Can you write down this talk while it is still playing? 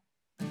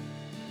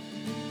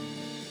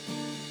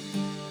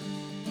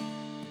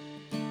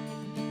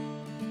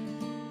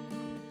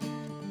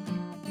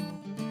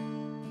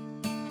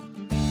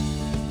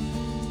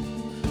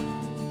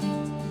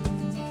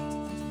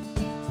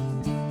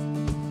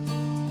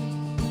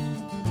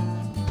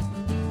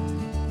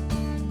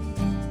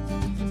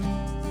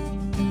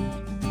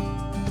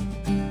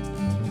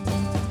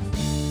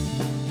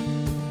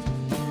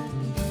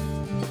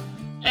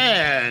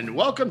and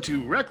welcome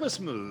to Reckless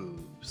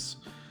Moves,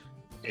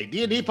 a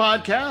D&D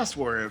podcast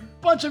where a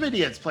bunch of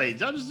idiots play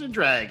Dungeons and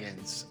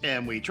Dragons,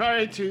 and we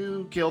try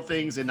to kill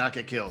things and not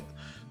get killed.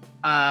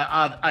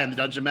 I am the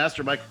Dungeon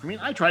Master, Michael Green.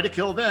 I try to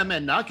kill them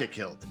and not get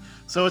killed.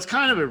 So it's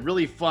kind of a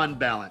really fun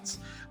balance.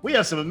 We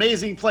have some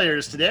amazing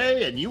players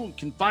today, and you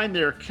can find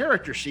their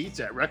character sheets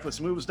at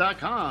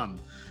recklessmoves.com.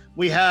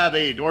 We have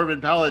a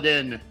Dwarven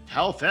Paladin,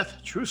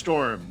 Talfeth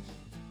Truestorm.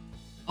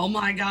 Oh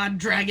my god,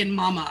 Dragon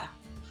Mama.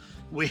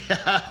 We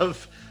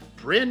have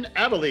Bryn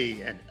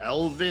Abilene, an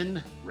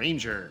Elven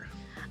Ranger.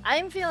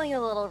 I'm feeling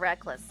a little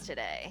reckless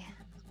today.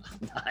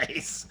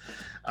 Nice.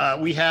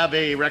 We have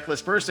a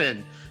reckless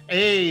person,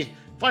 a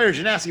Fire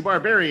Genasi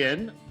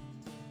Barbarian,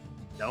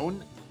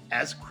 known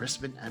as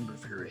Crispin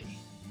Emberfury.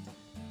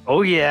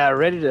 Oh yeah,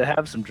 ready to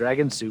have some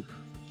dragon soup.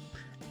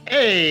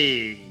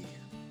 A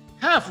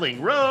Halfling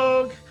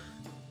Rogue,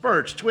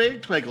 Birch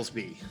Twig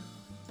Twigglesby.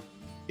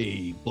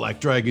 A Black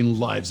Dragon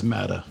Lives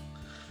Matter.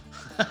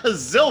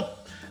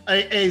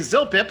 A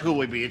Zilpip, who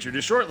will be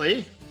introduced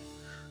shortly.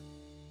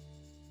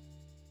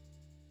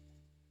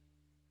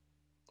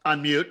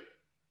 Unmute.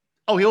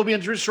 Oh, he'll be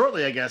introduced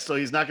shortly, I guess, so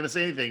he's not going to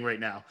say anything right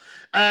now.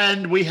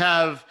 And we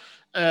have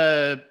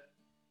Serial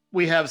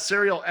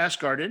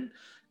Ashgarden,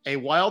 a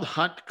Wild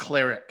Hunt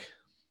Cleric.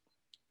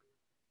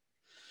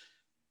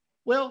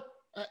 Well,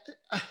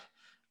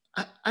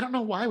 I don't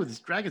know why with these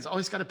dragons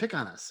always got to pick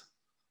on us.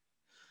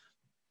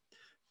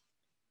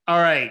 All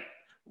right.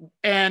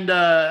 And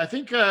I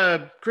think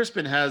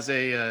Crispin has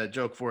a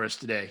joke for us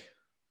today.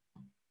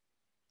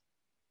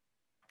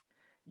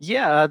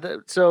 Yeah.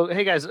 So,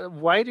 hey guys,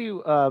 why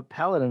do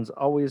paladins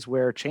always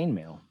wear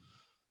chainmail?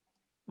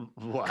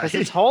 Why? Because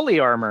it's holy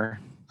armor.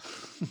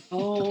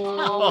 Oh,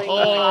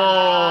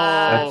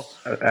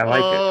 I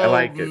like it. I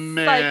like it.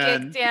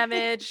 Man.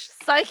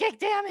 Psychic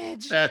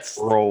damage.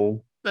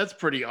 That's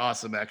pretty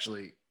awesome,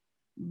 actually.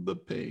 The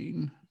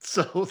pain.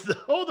 So,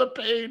 the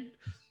pain,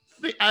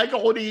 the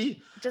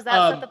agony. Does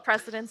that set the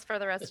precedence for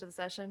the rest of the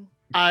session?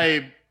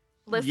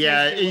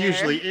 Listeners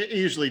It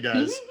usually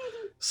does.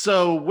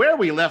 So where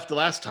we left the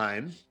last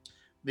time,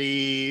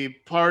 the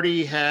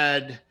party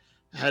had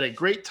a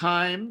great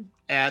time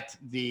at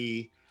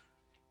the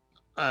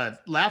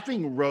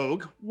Laughing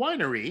Rogue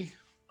Winery,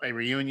 a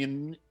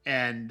reunion,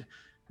 and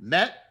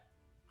met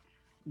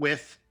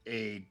with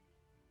a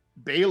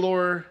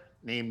Baylor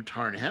named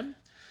Tarnhem.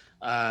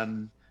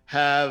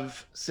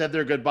 Have said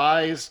their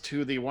goodbyes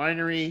to the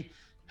winery,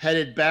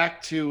 headed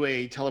back to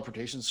a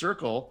teleportation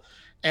circle,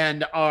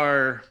 and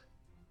are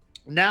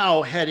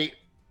now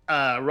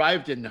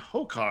arrived in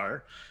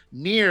Hokar,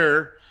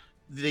 near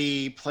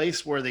the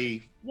place where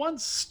they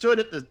once stood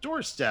at the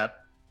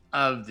doorstep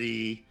of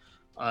the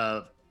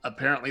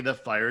apparently the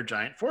Fire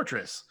Giant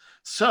Fortress.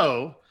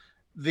 So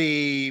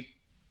the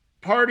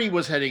party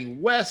was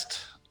heading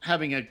west,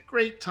 having a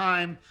great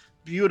time,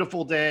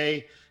 beautiful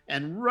day,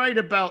 and right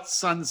about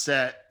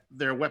sunset,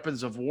 their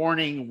weapons of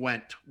warning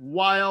went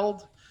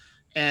wild,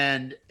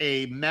 and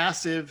a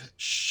massive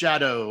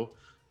shadow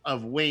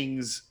of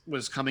wings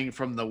was coming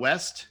from the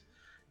west.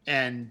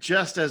 And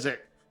just as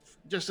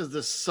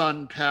the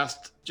sun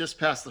passed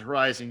the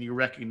horizon, you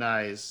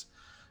recognize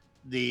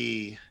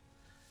the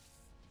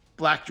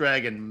Black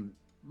Dragon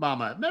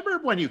Mama. Remember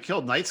when you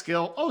killed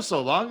Nightskill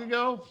so long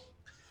ago?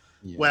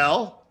 Yeah.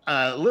 Well,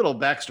 a little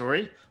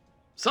backstory.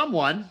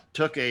 Someone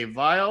took a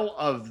vial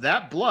of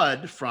that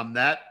blood from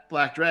that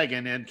Black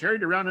Dragon and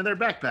carried it around in their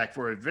backpack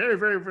for a very,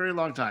 very, very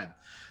long time.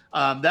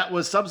 That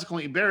was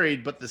subsequently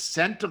buried, but the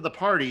scent of the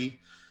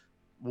party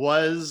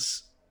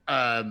was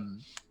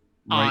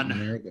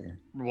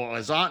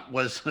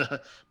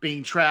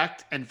being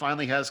tracked and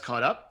finally has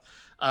caught up.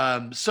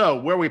 So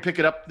where we pick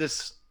it up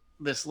this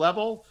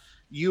level,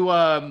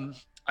 I'm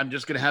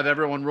just going to have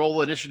everyone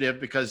roll initiative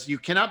because you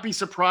cannot be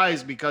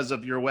surprised because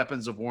of your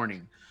weapons of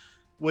warning,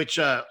 which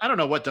I don't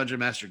know what Dungeon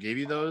Master gave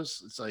you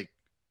those. It's like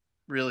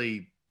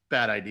really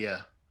bad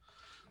idea.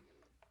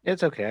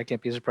 It's okay. I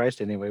can't be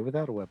surprised anyway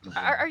without a weapon.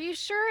 Are you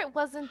sure it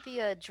wasn't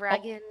the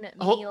dragon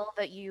meal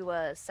that you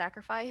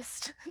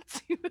sacrificed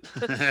to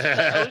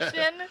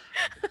the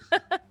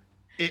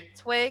ocean?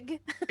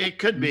 Twig? It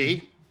could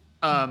be.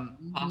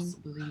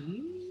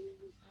 Possibly.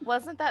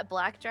 Wasn't that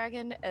Black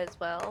Dragon as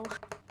well?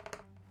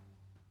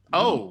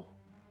 Oh.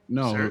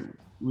 No, Sir?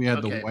 we had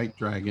Okay. the white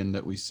dragon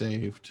that we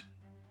saved,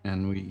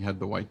 and we had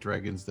the white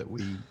dragons that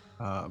we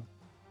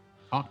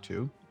talked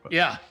to. But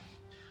Yeah.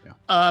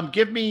 Yeah.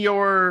 Give me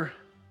your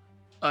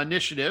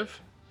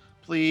initiative,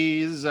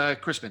 please,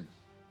 Crispin.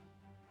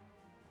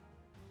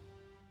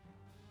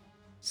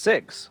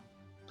 6.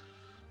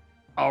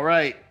 All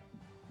right,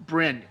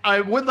 Bryn. I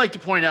would like to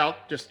point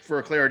out, just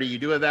for clarity, you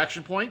do have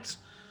action points.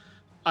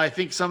 I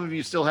think some of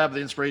you still have the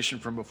inspiration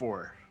from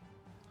before.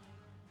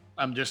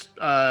 I'm just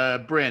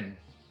Bryn.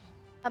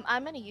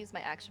 I'm going to use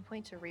my action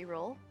point to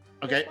re-roll.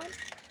 Okay. This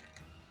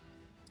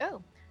one.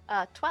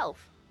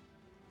 12.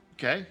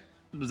 Okay.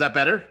 Was that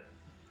better?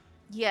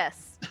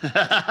 Yes.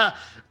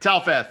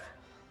 Talfeth.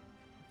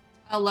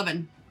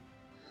 11.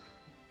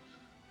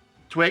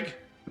 Twig.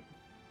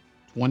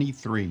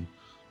 23.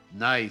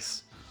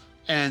 Nice.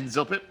 And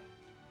Zilpit?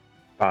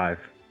 5.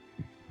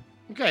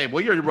 Okay,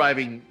 well, you're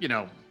arriving,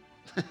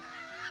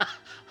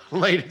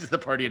 late into the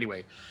party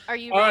anyway. Are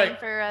you All rolling right.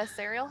 for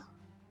cereal?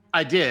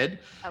 I did.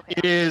 Okay.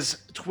 It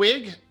is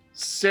Twig,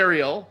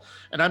 Cereal,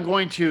 and I'm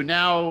going to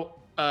now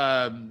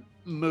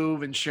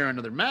move and share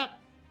another map.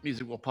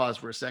 Music will pause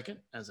for a second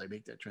as I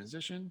make that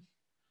transition.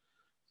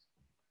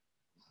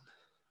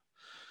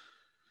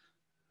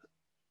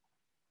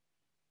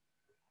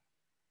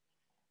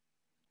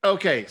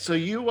 Okay, so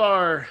you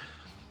were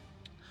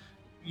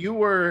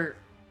you're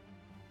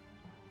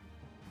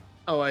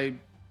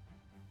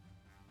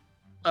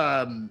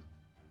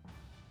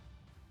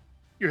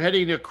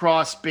heading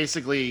across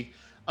basically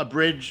a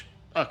bridge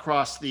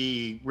across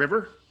the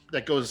river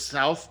that goes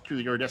south to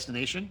your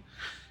destination,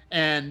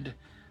 and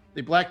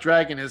the Black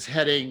Dragon is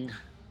heading.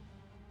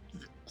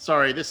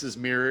 Sorry, this is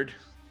mirrored.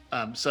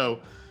 So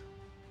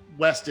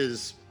west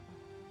is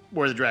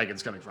where the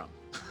dragon's coming from.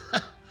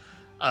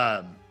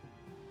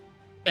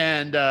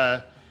 And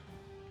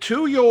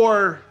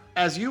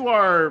as you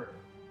are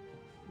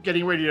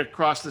getting ready to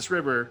cross this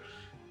river,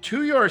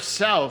 to your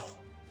south,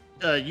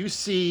 you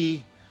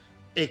see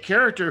a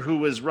character who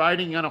was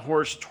riding on a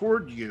horse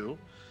toward you.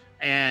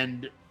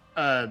 And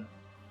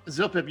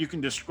Zilpip, you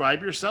can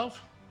describe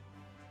yourself.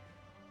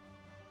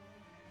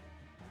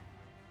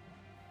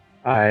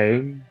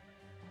 I'm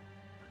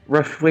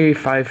roughly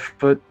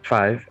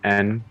 5'5",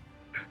 and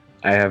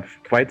I have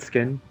white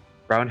skin,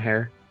 brown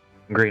hair,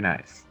 and green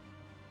eyes.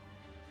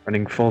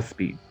 Running full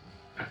speed.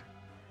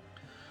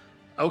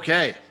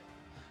 Okay.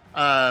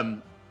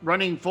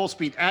 Running full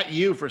speed at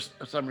you for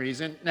some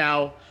reason.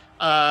 Now,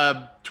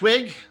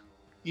 Twig,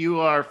 you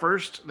are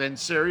first, then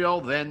Cereal,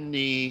 then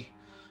the...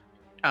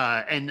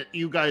 and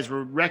you guys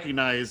will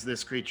recognize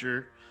this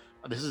creature.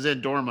 This is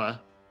Endorma,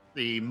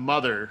 the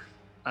mother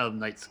of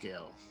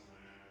Nightscale.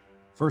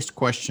 First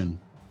question.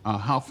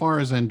 How far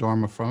is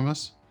Endorma from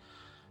us?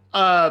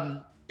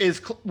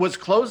 Was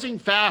closing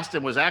fast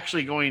and was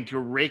actually going to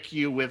rake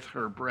you with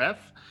her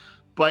breath,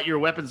 but your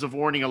weapons of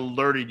warning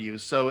alerted you.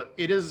 So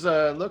it is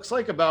looks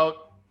like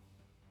about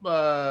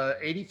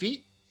 80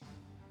 feet.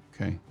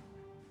 Okay.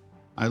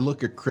 I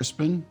look at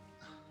Crispin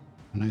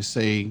and I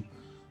say,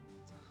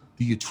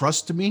 do you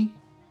trust me?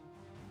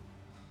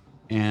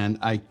 And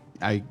I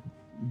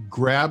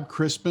grab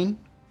Crispin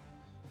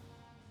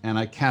and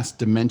I cast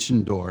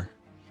Dimension Door,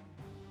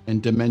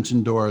 and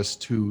Dimension Door is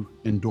to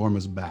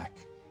Endorma's back.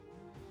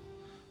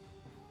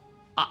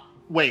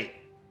 Wait.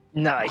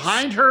 Nice.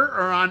 Behind her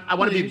or on? I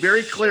want to be Holy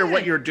very clear what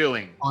shit. you're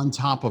doing. On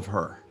top of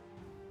her.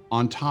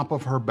 On top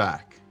of her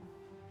back.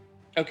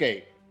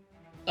 Okay.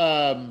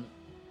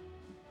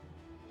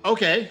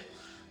 Okay.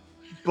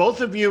 Both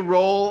of you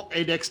roll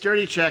a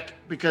dexterity check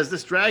because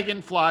this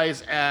dragon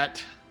flies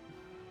at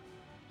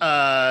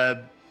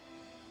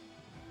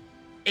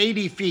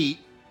 80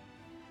 feet,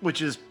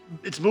 which is,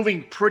 it's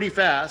moving pretty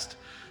fast.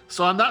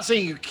 So I'm not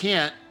saying you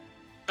can't.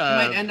 You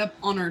might end up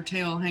on her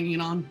tail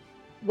hanging on.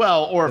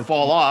 Well, or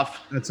fall off.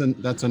 That's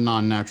a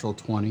non-natural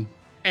 20.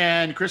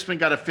 And Crispin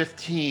got a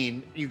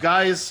 15. You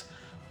guys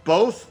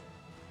both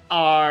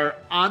are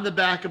on the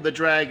back of the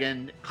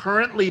dragon,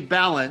 currently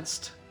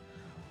balanced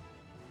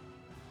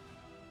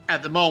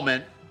at the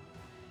moment.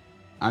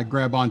 I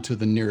grab onto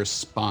the nearest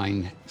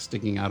spine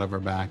sticking out of her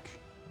back.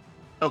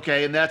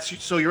 Okay, and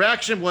that's so your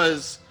action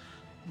was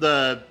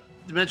the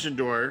Dimension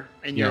Door,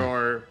 and Yeah.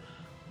 your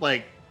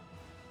like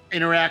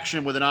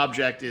interaction with an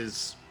object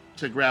is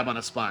to grab on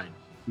a spine.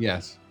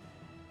 Yes.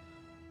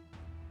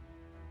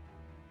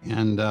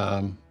 And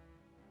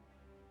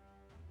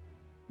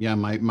yeah,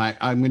 my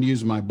I'm going to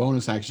use my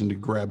bonus action to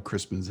grab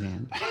Crispin's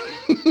hand.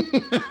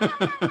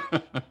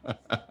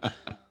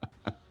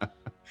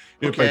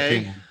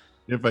 Okay.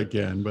 If I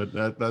can, but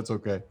that's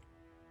okay.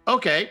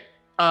 Okay.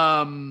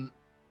 And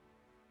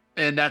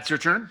that's your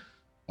turn?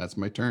 That's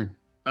my turn.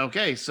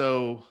 Okay,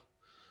 so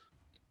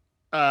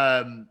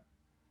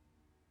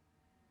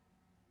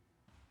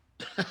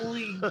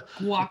Holy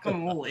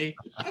guacamole.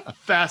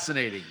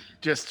 fascinating.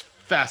 Just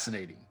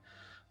fascinating.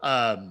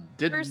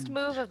 First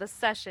move of the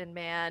session,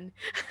 man.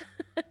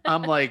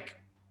 I'm like,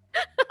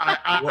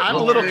 I'm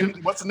a little.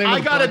 What's the name? I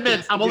of the gotta admit,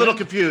 podcast I'm a little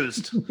again?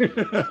 confused.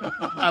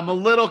 I'm a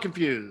little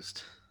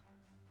confused.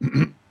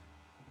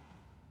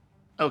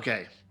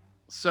 Okay,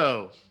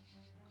 so,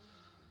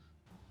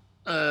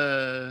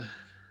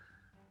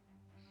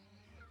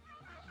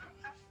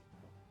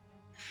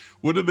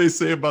 What did they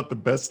say about the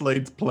best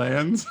laid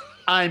plans?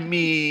 I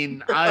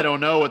mean, I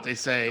don't know what they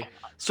say.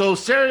 So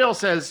Serial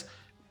says,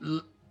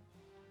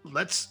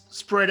 let's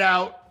spread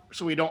out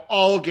so we don't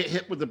all get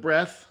hit with the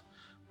breath.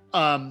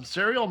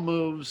 Serial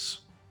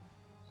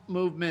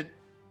movement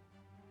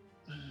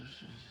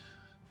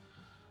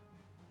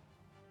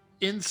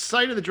in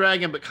sight of the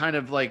dragon, but kind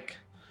of like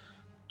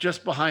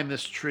just behind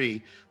this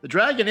tree. The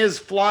dragon is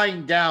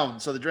flying down,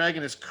 so the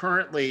dragon is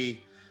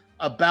currently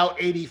about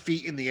 80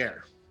 feet in the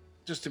air,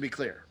 just to be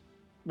clear.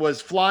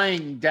 Was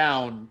flying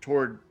down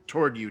toward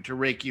you to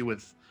rake you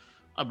with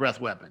a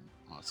breath weapon.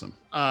 Awesome.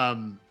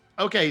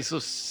 Okay, so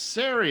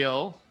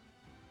Serial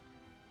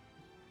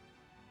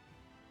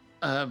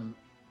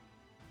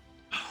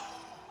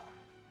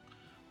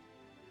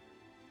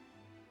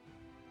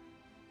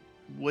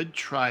would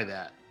try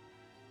that.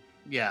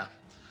 Yeah.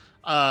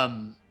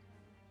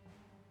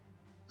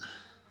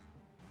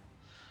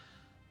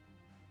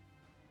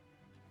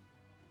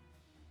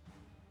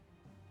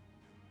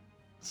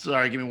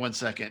 Sorry, give me 1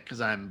 second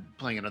because I'm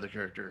playing another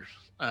character.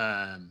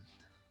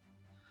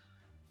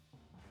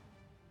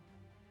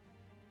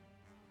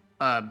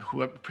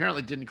 Who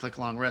apparently didn't click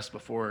long rest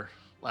before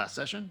last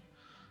session.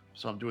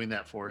 So I'm doing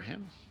that for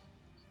him.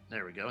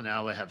 There we go.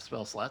 Now I have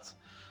spell slots.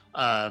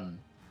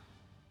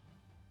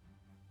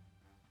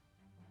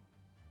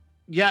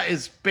 Yeah,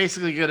 is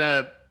basically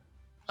gonna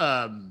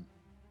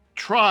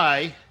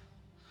try.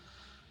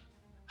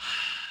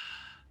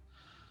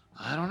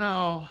 I don't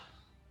know.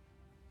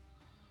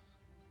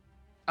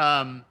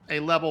 A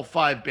level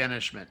 5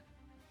 banishment.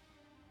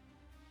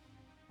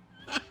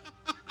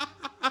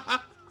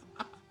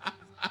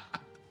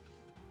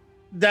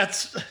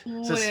 That's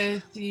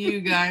with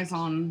you guys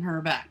on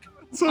her back.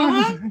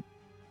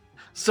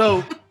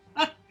 So.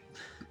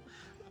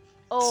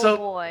 Oh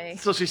boy.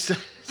 So she said.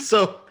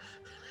 So.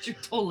 You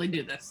totally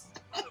do this.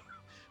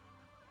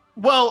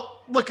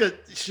 Well, look at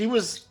she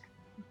was.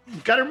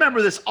 Got to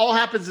remember, this all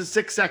happens in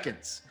 6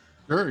 seconds.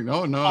 Sure,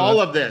 no,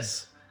 all of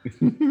this.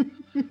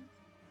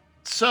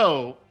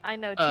 So I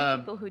know two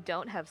people who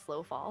don't have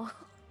slow fall.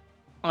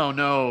 Oh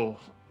no!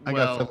 I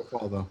got feather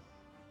fall though.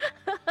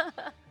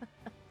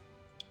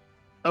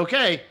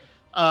 Okay.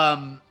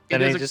 And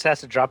he just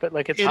has to drop it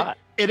like it's hot.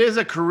 It is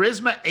a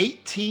charisma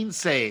 18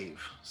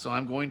 save, so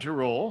I'm going to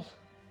roll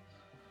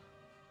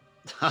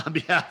on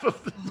behalf of.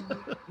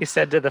 He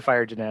said to the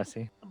fire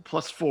genasi.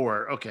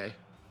 +4. Okay.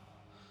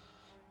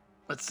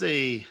 Let's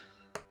see.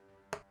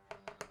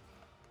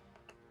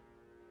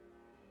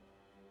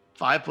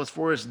 5 +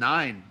 4 is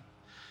 9.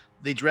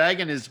 The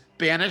dragon is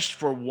banished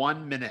for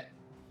 1 minute.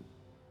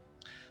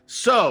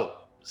 So,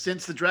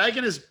 since the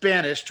dragon is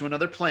banished to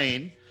another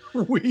plane,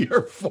 we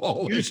are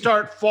falling. You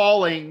start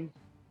falling,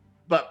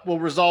 but we'll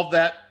resolve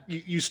that.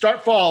 You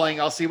start falling.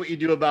 I'll see what you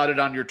do about it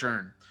on your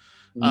turn.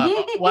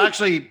 Well,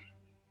 actually,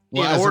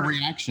 as a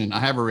reaction, I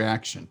have a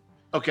reaction.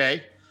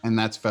 Okay. And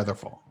that's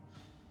Featherfall.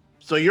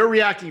 So you're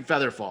reacting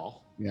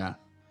Featherfall. Yeah.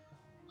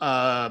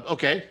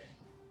 Okay.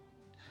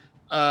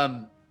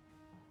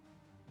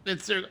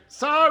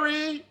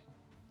 Sorry.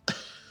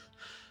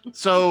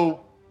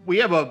 So we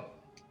have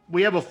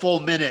a full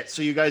minute,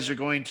 so you guys are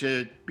going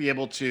to be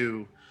able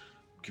to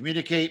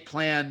communicate,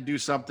 plan, do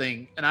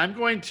something. And I'm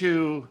going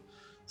to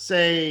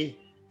say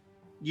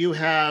you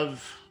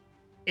have,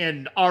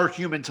 in our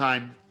human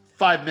time,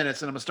 5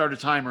 minutes, and I'm going to start a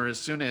timer as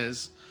soon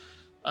as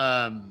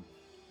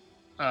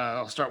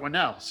I'll start one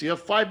now. So you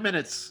have 5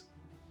 minutes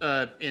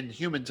in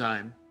human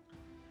time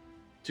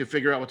to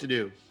figure out what to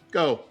do.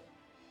 Go.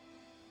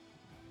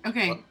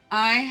 Okay,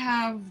 I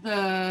have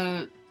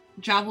the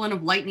Javelin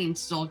of Lightning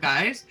still,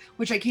 guys,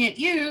 which I can't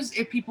use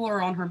if people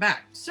are on her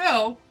back.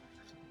 So...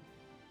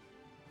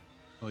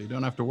 Well, you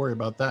don't have to worry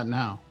about that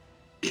now.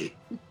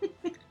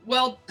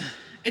 Well,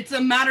 it's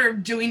a matter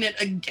of doing it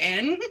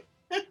again.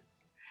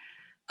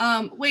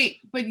 Wait,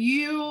 but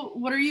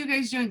what are you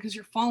guys doing? Because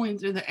you're falling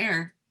through the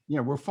air.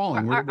 Yeah, we're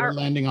falling. We're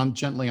landing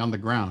gently on the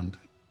ground.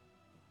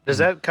 Does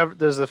that cover?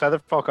 Does the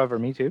Featherfall cover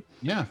me too?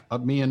 Yeah,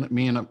 me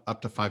and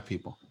up to 5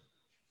 people.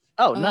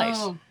 Oh, nice.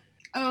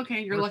 Oh,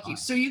 okay, you're We're lucky. fine.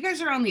 So you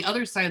guys are on the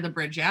other side of the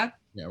bridge, yeah?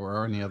 Yeah, we're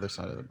on the other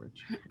side of the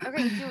bridge.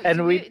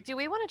 Okay. Do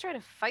we want to try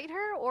to fight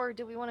her, or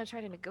do we want to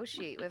try to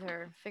negotiate with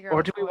her, figure out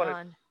what's going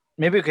on?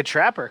 Maybe we could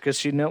trap her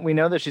because we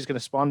know that she's going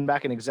to spawn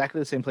back in exactly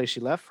the same place she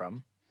left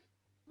from.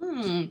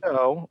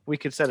 So we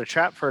could set a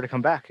trap for her to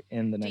come back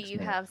in the next. Do you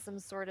have some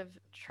sort of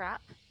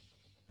trap?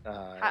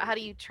 How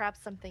do you trap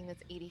something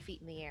that's 80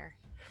 feet in the air?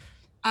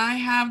 I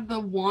have the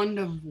Wand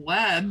of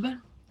Web.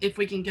 If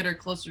we can get her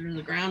closer to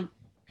the ground.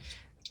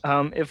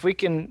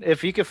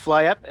 If you could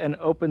fly up and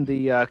open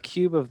the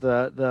cube of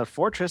the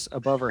fortress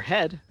above her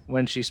head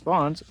when she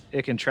spawns,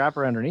 it can trap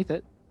her underneath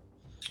it.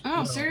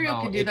 Oh,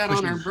 Serial could do that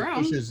on her broom.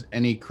 It pushes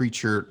any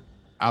creature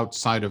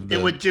outside of the...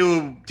 It would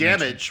do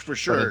damage for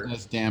sure. It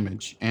does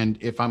damage. And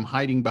if I'm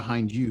hiding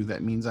behind you,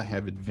 that means I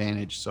have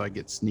advantage, so I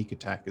get sneak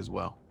attack as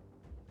well.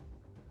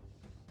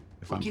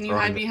 Can you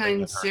hide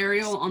behind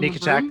Serial on sneak the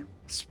attack? broom?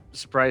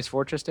 Surprise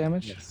fortress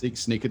damage? Yeah,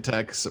 sneak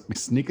attack,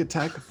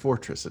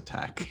 fortress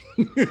attack.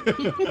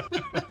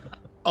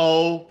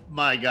 Oh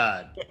my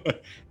god.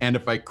 And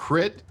if I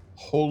crit,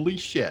 holy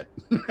shit.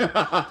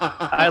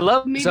 I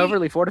love this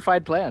overly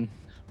fortified plan.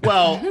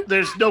 Well,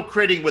 there's no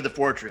critting with the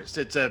fortress.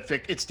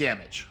 It's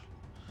damage.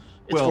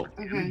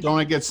 Don't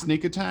I get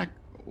sneak attack?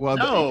 Well,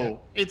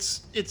 no,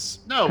 it's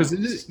no.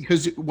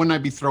 Because wouldn't I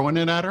be throwing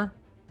it at her?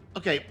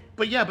 Okay,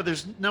 but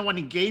there's no one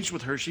engaged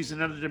with her. She's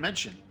in another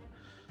dimension.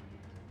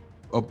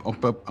 Oh,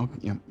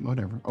 yeah,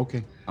 whatever.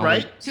 Okay.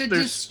 Right? To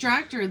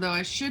distract her, though,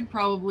 I should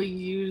probably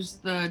use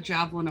the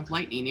Javelin of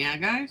Lightning. Yeah,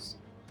 guys?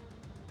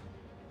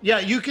 Yeah,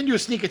 you can do a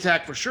sneak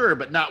attack for sure,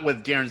 but not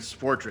with Darren's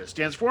Fortress.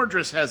 Darren's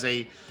Fortress has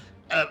a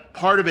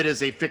part of it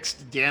is a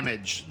fixed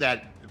damage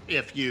that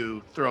if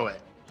you throw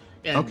it.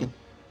 And, okay.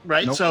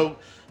 Right? Nope. So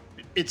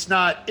it's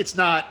not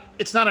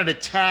an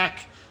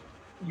attack.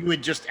 You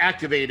would just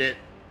activate it.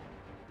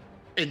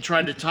 and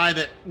trying to time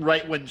it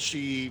right when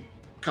she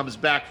comes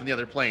back from the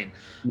other plane.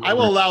 I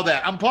will allow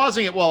that. I'm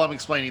pausing it while I'm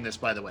explaining this,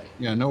 by the way.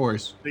 Yeah, no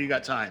worries. So you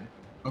got time.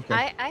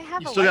 Okay. I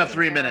have You a still got lightning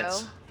 3 arrow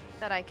minutes.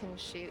 that I can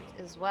shoot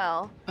as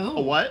well. Oh,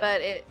 A what?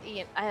 But I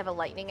have a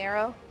lightning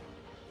arrow.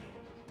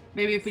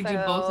 Maybe if we do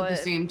both at the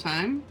So, same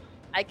time.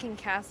 I can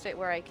cast it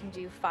where I can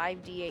do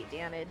 5d8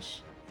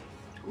 damage.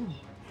 Ooh.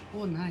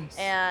 Oh, nice.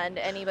 And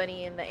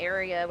anybody in the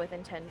area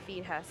within 10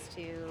 feet has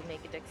to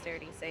make a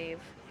dexterity save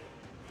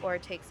or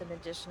takes an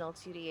additional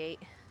 2d8.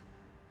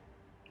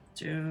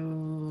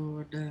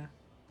 Dude.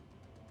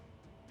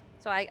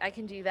 So I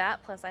can do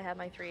that, plus I have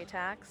my 3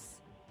 attacks.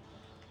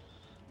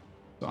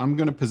 So I'm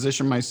going to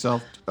position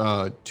myself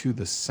to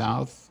the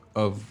south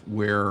of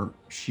where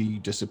she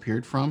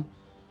disappeared from.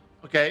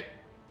 Okay.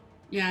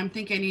 Yeah, I'm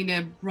thinking I need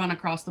to run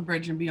across the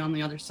bridge and be on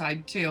the other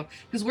side too.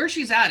 Because where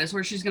she's at is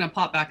where she's going to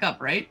pop back up,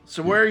 right?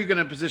 So where are you going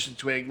to position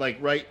Twig? Like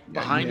right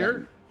behind Yeah.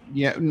 her?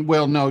 Yeah,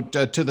 well, no,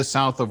 to the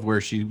south of where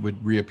she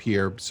would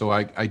reappear. So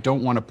I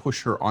don't want to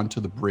push her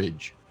onto the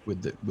bridge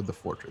with the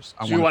fortress.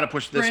 So you want to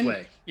push this Bryn-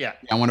 way? Yeah.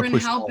 I want to Bryn,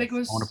 push. how north. big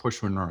was- I want to push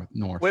her north.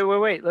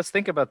 Wait. Let's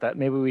think about that.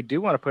 Maybe we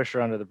do want to push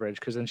her onto the bridge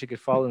because then she could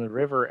fall in the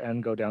river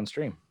and go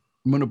downstream.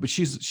 No, but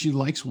she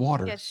likes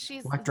water. Yeah,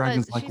 she's Black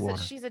dragons but like water.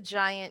 she's a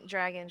giant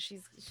dragon.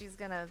 She's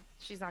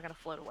not gonna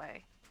float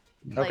away.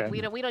 Okay. Like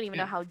we don't even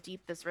know Yeah. how deep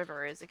this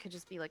river is. It could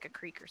just be like a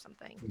creek or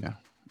something. Yeah,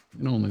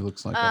 it only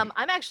looks like. that.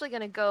 I'm actually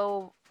gonna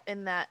go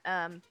in that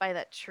by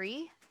that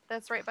tree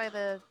that's right by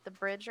the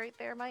bridge right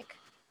there, Mike.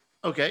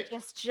 Okay.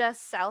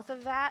 Just south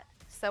of that.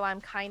 So I'm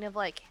kind of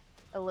like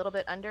a little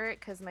bit under it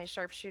because my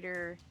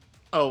sharpshooter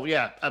Oh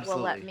yeah,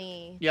 absolutely. will let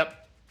me.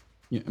 Yep.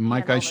 Yeah, and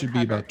Mike, and I all the should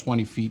be about cover.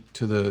 20 feet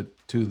to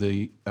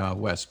the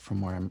west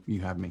from where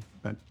you have me.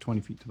 About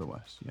 20 feet to the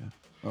west. Yeah,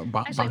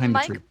 Actually, behind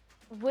Mike, the tree.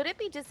 would it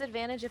be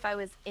disadvantage if I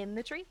was in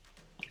the tree?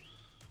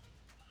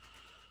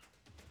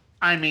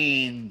 I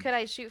mean, Could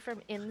I shoot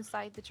from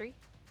inside the tree?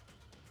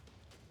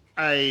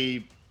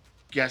 I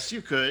guess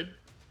you could.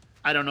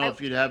 I don't know I-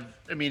 if you'd have.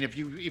 I mean, if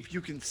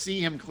you can see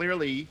him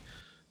clearly.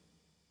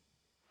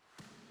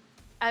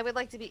 I would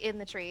like to be in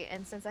the tree,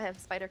 and since I have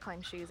spider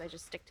climb shoes, I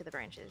just stick to the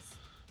branches.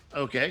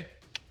 Okay.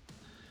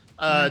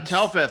 Nice.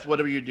 Telfeth, what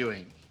are you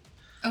doing?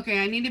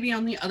 Okay, I need to be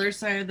on the other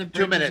side of the 2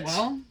 bridge as minutes.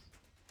 well.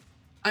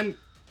 I'm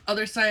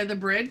other side of the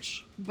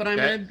bridge, but I'm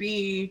Okay. gonna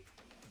be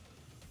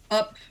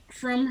up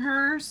from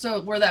her.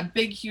 So where that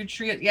big huge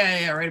tree is.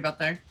 Yeah, right about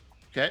there.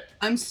 Okay.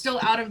 I'm still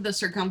out of the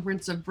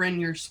circumference of Bryn,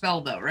 your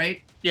spell though,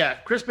 right? Yeah,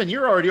 Crispin,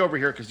 you're already over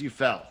here because you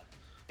fell.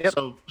 Yep.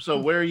 So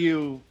where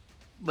you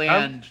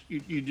land,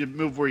 you did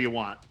move where you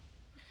want.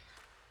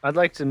 I'd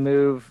like to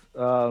move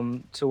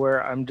to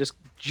where I'm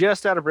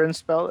just out of Bryn's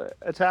spell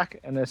attack,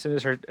 and as soon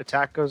as her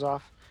attack goes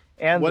off,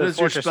 and What the is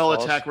your fortress spell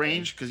falls- attack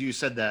range? Because you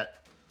said that.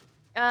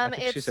 think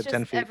she It's said just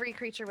 10 feet. every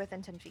creature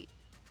within 10 feet.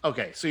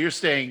 Okay, so you're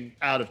staying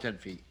out of 10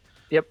 feet.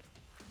 Yep.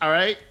 All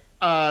right.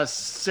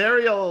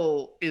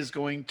 Serial is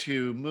going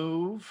to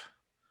move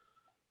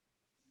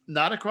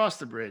not across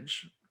the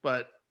bridge,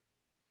 but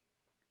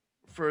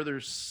further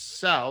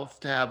south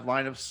to have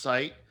line of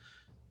sight,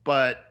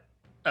 but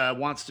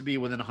wants to be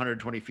within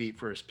 120 feet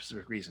for a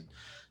specific reason.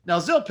 Now,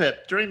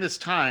 Zilpip, during this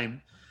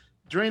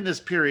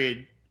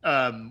period,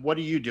 what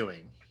are you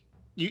doing?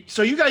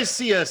 So you guys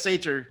see a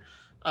satyr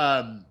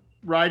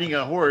riding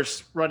a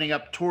horse running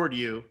up toward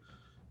you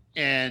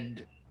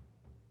and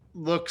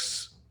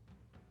looks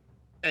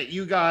at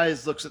you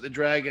guys, looks at the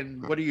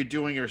dragon. What are you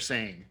doing or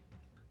saying?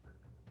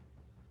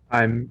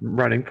 I'm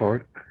running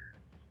forward.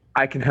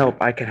 I can help.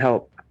 I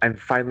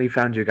finally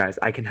found you guys.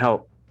 I can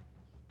help.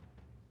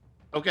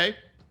 Okay.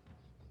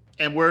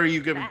 And where are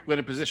you going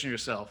to position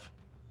yourself?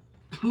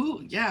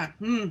 Ooh, yeah.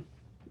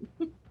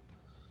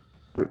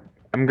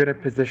 I'm gonna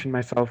position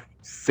myself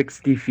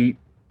 60 feet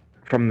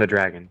from the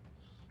dragon.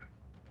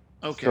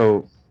 Okay.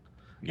 So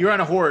You're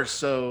on a horse,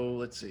 so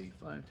let's see.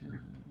 5, 10.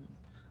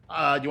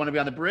 Do you want to be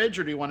on the bridge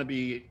or do you want to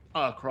be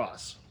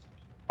across?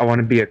 I want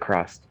to be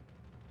across,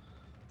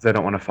 because I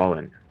don't want to fall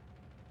in.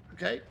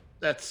 Okay.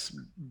 That's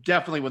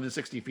definitely within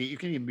 60 feet. You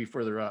can even be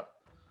further up.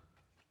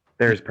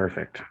 There's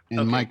perfect.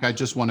 And okay. Mike, I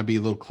just want to be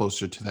a little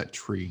closer to that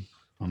tree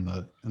in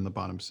the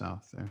bottom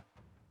south there.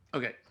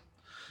 Okay.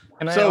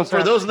 And I So also for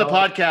have those in the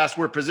spell- podcast,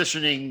 we're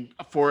positioning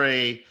for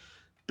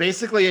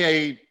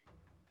basically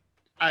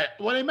I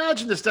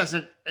imagine this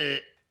doesn't,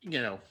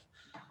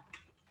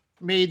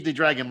 made the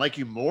dragon like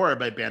you more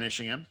by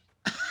banishing him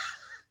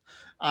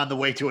on the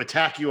way to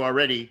attack you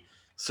already.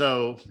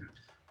 So,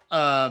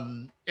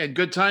 and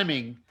good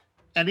timing.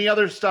 Any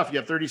other stuff? You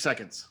have 30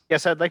 seconds.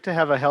 Yes, I'd like to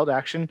have a held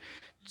action.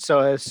 So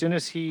as soon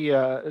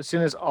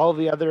as all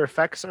the other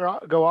effects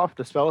go off,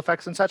 the spell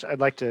effects and such, I'd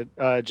like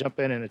to jump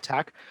in and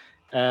attack,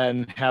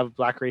 and have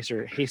Black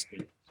Racer haste me.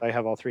 So I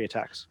have all 3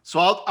 attacks. So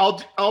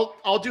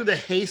I'll do the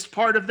haste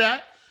part of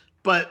that,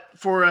 but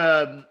for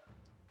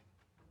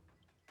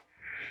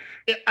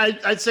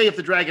I'd say if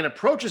the dragon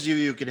approaches you,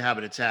 you can have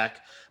an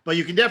attack, but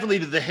you can definitely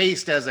do the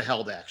haste as a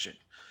held action.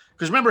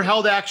 Because remember,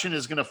 held action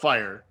is going to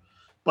fire,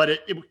 but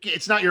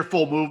it's not your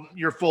full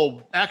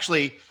move.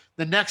 Actually,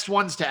 the next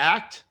ones to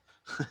act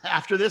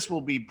After this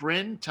will be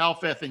Bryn,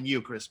 Talfeth, and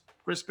you,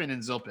 Crispin,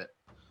 and Zilpit.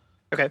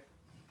 Okay.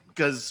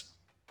 Because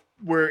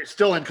we're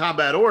still in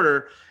combat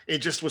order. It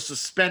just was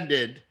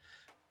suspended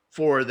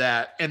for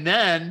that. And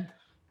then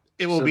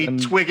it will be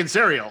Twig and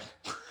Serial.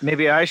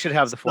 Maybe I should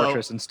have the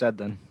fortress instead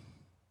then.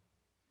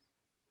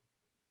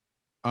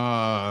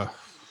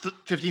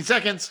 15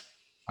 seconds.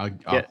 I'll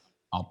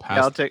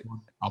pass.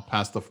 I'll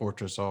pass the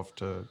fortress off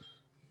to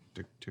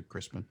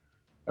Crispin.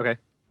 Okay.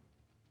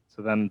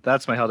 So then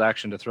that's my held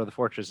action to throw the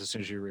fortress as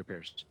soon as she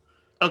reappears.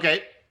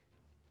 Okay.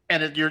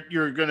 And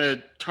you're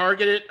gonna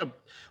target it.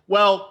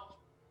 Well,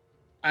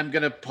 I'm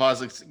gonna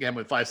pause again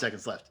with 5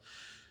 seconds left.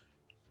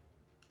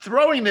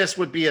 Throwing this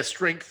would be a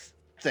strength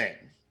thing.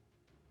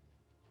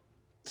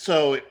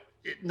 So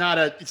it's not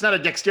a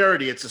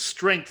dexterity, it's a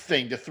strength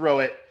thing to throw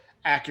it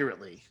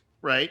accurately,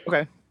 right?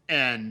 Okay.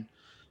 And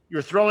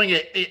you're throwing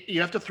it, you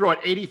have to throw it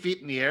 80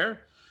 feet in the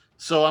air.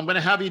 So I'm going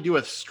to have you do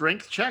a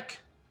strength check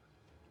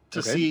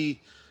to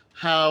see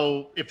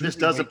if this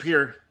does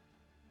appear.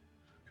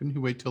 Couldn't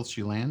you wait till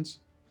she lands?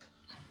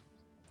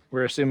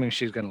 We're assuming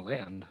she's going to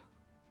land.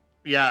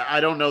 Yeah, I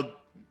don't know.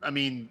 I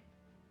mean,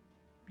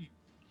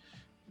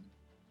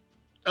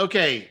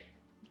 okay.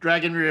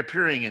 Dragon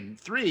reappearing in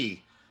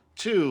 3,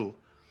 2,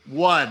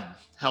 1.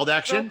 Held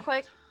action.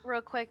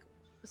 Real quick.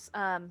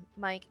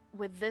 Mike,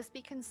 would this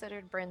be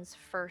considered Bryn's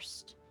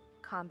first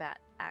combat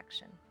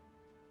action?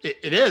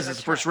 It is. It's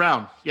the first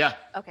round. Yeah.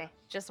 Okay.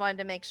 Just wanted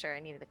to make sure. I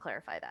needed to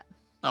clarify that.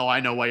 Oh,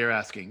 I know why you're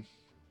asking.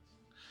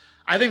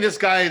 I think this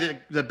guy,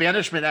 the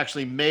banishment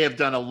actually may have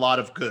done a lot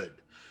of good.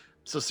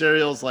 So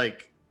Serial's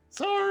like,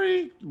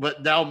 sorry,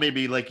 but now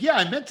maybe like, yeah,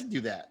 I meant to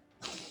do that.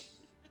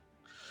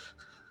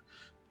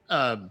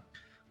 All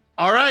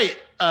right.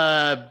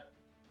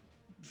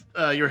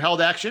 Your held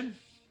action.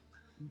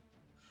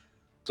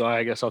 So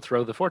I guess I'll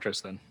throw the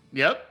fortress then.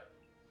 Yep.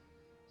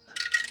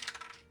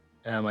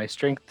 My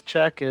strength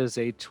check is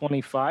a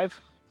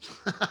 25.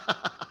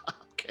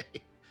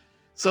 Okay.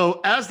 So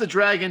as the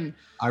dragon,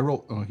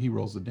 he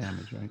rolls the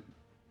damage, right?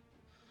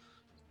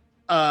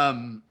 Yeah.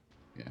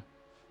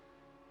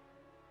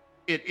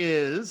 It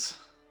is.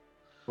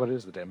 What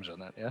is the damage on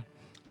that? Yeah.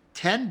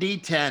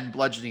 10d10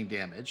 bludgeoning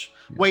damage.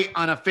 Yeah. Wait,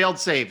 on a failed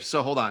save.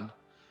 So hold on.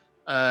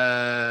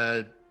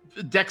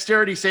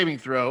 Dexterity saving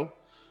throw.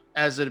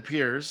 As it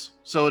appears,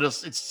 so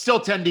it's still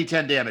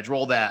 10d10 damage.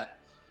 Roll that.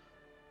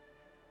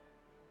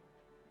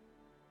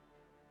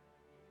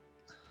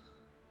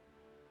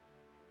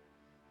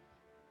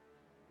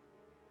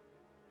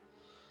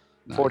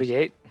 Nice.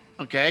 48.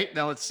 Okay,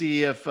 now let's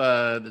see if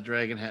the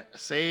dragon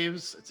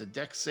saves. It's a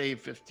dex save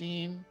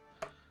 15.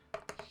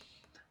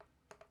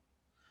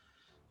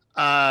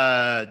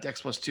 Dex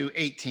plus 2,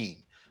 18.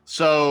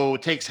 So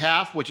it takes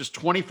half, which is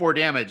 24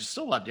 damage.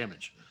 Still a lot of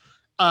damage.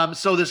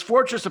 So this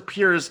fortress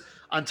appears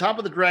on top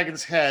of the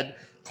dragon's head,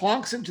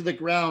 clonks into the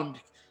ground.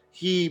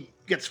 He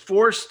gets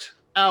forced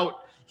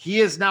out.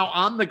 He is now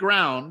on the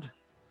ground.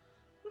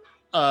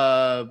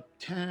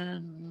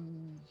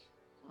 10,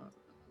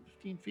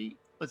 15 feet.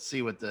 Let's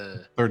see what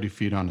 30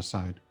 feet on the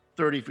side.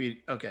 30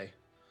 feet. Okay.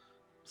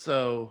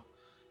 So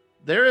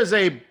there is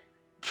a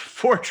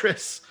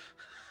fortress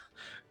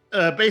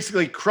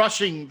basically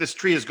crushing. This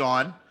tree is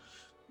gone.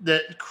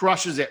 That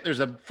crushes it.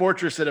 There's a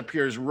fortress that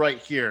appears right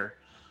here.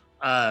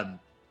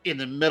 In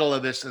the middle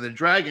of this, and the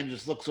dragon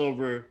just looks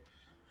over,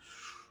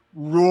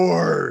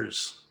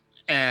 roars,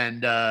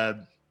 and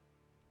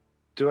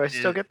do I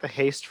still get the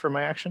haste for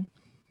my action?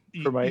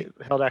 For my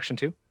held action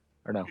too?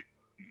 Or no?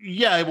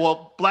 Yeah,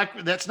 well,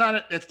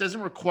 that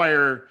doesn't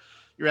require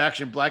your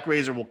action. Black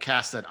Razor will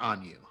cast that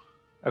on you.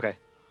 Okay.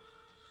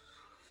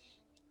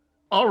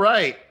 All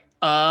right.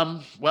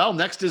 Well,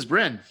 next is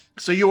Bryn.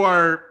 So you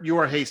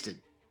are hasted.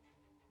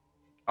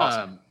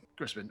 Awesome.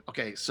 Crispin.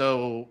 Okay,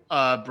 so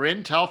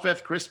Bryn,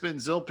 Talfeth, Crispin,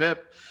 Zilpip,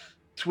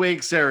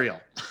 Twig, Serial.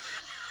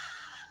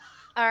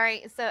 All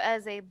right, so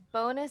as a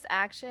bonus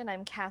action,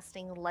 I'm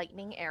casting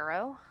Lightning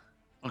Arrow.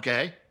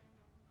 Okay.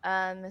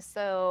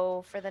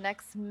 So for the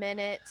next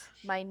minute,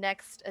 my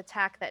next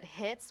attack that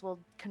hits will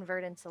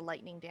convert into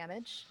lightning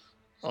damage.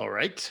 All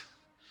right.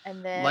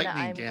 And then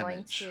lightning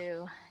damage.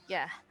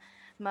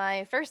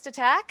 My first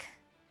attack.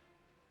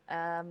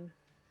 Oh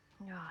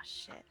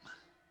shit.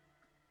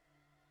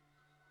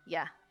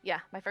 Yeah,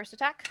 my first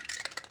attack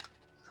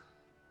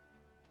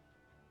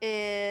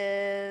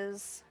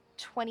is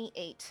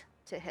 28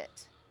 to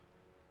hit.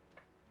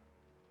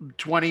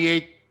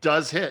 28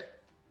 does hit.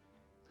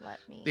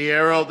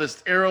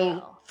 This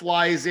arrow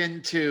flies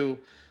into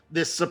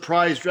this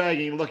surprised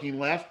dragon looking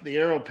left. The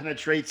arrow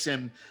penetrates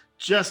him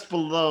just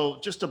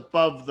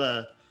above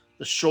the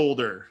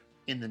shoulder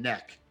in the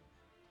neck.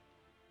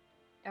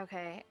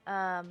 Okay.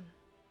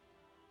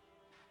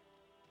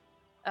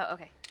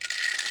 Okay.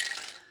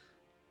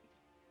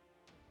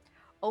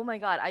 Oh my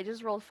god, I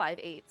just rolled 5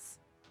 8s.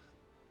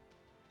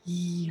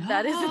 Yeah.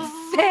 That is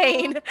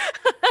insane.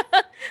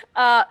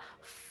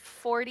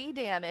 40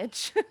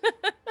 damage.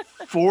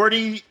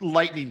 40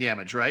 lightning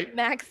damage, right?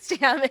 Max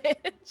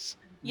damage.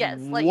 Yes.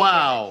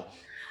 Wow.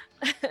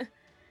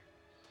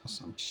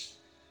 Awesome.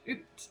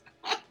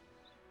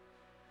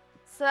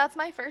 so that's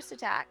my first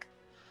attack.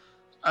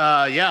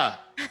 Yeah.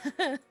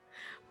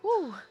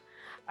 Whew.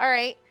 All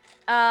right.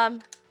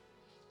 The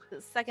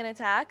second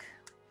attack.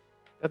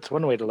 That's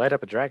one way to light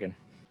up a dragon.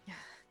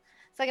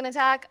 Second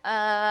attack.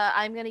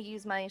 I'm gonna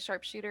use my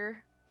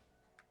sharpshooter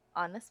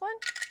on this one.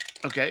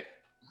 Okay.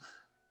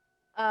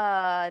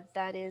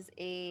 That is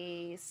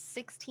a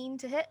 16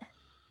 to hit.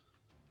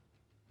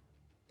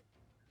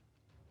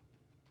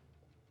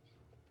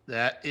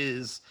 That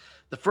is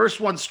the first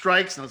one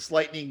strikes and its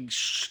lightning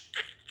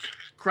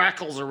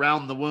crackles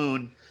around the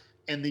wound,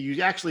 and then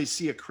you actually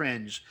see a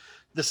cringe.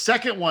 The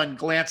second one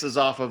glances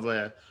off of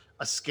a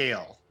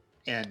scale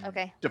and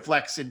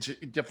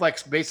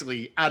deflects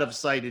basically out of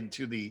sight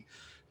into the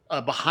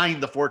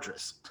behind the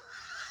fortress.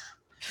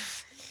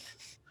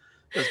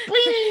 Goes,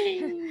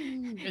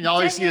 and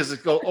all you see is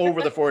it go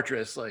over the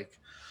fortress like.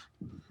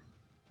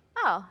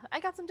 Oh, I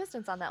got some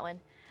distance on that one.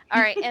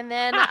 All right, and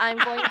then I'm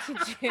going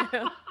to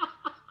do.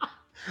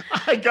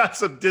 I got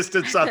some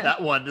distance on that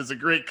one. Is a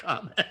great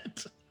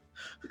comment.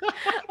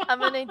 I'm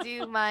gonna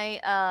do my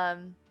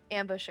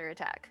ambusher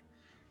attack.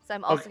 So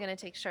I'm also gonna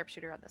take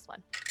sharpshooter on this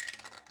one.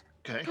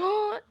 Okay.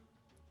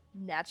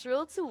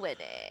 Natural 20.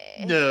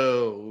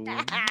 No.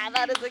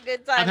 That is a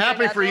good time. I'm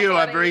happy for you.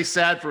 20. I'm very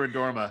sad for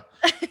Endorma.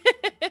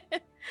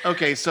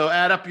 Okay, so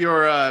add up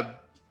your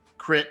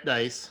crit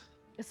dice.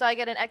 So I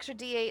get an extra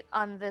d8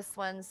 on this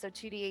one. So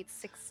 2d8,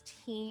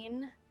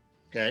 16.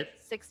 Okay.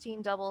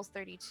 16 doubles,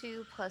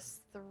 32 plus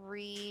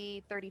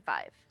 3,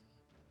 35.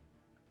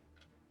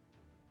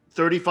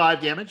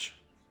 35 damage?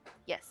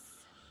 Yes.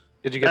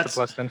 Did you get the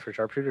plus 10 for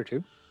sharpshooter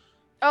too?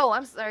 Oh,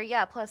 I'm sorry.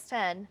 Yeah, plus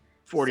 10.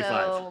 45.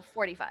 So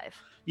 45.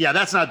 Yeah,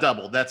 that's not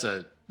double. That's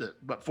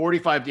but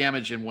 45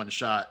 damage in one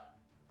shot.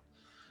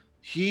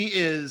 He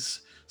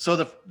is so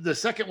the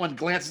second one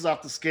glances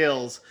off the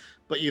scales,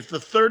 but if the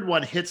third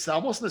one hits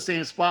almost in the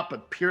same spot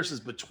but pierces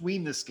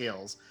between the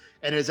scales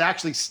and is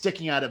actually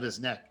sticking out of his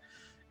neck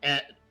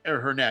or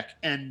her neck,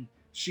 and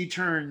she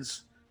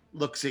turns,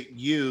 looks at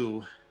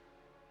you,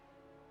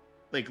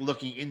 like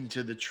looking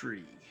into the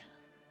tree.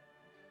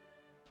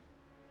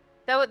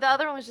 The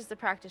other one was just a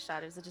practice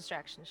shot. It was a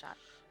distraction shot.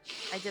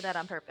 I did that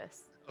on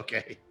purpose.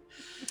 Okay.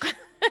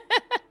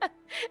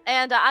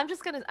 And I'm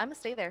gonna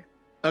stay there.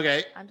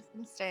 Okay. I'm just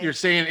gonna stay. You're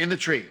staying in the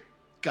tree.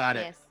 Got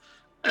it.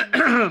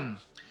 Yes.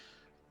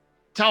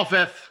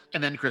 Talfeth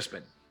and then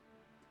Crispin.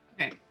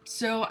 Okay,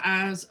 so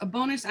as a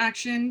bonus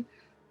action,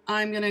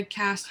 I'm gonna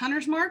cast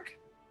Hunter's Mark.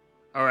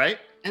 All right.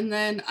 And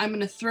then I'm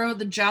gonna throw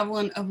the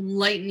Javelin of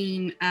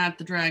Lightning at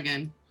the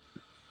dragon.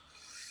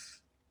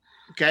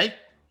 Okay.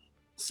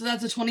 So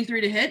that's a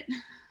 23 to hit.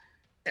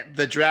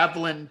 The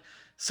javelin,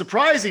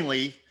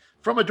 surprisingly,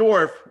 from a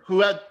dwarf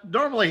who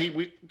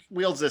normally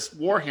wields this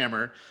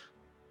warhammer,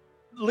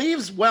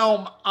 leaves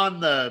Whelm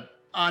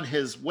on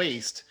his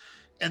waist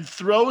and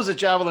throws a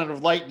javelin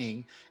of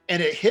lightning,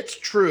 and it hits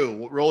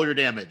true. Roll your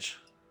damage.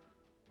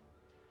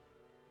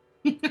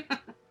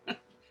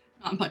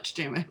 Not much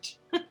damage.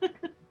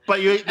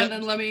 But you and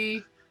then let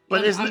me.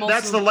 But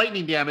that's the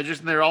lightning damage?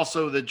 Isn't there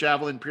also the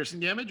javelin piercing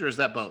damage, or is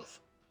that both?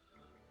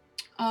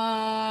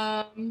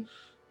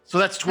 So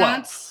that's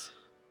 12.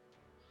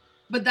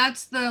 But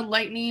that's the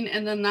lightning,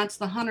 and then that's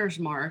the Hunter's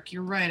Mark.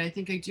 You're right. I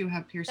think I do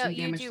have piercing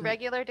damage. You do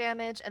regular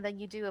damage, and then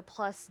you do a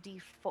plus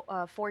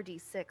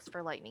 4d6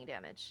 for lightning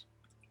damage.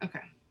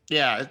 Okay.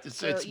 Yeah,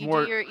 it's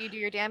more. You do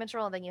your damage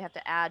roll, and then you have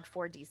to add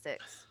 4d6.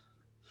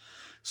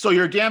 So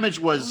your damage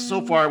was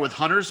so far with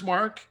Hunter's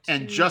Mark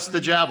and just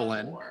the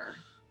javelin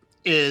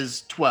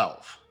is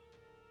 12.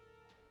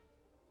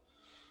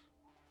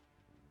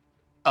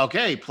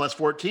 Okay, plus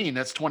 14.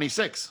 That's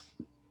 26.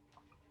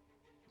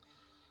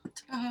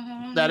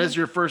 That is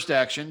your first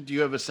action. Do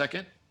you have a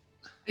second?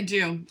 I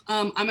do.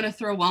 I'm going to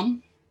throw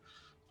Whelm.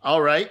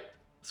 All right.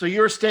 So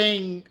you're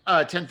staying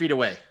 10 feet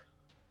away.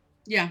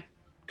 Yeah.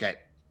 Okay.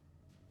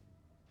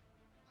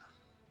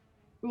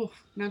 Ooh,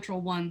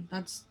 natural 1.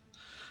 That's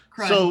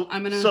crud. So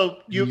I'm gonna. So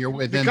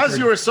because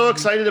you were so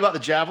excited about the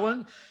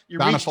javelin, you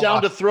reach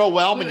down to throw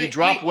Whelm and you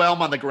drop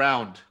Whelm on the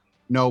ground.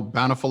 No,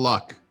 bountiful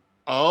luck.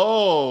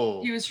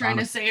 Oh. He was trying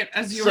to say it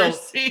as you were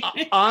saying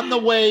it. On the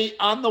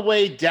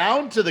way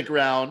down to the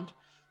ground,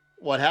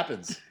 what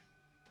happens?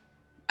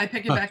 I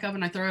pick it back up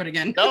and I throw it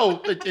again.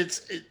 No,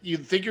 you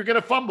think you're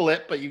gonna fumble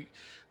it, but you.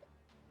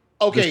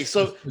 Okay,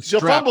 so you'll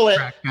fumble it.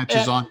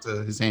 Catches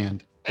onto his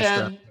hand.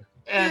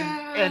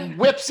 And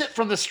whips it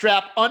from the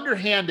strap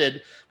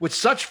underhanded with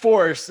such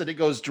force that it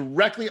goes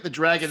directly at the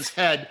dragon's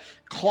head,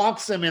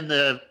 clonks him in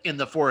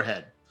the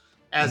forehead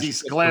as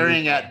he's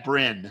glaring at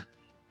Bryn.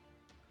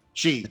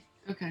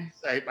 Okay.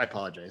 I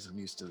apologize. I'm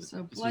used to this.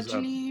 So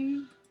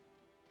bludgeoning.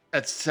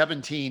 That's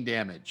 17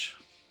 damage.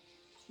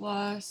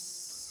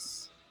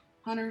 Plus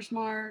Hunter's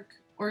Mark.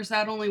 Or does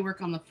that only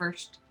work on the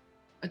first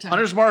attack?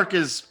 Hunter's Mark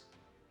is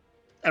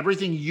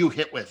everything you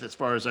hit with, as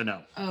far as I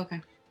know. Oh,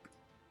 okay.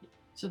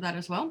 So that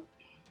as well?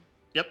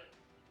 Yep.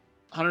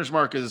 Hunter's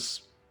Mark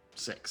is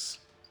 6.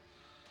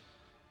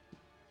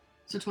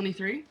 So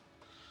 23?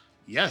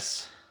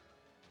 Yes.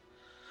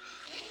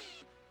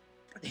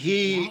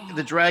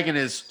 The dragon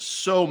is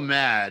so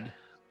mad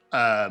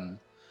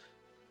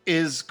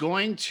is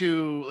going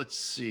to, let's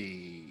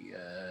see,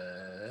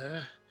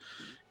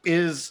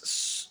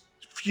 is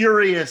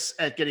furious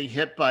at getting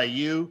hit by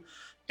you,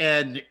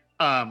 and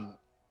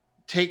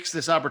takes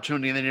this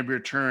opportunity in the end of your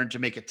turn to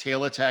make a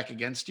tail attack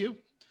against you.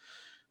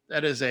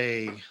 That is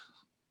a,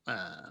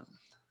 I'm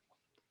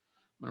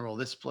gonna roll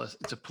this plus,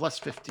 it's a plus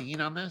 15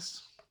 on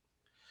this.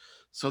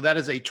 So that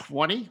is a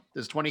 20.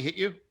 Does 20 hit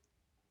you?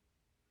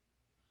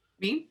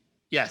 Me?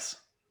 Yes.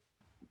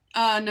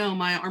 No,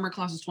 my armor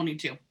class is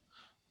 22.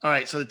 All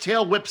right, so the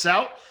tail whips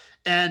out,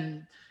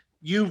 and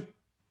you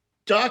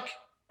duck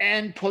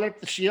and pull up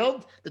the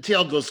shield. The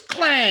tail goes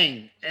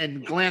clang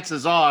and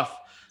glances off.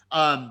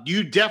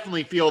 You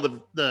definitely feel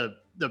the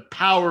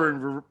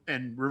power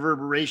and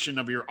reverberation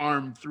of your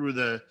arm through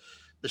the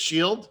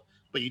shield,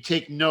 but you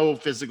take no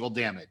physical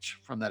damage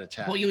from that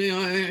attack.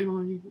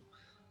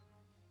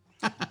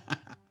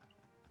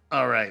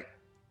 All right.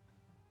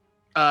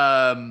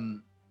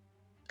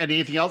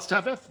 Anything else,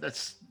 Tefeth?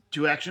 That's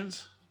 2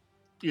 actions.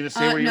 You gonna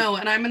stay where you? No,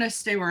 and I'm gonna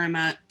stay where I'm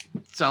at.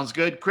 Sounds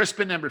good.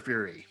 Crispin, Ember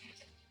Fury.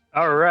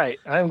 All right,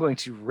 I'm going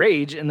to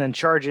rage and then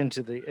charge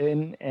into the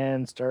inn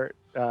and start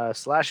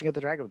slashing at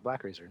the dragon with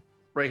Black Razor.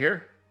 Right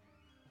here.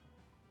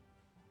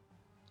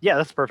 Yeah,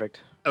 that's perfect.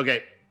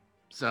 Okay,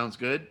 sounds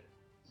good.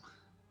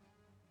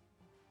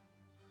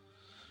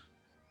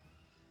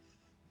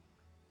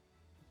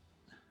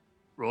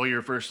 Roll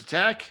your first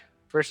attack.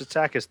 First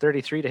attack is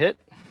 33 to hit.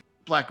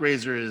 Black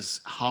Razor is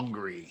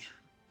hungry,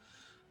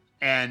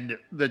 and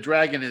the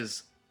dragon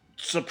is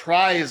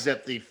surprised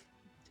at the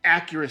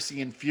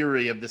accuracy and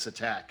fury of this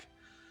attack.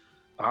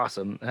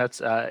 Awesome.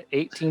 That's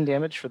 18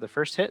 damage for the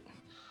first hit.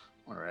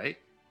 All right.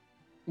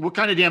 What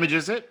kind of damage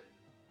is it?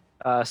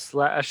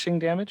 Slashing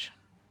damage.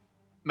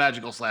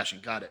 Magical slashing.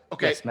 Got it.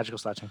 Okay. Yes, magical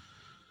slashing.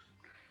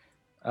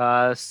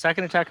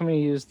 Second attack, I'm going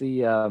to use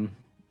the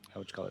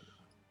what you call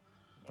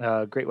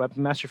it? Great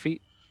Weapon Master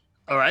feat.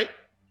 All right.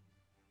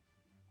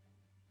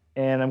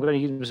 And I'm going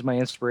to use my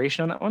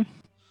inspiration on that one.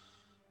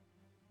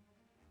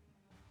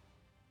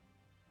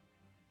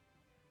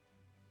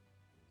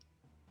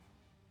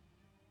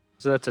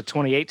 So that's a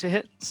 28 to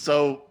hit.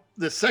 So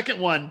the second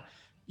one,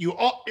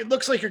 it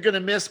looks like you're going to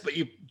miss, but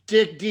you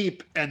dig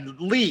deep and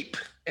leap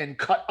and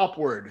cut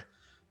upward.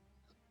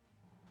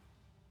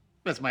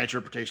 That's my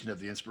interpretation of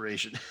the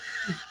inspiration.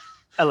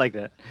 I like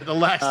that. At the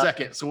last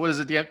second. So what is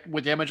it?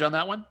 What damage on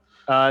that one?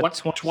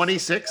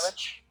 26?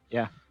 Damage?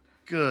 Yeah.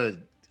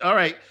 Good. All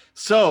right.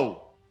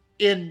 So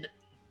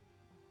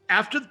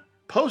after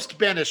post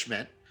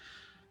banishment,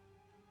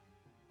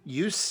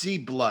 you see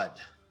blood,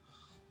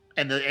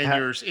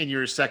 in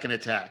your second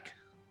attack.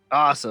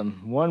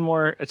 Awesome. One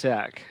more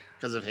attack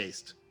because of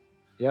haste.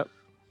 Yep.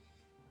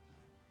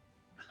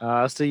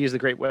 I'll still use the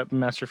Great Weapon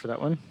Master for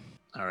that one.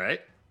 All right.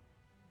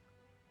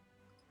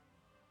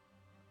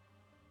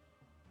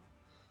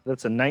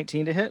 That's a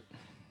 19 to hit.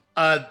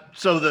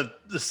 So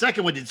the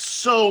second one did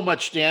so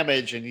much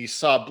damage, and you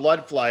saw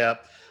blood fly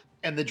up,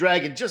 and the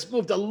dragon just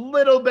moved a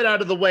little bit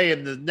out of the way,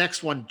 and the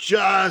next one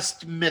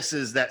just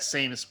misses that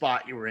same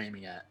spot you were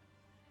aiming at.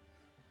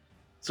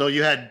 So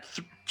you had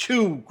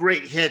 2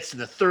 great hits,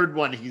 and the third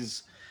one,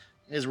 his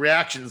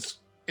reactions,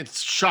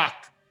 it's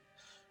shock,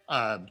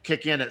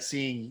 kick in at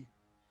seeing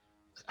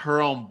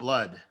her own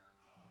blood.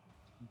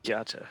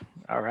 Gotcha.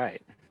 All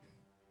right.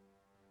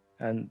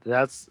 And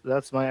that's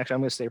my action.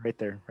 I'm going to stay right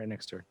there, right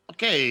next to her.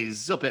 Okay,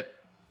 Zilpip.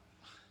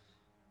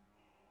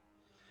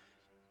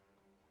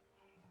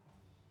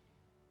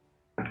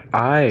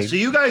 So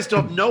you guys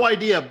don't no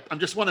idea. I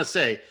just want to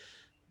say,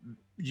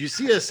 you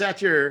see a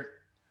satyr,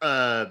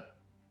 a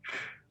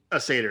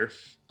satyr,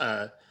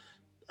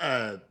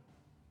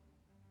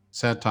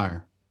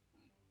 satire.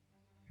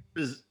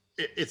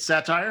 It's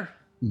satire?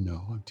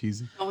 No, I'm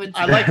teasing.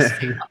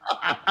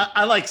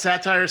 I like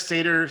satire,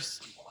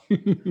 satyrs,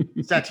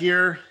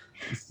 satire.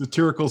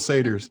 Satirical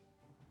satyrs.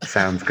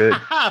 Sounds good.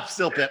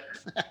 Still Pip.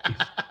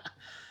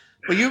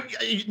 But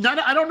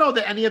I don't know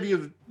that any of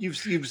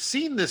you've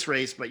seen this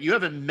race, but you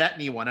haven't met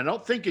anyone. I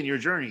don't think in your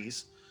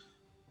journeys.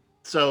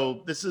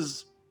 So this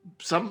is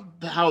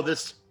somehow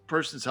this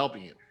person's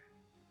helping you.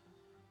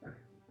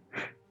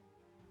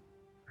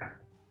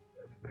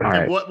 All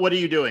right. What are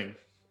you doing?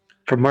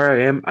 From where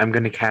I am, I'm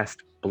going to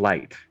cast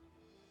Blight.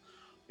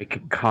 Make a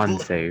con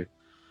save.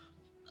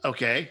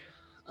 Okay.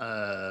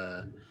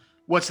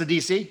 What's the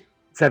DC?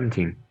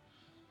 17.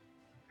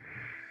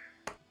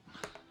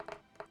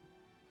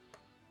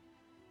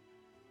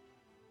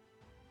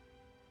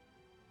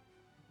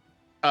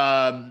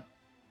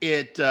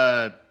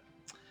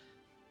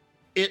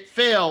 It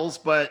fails,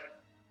 but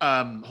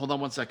hold on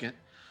one second.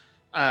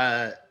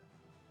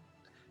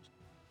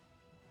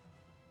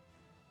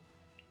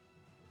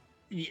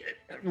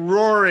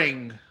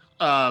 Roaring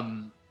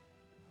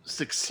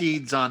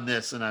succeeds on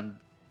this, and I'm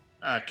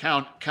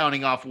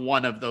counting off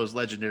one of those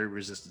legendary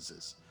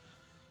resistances.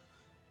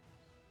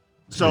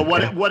 So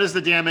okay. what is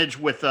the damage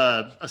with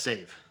a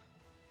save?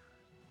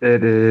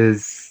 It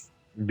is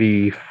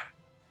the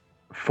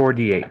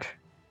 48.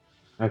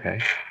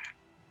 Okay.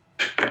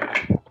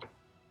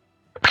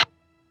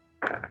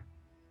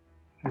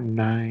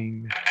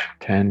 9,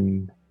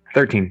 10,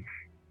 13.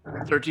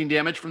 13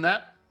 damage from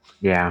that.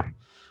 Yeah.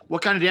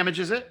 What kind of damage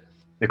is it?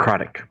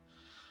 Necrotic.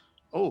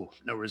 Oh,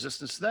 no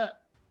resistance to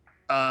that.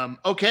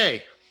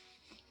 Okay.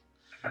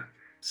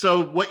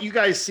 So what you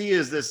guys see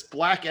is this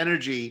black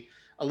energy,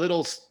 a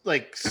little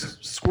like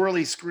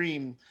squirrely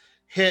scream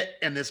hit,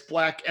 and this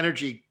black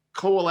energy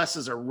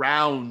coalesces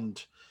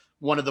around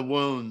one of the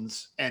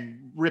wounds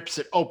and rips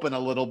it open a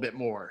little bit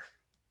more.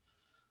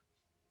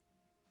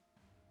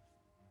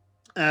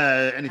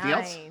 Anything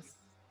else?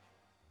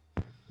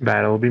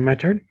 That'll be my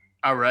turn.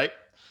 All right.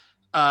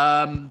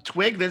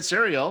 Twig, then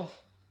Cereal.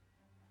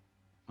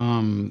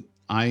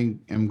 I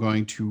am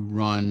going to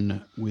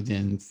run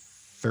within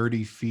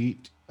 30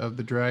 feet of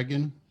the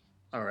dragon.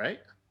 All right.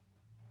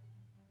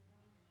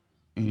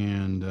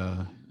 And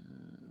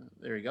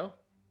there you go.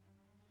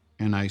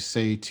 And I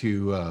say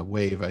to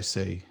Wave, I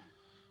say,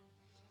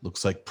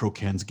 looks like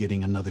Procan's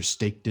getting another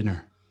steak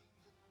dinner.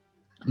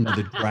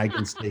 Another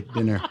dragon steak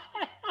dinner.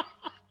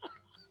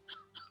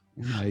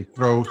 And I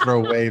throw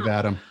Wave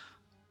at him.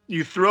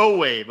 You throw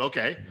Wave,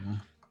 okay.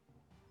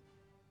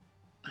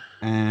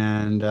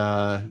 And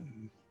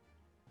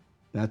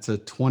that's a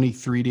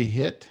 23 to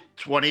hit.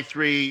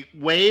 23.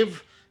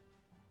 Wave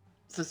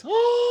says,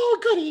 "Oh,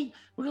 goody,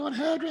 we're going to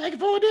have dragon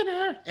for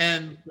dinner."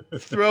 And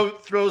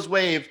throws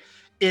Wave.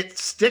 It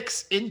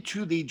sticks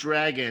into the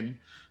dragon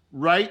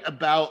right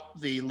about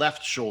the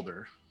left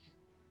shoulder.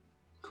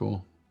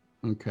 Cool.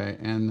 Okay,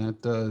 and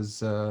that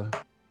does...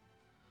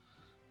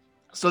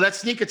 So that's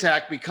sneak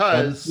attack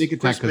because... Sneak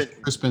attack because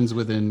Crispin's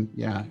within,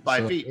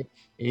 5 feet.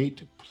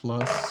 8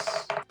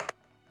 plus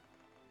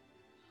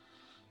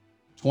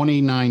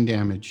 29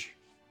 damage.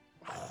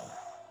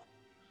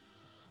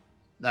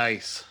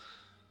 Nice.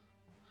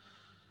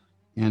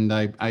 And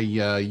I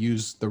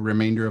use the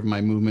remainder of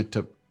my movement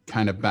to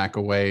kind of back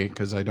away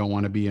because I don't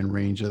want to be in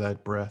range of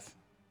that breath.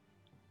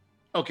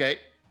 Okay.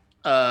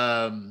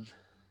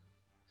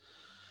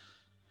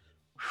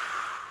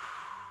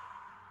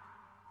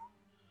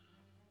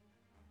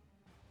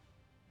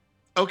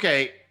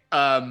 Okay.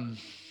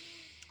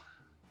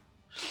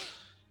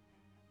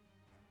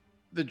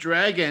 The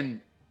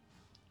dragon,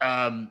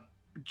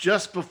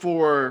 just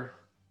before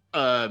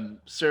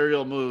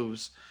Cereal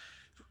moves,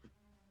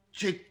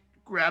 she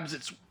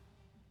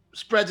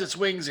spreads its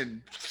wings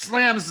and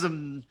slams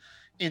them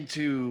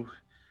into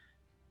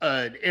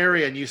an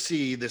area, and you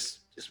see this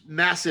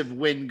massive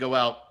wind go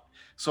out.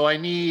 So I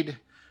need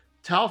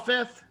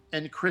Talfith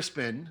and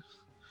Crispin.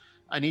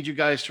 I need you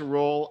guys to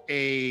roll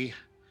a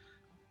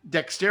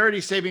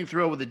dexterity saving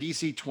throw with a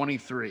DC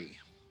 23.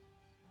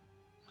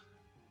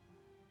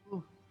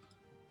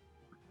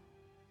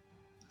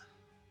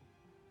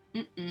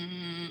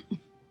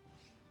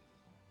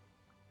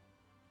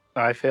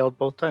 I failed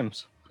both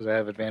times because I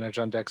have advantage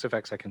on dex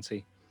effects I can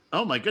see.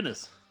 Oh my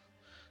goodness.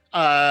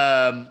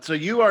 So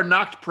you are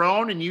knocked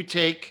prone and you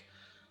take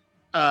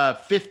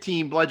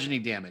 15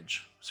 bludgeoning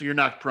damage. So you're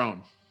knocked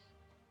prone.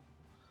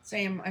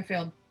 Same, I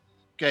failed.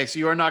 Okay, so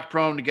you are knocked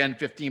prone again,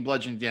 15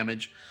 bludgeoning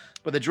damage.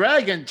 But the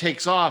dragon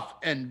takes off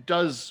and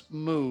does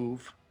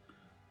move.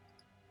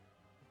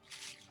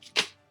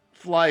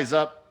 Flies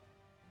up.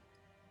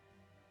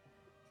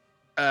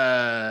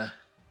 Half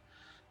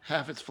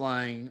its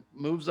flying.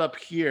 Moves up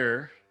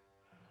here.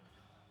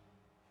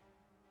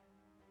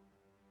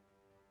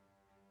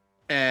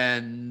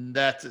 And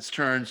that's its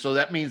turn. So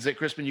that means that,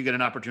 Crispin, you get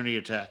an opportunity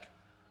attack.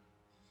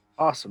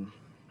 Awesome.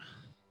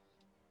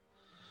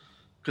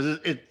 Because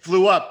it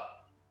flew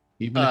up.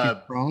 Even if you're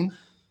prone?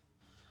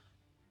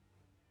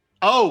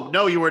 Oh,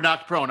 no, you were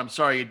knocked prone. I'm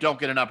sorry. You don't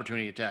get an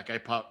opportunity attack.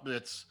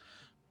 It's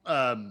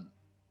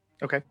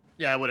okay.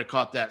 Yeah, I would have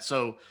caught that.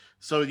 So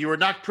you were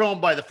knocked prone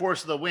by the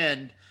force of the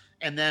wind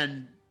and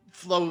then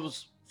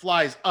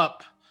flies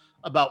up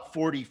about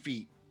 40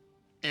 feet.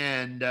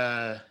 And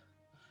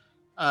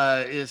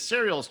is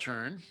Cereal's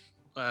turn.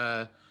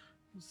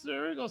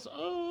 Cereal goes,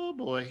 oh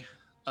boy.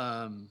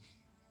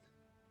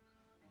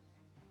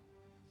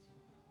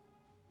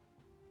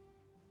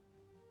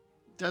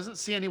 Doesn't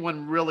see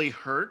anyone really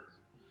hurt.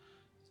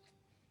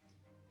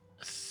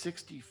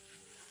 60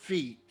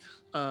 feet.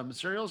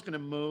 Cereal's going to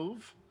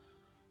move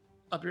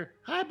up here.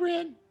 Hi,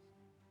 Bryn.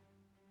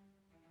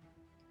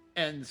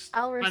 And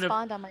I'll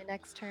respond on my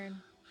next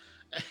turn.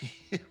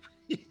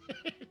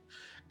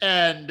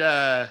 And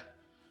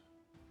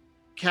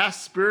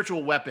cast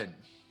Spiritual Weapon.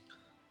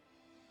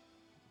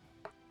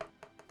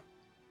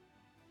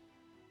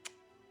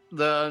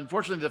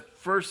 Unfortunately, the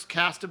first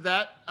cast of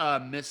that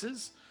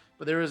misses,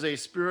 but there is a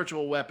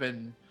spiritual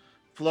weapon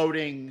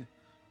floating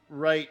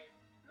right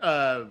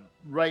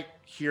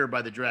here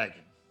by the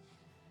dragon.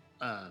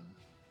 And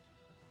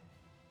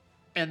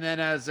then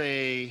as let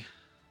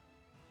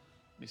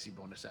me see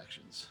bonus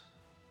actions.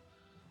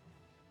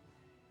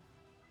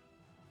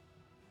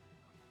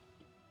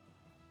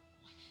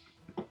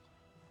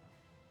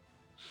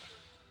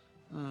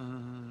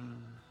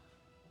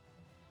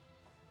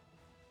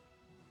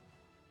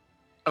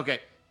 Okay.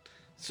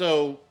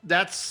 So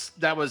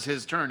that was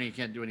his turn. He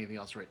can't do anything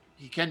else right.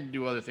 He can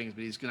do other things,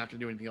 but he's gonna have to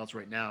do anything else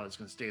right now. It's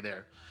gonna stay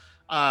there.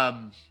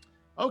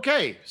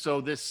 Okay,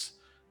 so this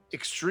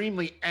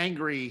extremely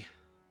angry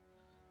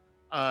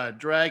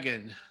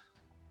dragon.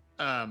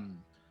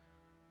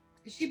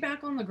 Is she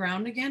back on the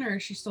ground again, or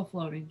is she still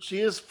floating? She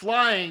is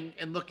flying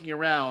and looking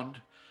around.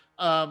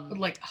 But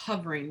like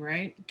hovering,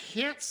 right?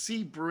 Can't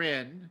see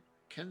Bryn.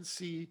 Can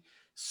see.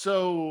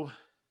 So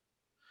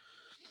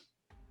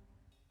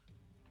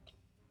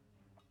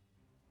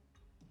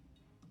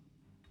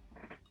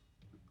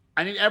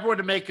I need everyone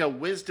to make a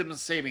wisdom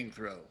saving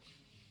throw.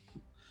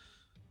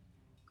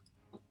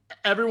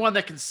 Everyone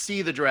that can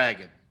see the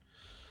dragon.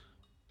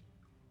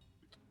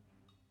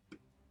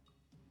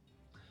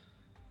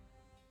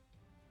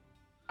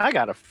 I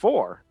got a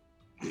 4.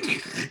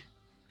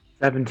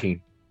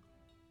 17.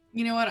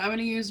 You know what? I'm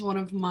gonna use one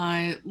of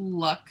my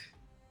luck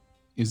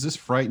Is this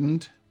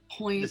frightened?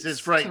 points This is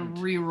frightened.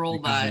 to re-roll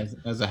Because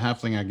that. as a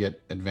halfling, I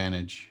get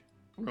advantage.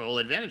 Roll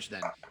advantage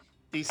then.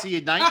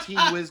 DC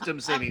 19 wisdom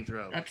saving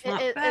throw. That's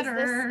not Is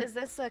better.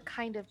 this a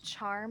kind of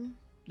charm?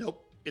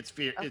 Nope. It's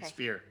fear. It's Okay.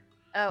 fear.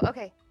 Oh,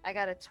 okay. I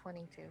got a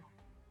 22.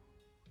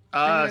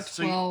 I got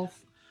So 12.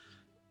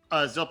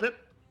 Zilpip.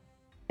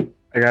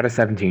 I got a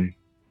 17.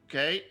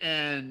 Okay,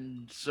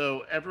 and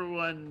so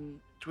everyone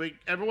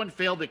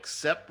failed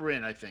except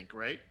Bryn, I think,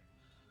 right?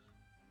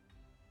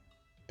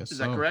 Yes, Is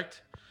that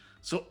correct?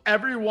 So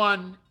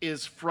everyone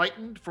is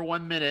frightened for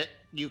 1 minute.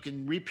 You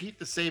can repeat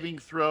the saving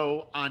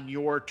throw on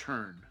your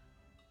turn.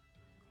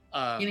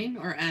 Beginning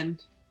or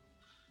end?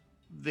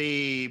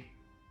 The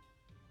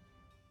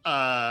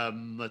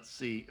let's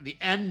see, the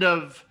end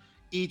of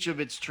each of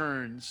its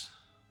turns,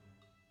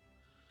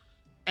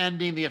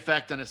 ending the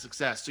effect on a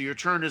success. So your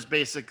turn is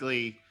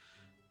basically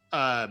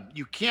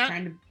you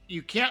can't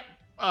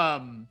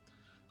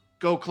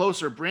go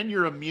closer. Bryn,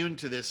 you're immune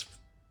to this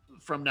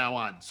from now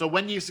on. So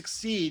when you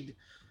succeed,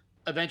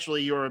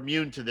 eventually you're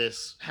immune to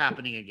this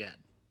happening again.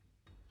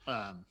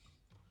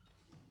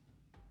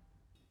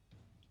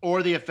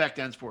 Or the effect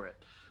ends for it.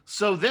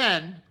 So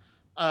then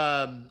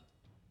everyone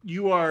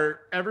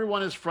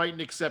is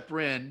frightened except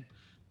Bryn,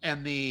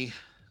 and the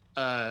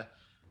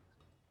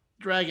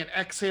dragon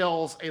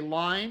exhales a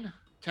line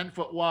 10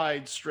 foot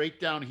wide straight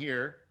down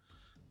here.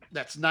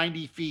 That's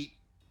 90 feet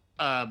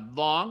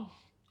long.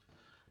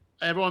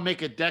 Everyone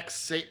make a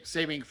dex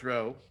saving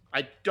throw.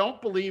 I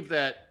don't believe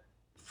that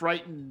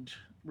frightened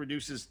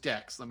reduces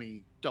dex. Let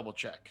me double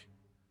check.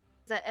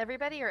 Is that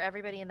everybody or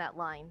everybody in that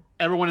line?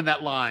 Everyone in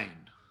that line.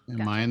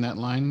 Am I in that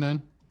line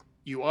then?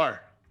 You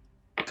are.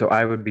 So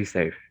I would be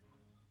safe.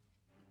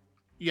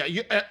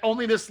 Yeah,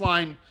 only this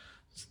line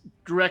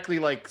directly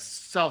like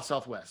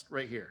southwest,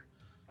 right here.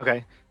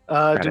 Okay.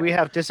 Got Do it. we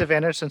have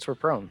disadvantage since we're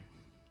prone?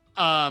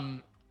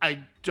 I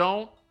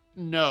don't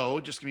know.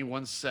 Just give me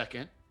 1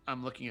 second.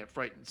 I'm looking at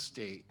frightened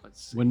state.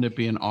 Let's see. Wouldn't it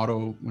be an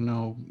auto?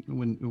 No, it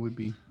wouldn't. It would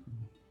be.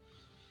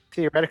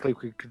 Theoretically,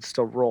 we could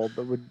still roll,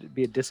 but would it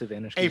be a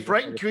disadvantage? A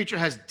frightened creature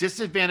has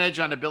disadvantage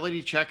on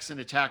ability checks and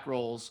attack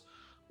rolls,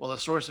 while the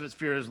source of its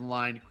fear is in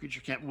line. The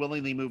creature can't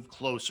willingly move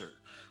closer.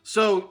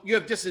 So you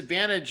have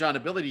disadvantage on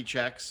ability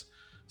checks.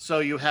 So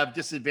you have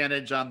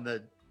disadvantage on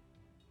the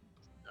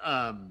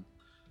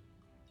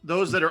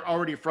those that are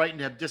already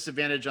frightened have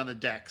disadvantage on the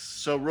dex.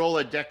 So roll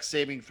a dex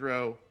saving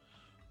throw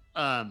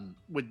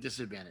with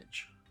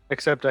disadvantage.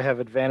 Except I have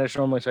advantage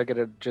normally, so I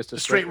get just a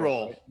Straight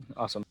roll. Right?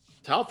 Awesome.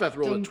 Talfeth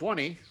rolled a So-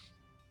 20.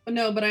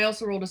 No, but I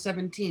also rolled a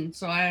 17,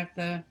 so I have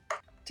to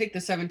take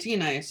the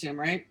 17, I assume,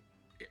 right?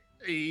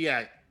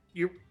 Yeah,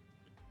 you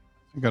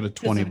I got a Because of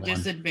 21.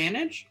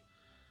 disadvantage?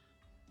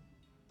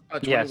 a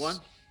 21.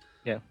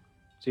 Yes.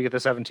 So you get the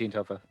 17,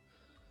 Tofa.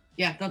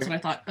 Yeah, that's what I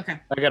thought. Okay.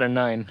 I got a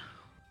 9.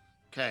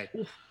 Okay.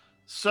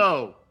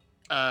 So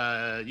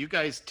you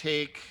guys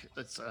take.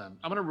 I'm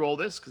gonna roll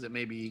this because it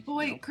may be. But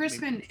wait,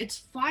 Crispin, it's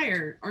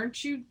fire.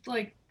 Aren't you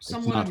like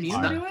somewhat not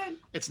immune fire. to it?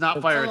 It's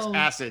not fire. It's Oh.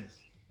 acid.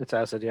 It's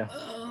acid, yeah.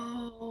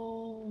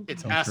 Oh.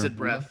 It's Okay. acid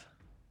breath.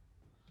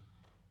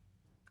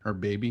 Our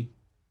baby.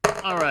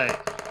 All right.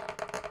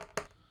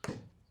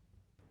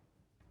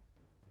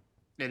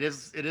 It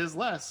is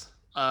less.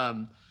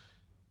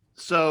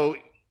 So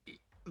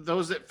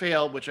those that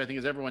failed, which I think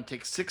is everyone,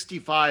 take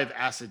 65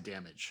 acid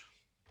damage.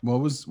 What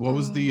was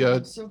the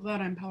I'm so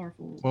glad I'm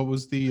powerful.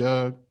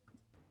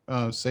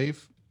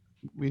 save?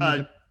 We Uh,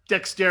 needed?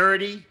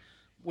 dexterity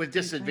with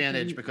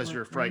disadvantage because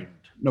you're frightened.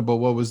 No, but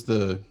what was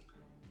the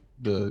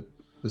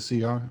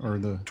CR or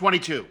the?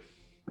 22.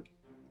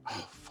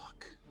 Oh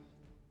fuck.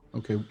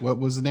 Okay, what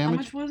was the How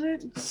damage? much was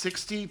it?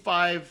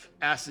 65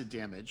 acid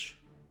damage.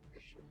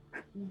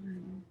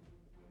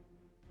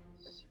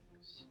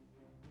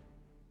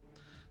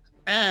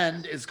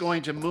 And is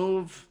going to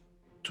move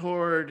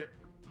toward.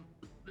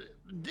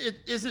 It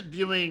isn't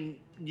viewing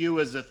you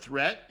as a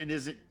threat, and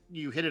isn't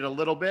you hit it a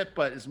little bit,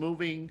 but is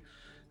moving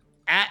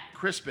at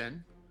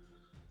Crispin,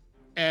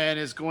 and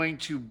is going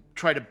to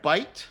try to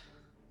bite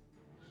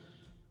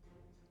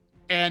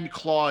and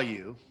claw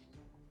you.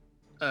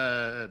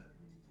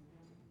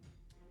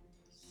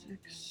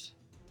 6.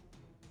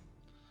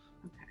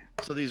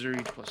 So these are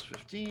each plus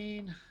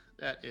 15.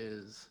 That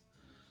is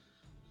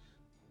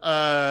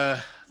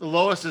The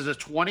lowest is a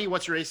 20.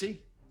 What's your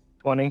AC?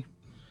 20.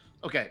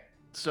 Okay,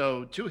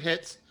 so 2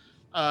 hits.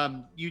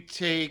 You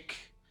take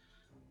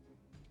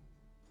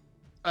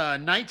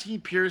 19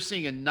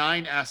 piercing and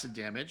 9 acid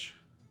damage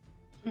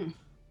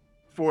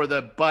for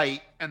the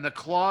bite, and the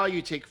claw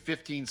you take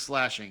 15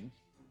 slashing.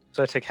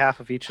 So I take half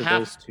of each of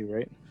those two,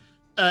 right?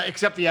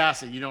 Except the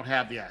acid. You don't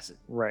have the acid.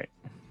 Right.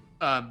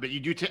 But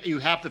you do. You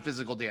have the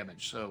physical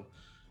damage. So,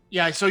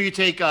 yeah. So you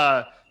take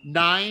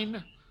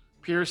 9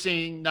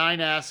 piercing, 9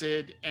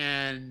 acid,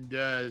 and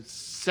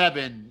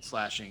 7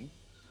 slashing,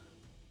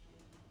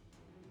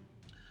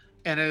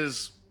 and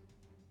is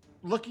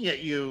looking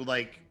at you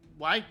like,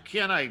 why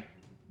can't I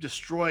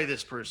destroy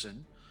this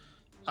person?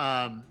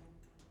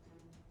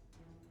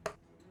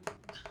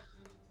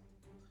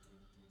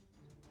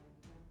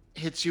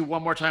 Hits you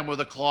one more time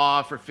with a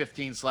claw for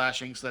 15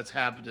 slashing, so that's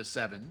half to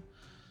 7,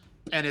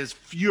 and is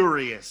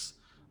furious,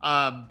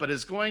 but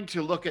is going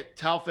to look at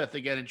Talfeth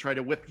again and try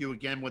to whip you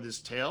again with his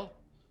tail.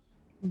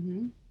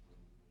 Mm-hmm.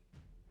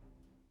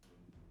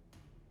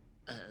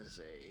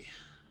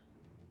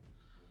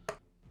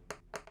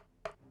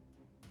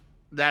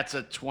 That's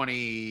a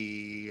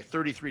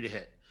 33 to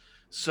hit.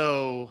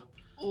 So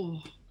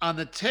on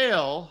the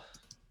tail,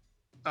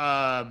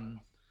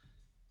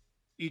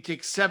 you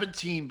take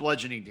 17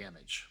 bludgeoning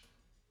damage.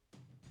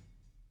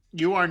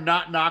 You are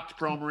not knocked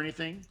prone or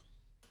anything.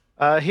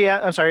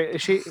 I'm sorry.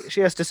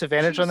 She has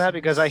disadvantage on that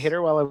because I hit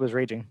her while I was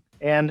raging,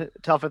 and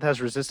Talfeth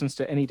has resistance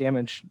to any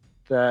damage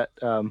that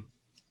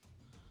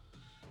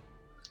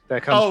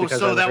that comes. Oh, because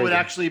so that would raging.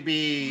 actually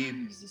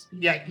be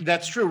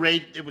that's true.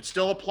 Raid, it would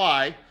still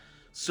apply.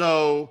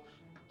 So,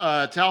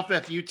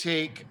 Talfeth, you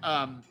take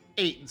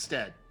 8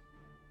 instead.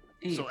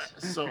 8.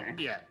 So Okay.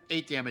 yeah,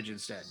 8 damage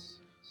instead.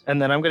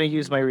 And then I'm going to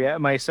use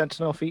my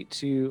Sentinel feat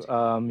to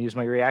use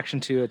my reaction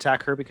to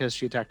attack her because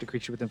she attacked a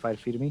creature within 5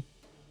 feet of me.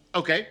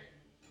 Okay.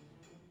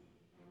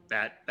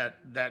 That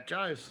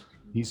jives.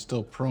 He's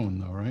still prone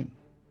though, right?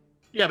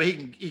 Yeah, but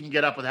he can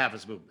get up with half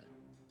his movement.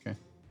 Okay.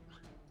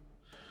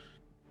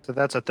 So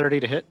that's a 30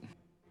 to hit,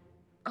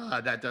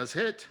 That does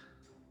hit.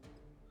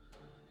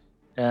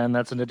 and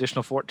that's an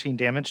additional 14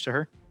 damage to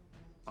her.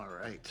 All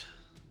right.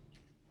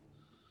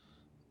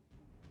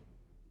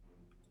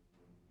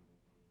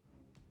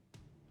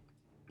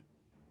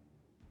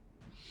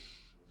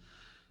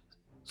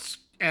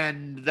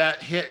 And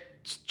that hit,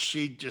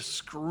 she just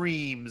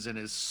screams and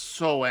is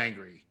so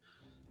angry.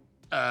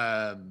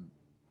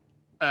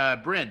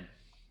 Bryn.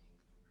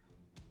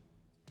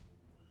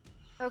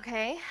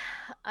 Okay,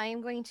 I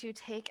am going to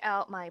take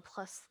out my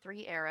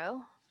 +3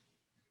 arrow,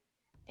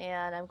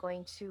 and I'm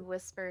going to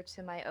whisper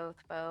to my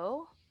oath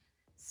bow,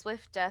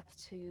 "Swift death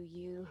to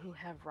you who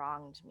have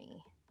wronged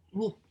me."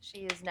 Ooh. She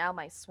is now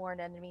my sworn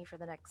enemy for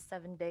the next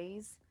 7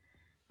 days.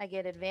 I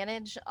get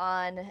advantage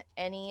on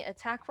any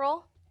attack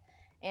roll,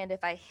 and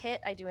if I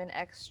hit, I do an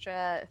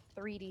extra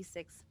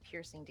 3d6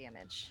 piercing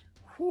damage.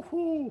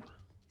 Woo-hoo.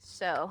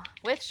 So,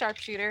 with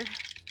sharpshooter,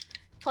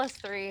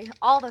 +3,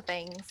 all the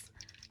things.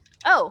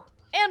 Oh,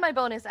 and my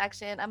bonus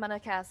action, I'm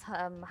gonna cast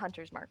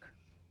Hunter's Mark.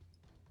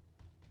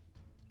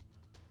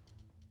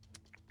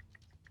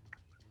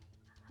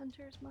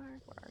 Hunter's Mark,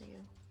 where are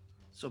you?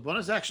 So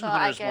bonus action So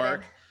Hunter's I get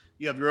Mark.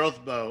 You have your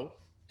oath bow,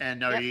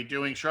 and are Yep. you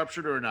doing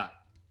sharpshooter or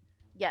not?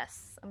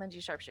 Yes, I'm gonna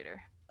do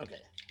sharpshooter.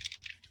 Okay.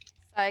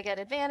 So I get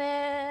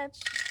advantage.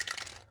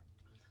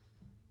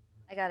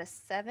 I got a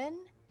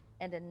 7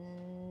 and a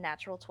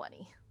natural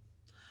 20.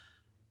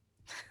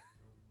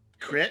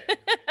 Crit.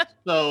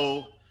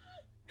 So,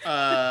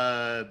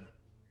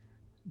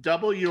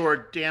 double your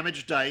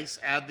damage dice.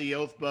 Add the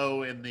oath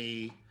bow and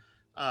the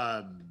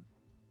oath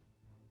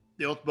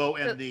bow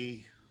and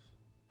the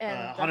And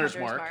the Hunter's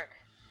Mark.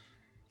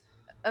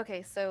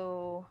 Okay,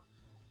 so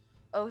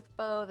oath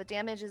bow, the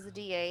damage is a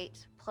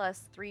d8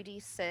 plus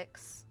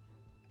 3d6.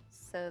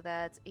 So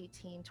that's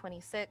 18,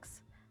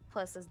 26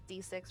 plus a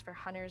d6 for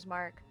Hunter's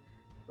Mark,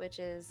 which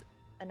is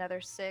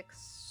another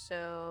 6.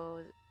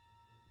 So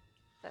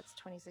that's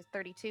 26,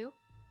 32.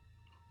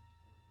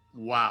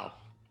 Wow.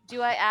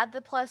 Do I add the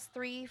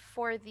 +3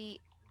 for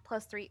the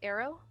 +3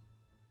 arrow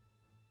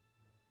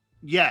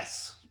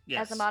Yes.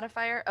 Yes. as a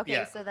modifier? Okay,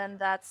 Yeah. so then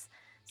it's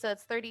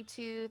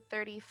 32,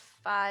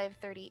 35,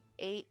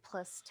 38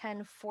 plus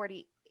 10,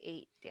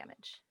 48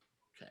 damage.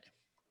 Okay.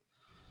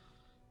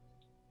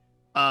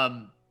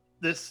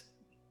 This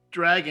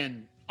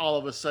dragon, all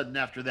of a sudden,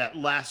 after that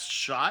last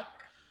shot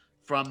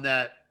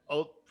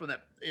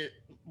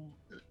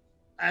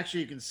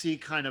actually, you can see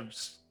kind of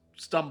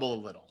stumble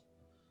a little.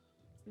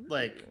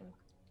 Like, Ooh.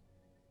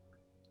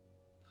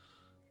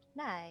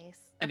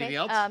 Nice. Anything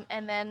okay. else?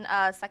 And then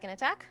second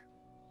attack.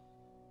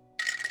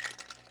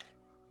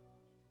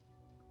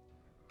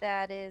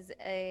 That is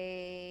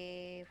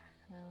a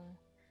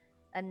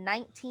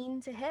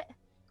 19 to hit.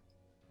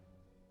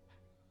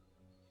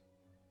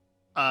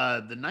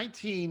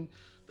 The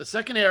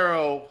second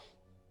arrow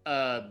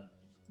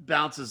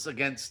bounces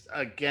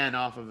again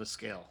off of a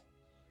scale.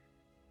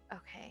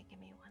 Okay, give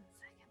me 1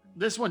 second.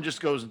 This one just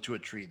goes into a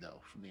tree,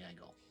 though, from the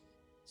angle.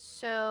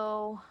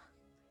 So,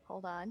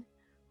 hold on.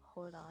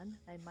 hold on.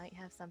 I might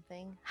have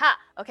something. Ha!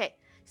 Okay.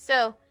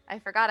 So I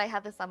forgot I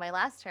had this on my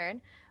last turn.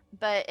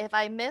 But if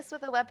I miss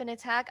with a weapon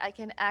attack, I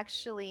can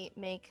actually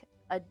make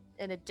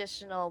an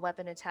additional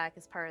weapon attack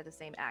as part of the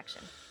same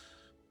action.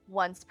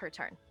 Once per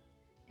turn.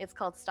 It's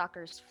called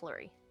Stalker's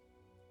Flurry.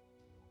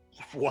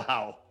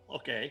 Wow.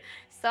 Okay.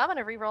 So I'm going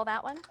to re-roll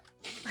that one.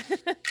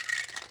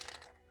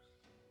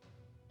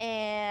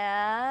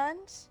 And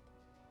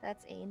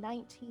that's a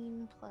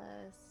 19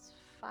 plus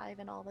 5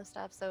 and all this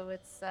stuff. So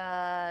it's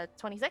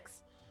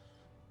 26.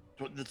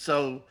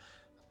 So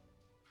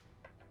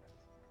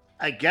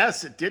I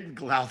guess it didn't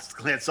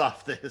glance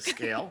off the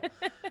scale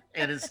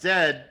and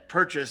instead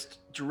purchased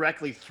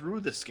directly through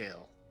the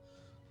scale,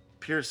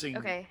 piercing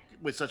Okay.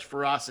 with such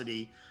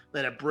ferocity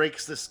that it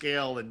breaks the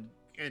scale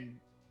and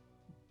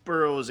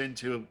burrows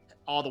into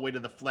all the way to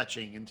the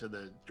fletching into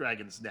the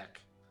dragon's neck.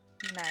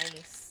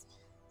 Nice.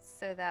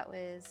 So that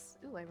was,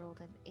 I rolled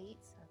an 8.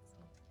 So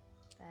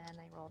then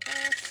I rolled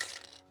this.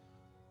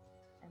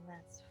 And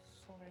that's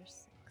 4,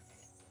 6,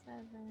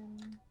 7.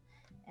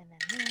 And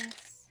then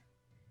this.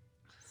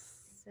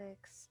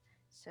 6.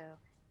 So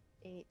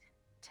 8,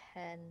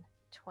 10,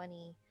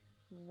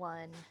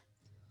 21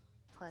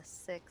 plus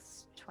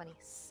 6,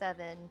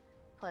 27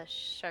 plus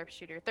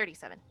sharpshooter,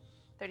 37.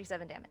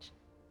 37 damage.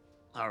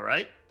 All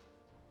right.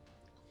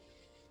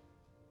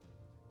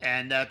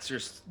 And that's your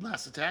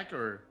last attack,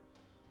 or?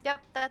 Yep,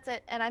 that's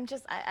it. And I'm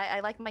just, I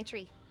like my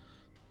tree.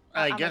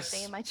 I I'm gonna guess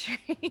stay in my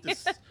tree.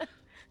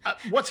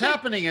 what's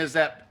happening is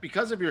that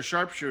because of your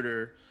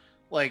sharpshooter,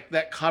 like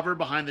that cover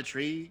behind the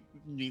tree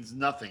means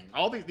nothing.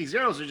 All these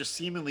arrows are just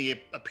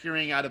seemingly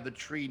appearing out of the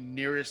tree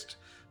nearest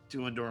to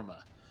Endorma.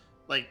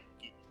 Like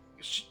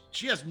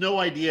she has no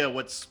idea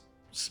what's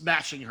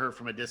smashing her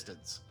from a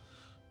distance.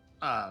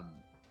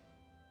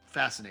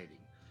 Fascinating.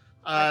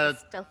 Like a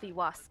stealthy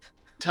wasp.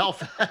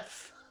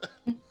 Telfeth.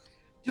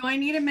 Do I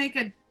need to make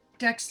a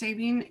dex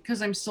saving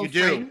because I'm still You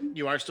do. frightened?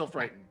 You are still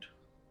frightened.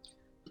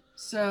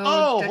 So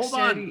Oh,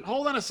 dexterity-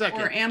 hold on a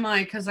second. Or am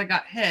I because I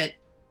got hit?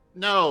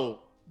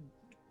 No,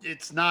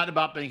 it's not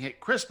about being hit.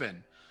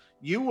 Crispin,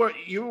 you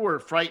were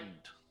frightened.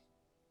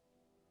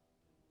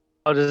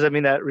 Oh, does that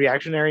mean that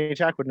reactionary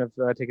attack wouldn't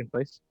have taken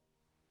place?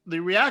 The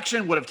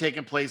reaction would have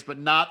taken place, but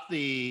not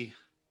the.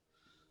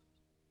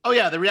 Oh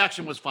yeah, the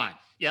reaction was fine.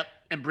 Yep,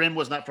 and Bryn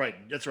was not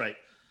frightened. That's right.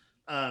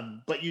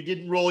 But you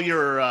didn't roll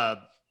your.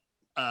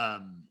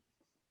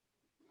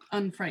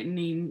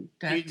 Unfrightening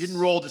dex. You didn't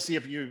roll to see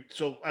if you.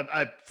 So I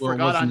Well, it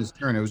forgot wasn't on. his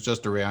turn. It was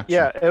just a reaction.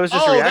 Yeah, it was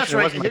just a Oh, reaction. that's It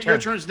right. wasn't my Your turn.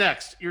 turn's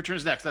next. Your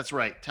turn's next. That's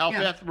right.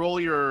 Talfeth,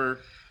 roll your.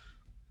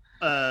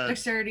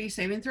 Dexterity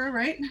saving throw,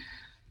 right?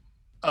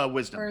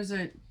 Wisdom. Or is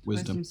it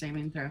Wisdom.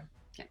 saving throw?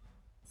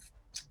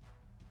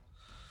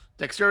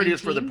 Dexterity is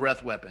for the 19?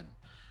 breath weapon.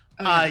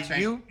 Oh, yeah, that's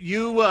right.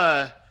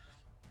 You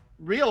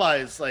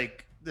realize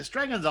like this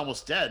dragon's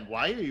almost dead.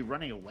 Why are you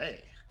running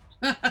away?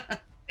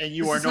 And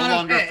you This are is no not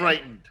longer okay.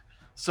 frightened.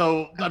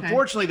 So Okay.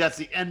 unfortunately, that's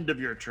the end of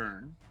your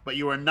turn. But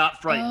you are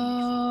not frightened.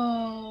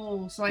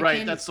 Oh, so I right,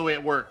 can. that's the way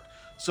it worked.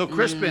 So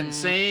Crispin, Mm.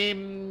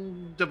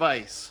 same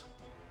device.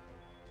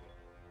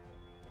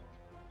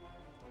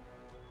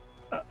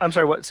 I'm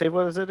sorry, what save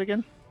was it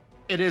again?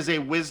 It is a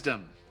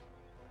wisdom.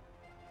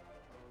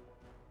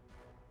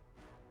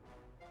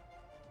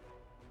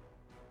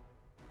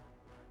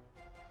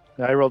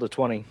 I rolled a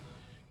 20.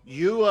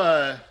 You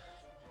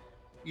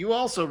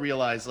also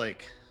realize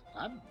like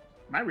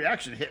my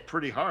reaction hit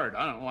pretty hard.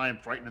 I don't know why I'm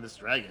frightened of this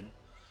dragon.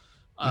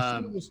 I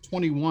thought it was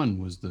 21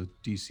 was the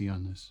DC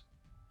on this.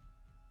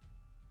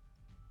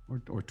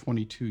 Or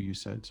 22, you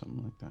said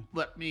something like that.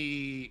 Let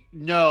me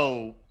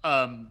know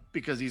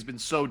because he's been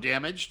so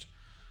damaged.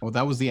 Oh,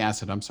 that was the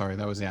acid. I'm sorry.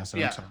 That was the acid.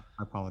 Yeah. I'm sorry.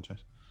 I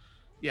apologize.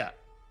 Yeah.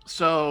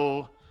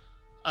 So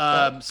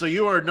so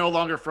you are no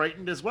longer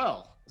frightened as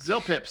well.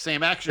 Zilpip,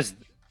 same action.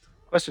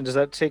 Question: is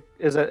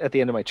that at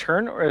the end of my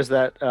turn, or is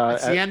that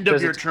It's the end of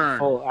does it your take turn.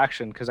 full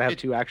action? Because I have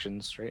 2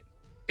 actions, right?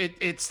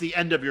 It's the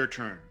end of your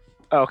turn.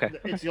 Oh, okay.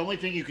 It's the only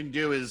thing you can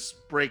do is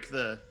break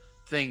the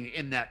thing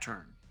in that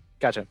turn.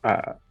 Gotcha.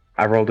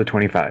 I rolled a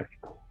 25.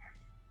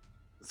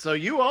 So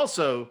you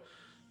also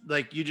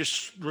like you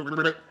just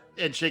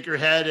and shake your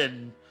head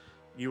and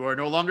you are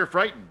no longer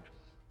frightened.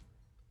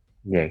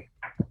 Yay.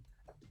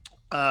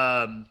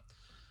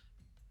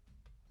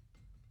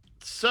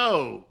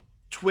 So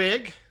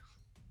Twig,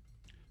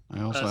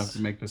 I also have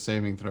to make the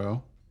saving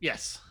throw.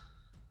 yes.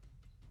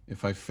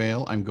 If I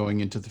fail, I'm going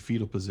into the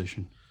fetal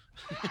position.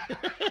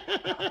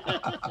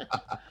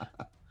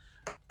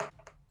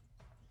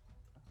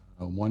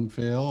 One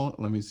fail.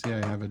 Let me see.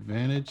 I have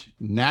advantage.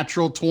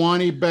 Natural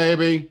 20,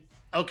 baby.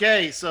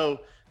 Okay,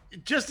 so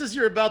just as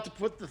you're about to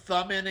put the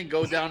thumb in and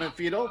go down in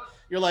fetal,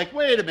 you're like,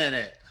 wait a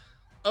minute.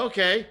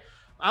 Okay,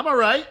 I'm all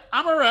right.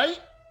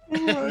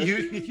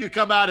 you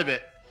come out of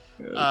it.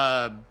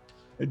 I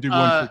did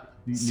one.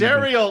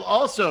 Zariel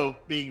also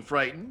being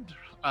frightened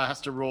has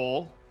to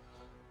roll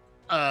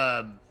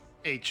a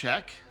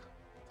check.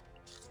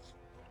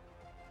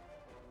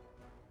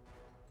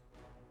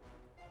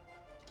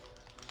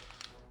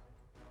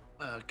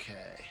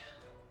 Okay.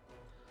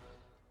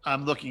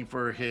 I'm looking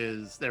for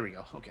his. There we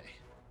go. Okay.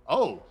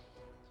 Oh.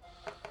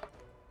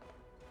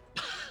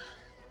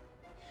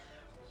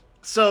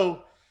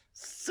 So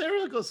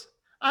Sarah goes,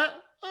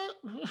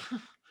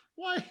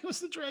 why was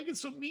the dragon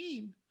so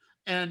mean?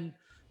 And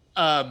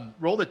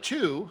rolled a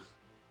 2,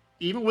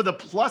 even with a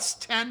plus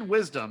 10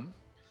 wisdom.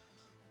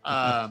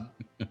 And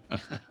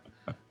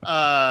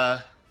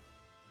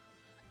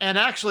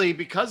actually,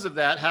 because of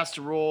that, has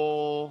to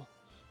roll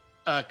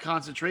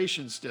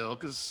concentration still.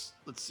 Because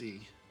let's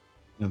see,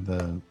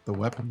 The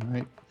weapon,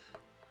 right?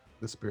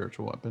 The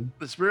spiritual weapon.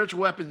 the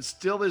spiritual weapon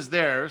still is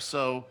there.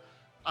 So,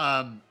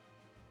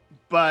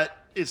 but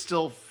it's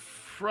still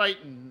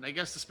frightened. I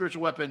guess the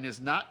spiritual weapon is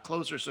not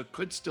closer, so it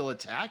could still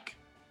attack.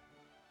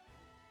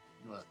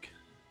 Look.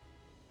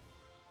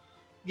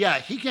 Yeah,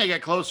 he can't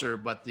get closer,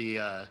 but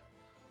the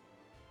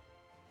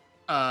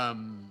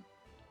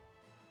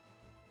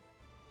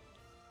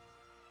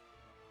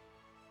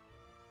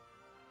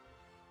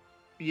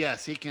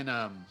yes, he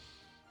can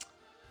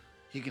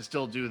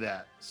still do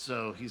that.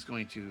 So he's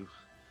going to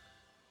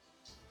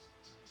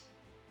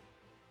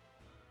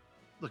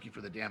looking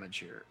for the damage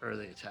here or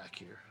the attack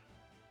here.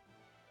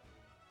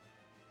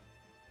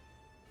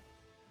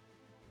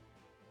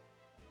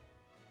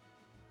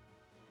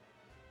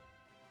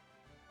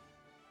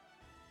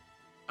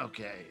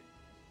 Okay.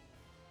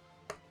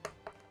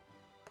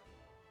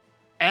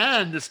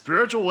 And the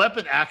spiritual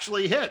weapon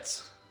actually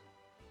hits.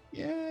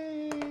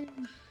 Yay!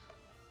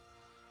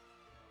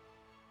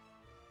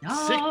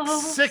 No.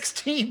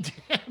 16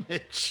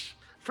 damage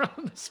from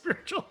the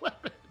spiritual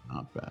weapon.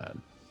 Not bad.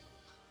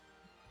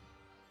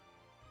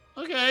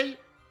 Okay.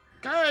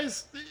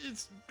 Guys,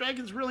 it's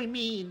dragon's really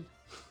mean.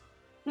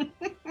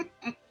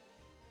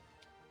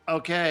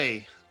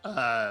 Okay.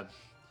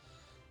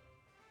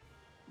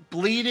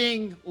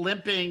 Bleeding,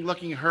 limping,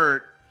 looking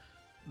hurt.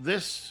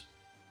 This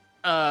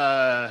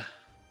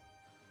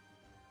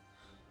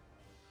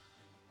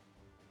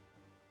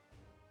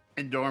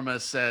Endorma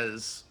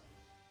says,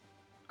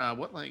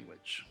 what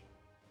language?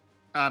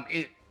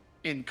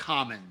 In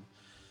common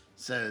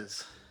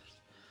says,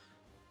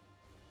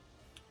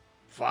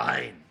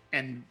 fine.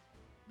 And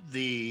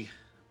the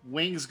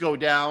wings go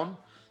down.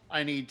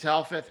 I need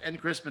Talfith and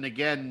Crispin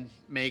again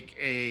make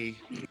a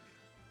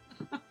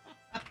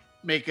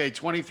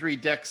 23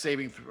 dex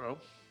saving throw.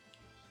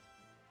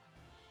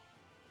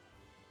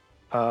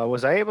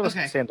 Was I able to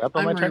Okay, stand up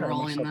on I'm my turn? Or am I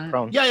re-rolling still that.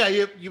 prone? Yeah,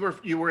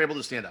 you were able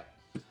to stand up.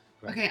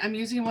 Okay, I'm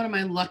using one of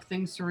my luck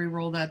things to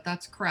re-roll that.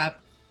 That's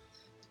crap.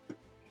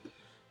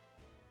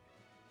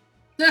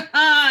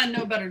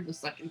 No better the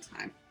second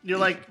time. You're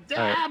like,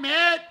 damn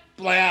it,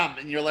 blam,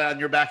 and you're on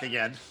your back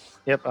again.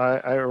 Yep,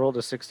 I rolled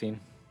a 16.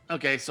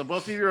 Okay, so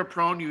both of you are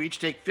prone. You each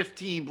take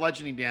 15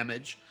 bludgeoning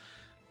damage.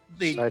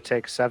 So I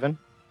take 7.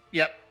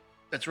 Yep,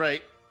 that's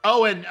right.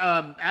 Oh, and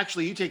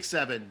actually, you take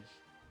 7.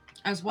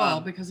 As well,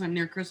 because I'm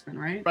near Crispin,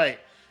 right? Right.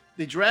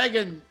 The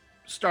dragon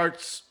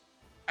starts,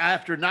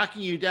 after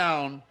knocking you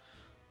down,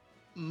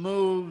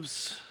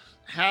 moves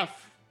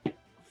half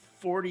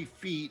 40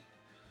 feet,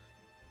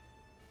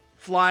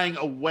 flying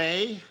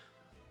away.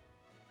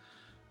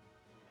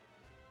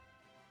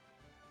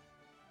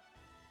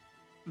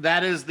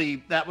 That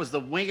was the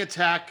wing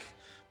attack,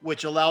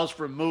 which allows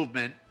for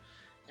movement,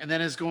 and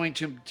then is going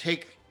to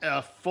take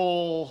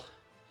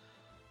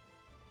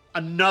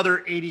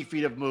another 80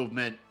 feet of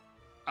movement,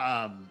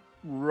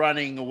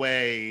 running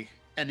away.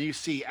 And you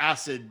see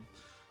acid,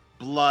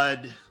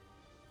 blood,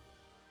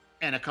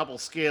 and a couple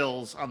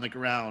scales on the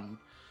ground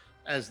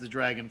as the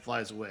dragon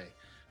flies away.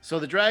 So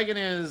the dragon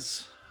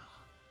is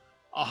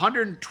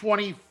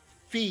 120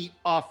 feet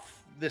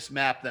off this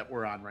map that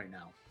we're on right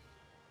now.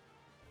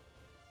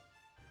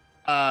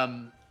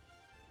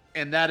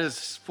 And that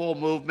is full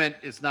movement.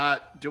 It's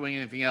not doing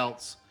anything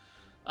else.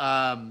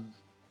 I'm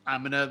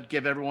going to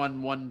give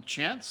everyone one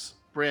chance.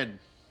 Bryn.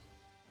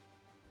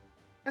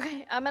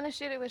 Okay, I'm gonna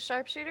shoot it with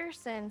sharpshooter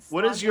since.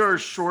 What long is your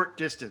distance- short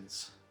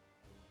distance?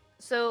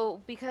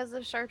 So because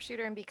of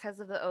sharpshooter and because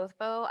of the oath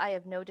bow, I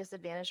have no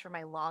disadvantage for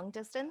my long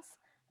distance.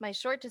 My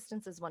short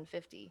distance is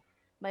 150.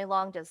 My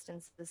long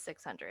distance is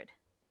 600.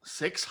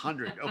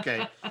 600.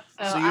 Okay.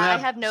 So So you I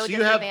have- have no so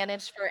you have-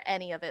 disadvantage for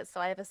any of it.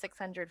 So I have a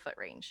 600 foot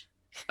range.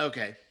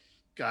 Okay.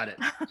 Got it.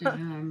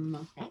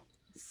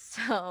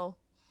 So,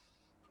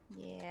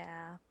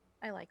 yeah,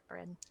 I like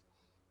Bryn.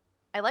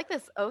 I like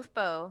this oath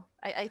bow.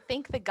 I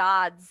thank the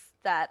gods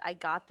that I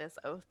got this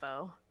oath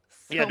bow.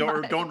 Yeah,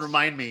 so don't much.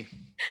 remind me.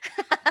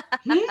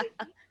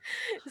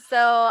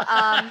 So,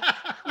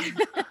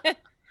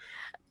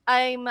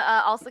 I'm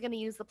also going to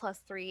use the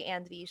 +3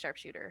 and the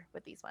sharpshooter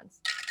with these ones.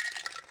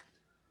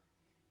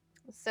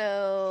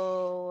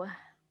 So,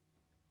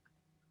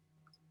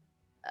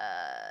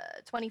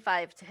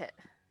 25 to hit.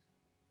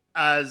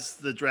 As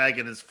the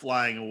dragon is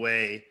flying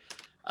away,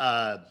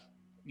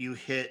 you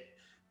hit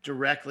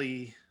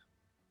directly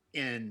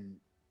in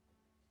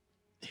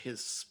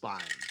his spine.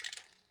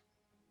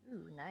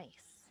 Ooh, nice.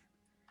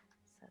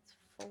 So that's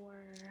 4.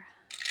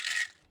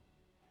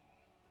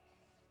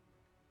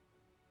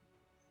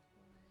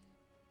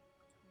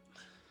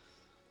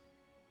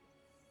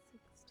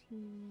 16.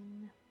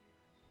 18,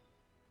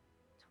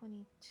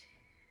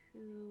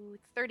 22,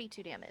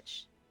 32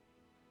 damage.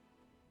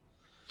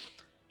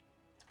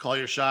 Call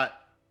your shot.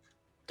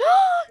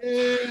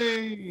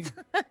 Hey!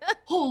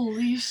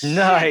 Holy shit.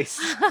 Nice.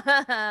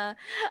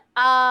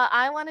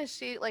 I want to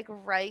shoot like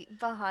right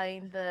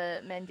behind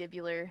the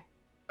mandibular.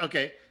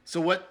 Okay, so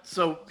what?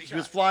 So he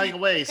was flying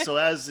away. So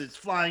as it's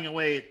flying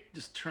away, it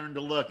just turned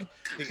to look.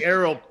 The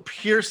arrow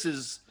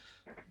pierces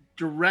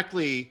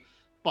directly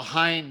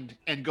behind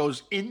and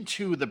goes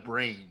into the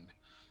brain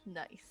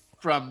Nice.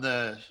 from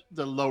the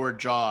lower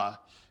jaw,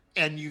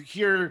 and you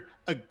hear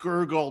a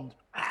gurgled,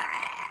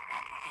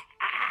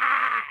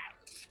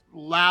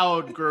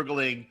 loud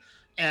gurgling,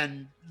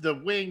 and the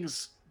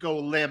wings go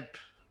limp,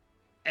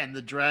 and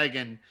the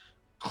dragon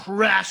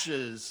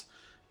crashes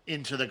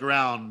into the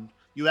ground.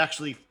 You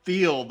actually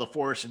feel the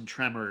force and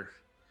tremor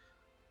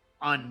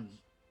on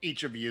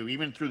each of you,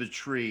 even through the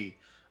tree,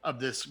 of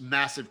this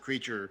massive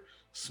creature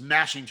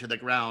smashing to the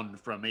ground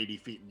from 80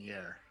 feet in the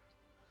air.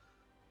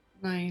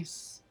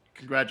 Nice.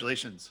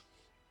 Congratulations.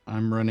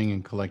 I'm running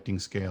and collecting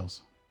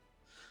scales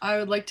I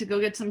would like to go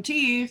get some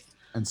teeth,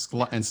 and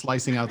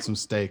slicing out some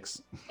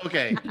steaks.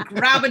 Okay.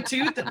 grab a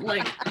tooth, and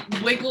like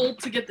wiggle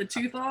to get the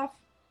tooth off.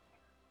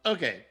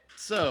 Okay.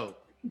 So,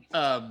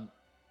 I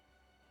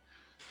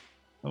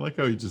like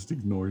how he just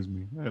ignores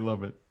me. I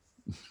love it.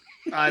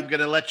 I'm going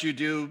to let you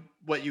do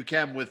what you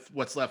can with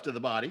what's left of the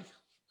body.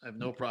 I have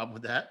no problem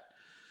with that.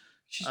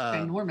 She's Um,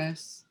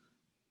 enormous.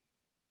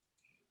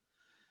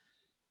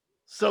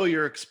 So,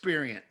 your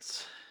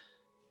experience.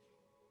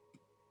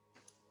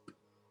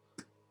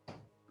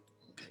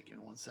 Okay, give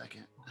me 1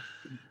 second.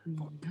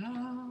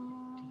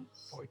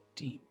 Yes.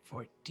 14.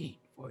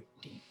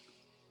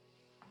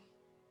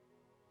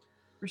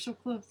 We're so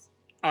close.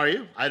 Are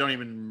you? I don't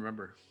even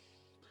remember.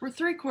 We're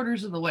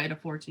 3/4 of the way to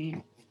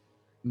 14.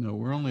 No,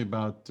 we're only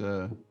about.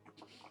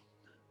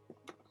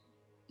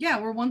 Yeah,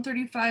 we're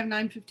 135,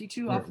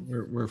 952 off of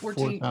We're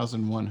 14.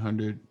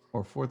 4,100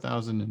 or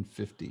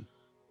 4,050.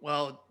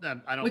 Well,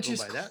 I don't which go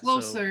is by that. So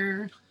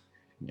closer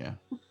Yeah.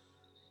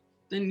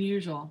 than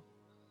usual.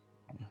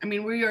 I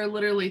mean, we are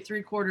literally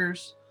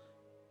 3/4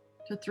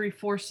 to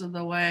 3/4 of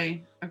the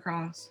way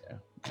across.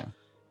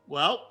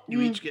 well, you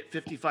Mm. each get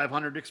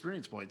 5,500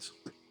 experience points.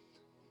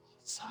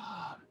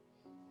 How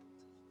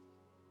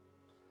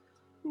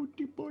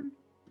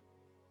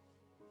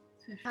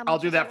I'll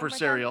much do is that it for one more time?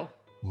 cereal.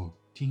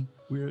 14.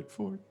 We're at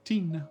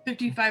 14 now.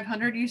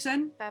 5,500, you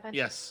said? 500.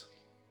 Yes.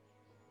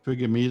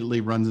 Twig immediately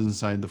runs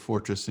inside the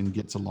fortress and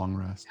gets a long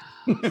rest.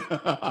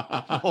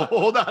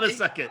 Hold on a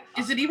second.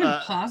 Is it even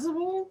Uh,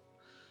 possible?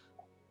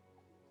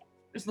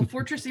 Is the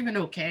fortress even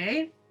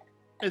okay?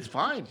 It's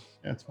fine.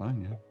 That's fine,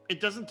 yeah. It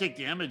doesn't take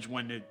damage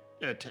when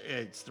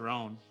it's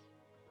thrown.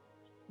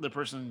 The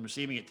person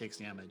receiving it takes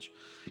damage.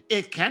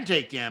 It can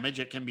take damage.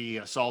 It can be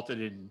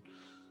assaulted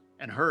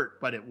and hurt,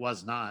 but it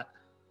was not.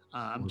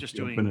 I'm Or just if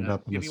you doing. open it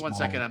up in Give a me 1 small-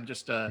 second. I'm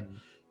just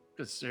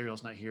because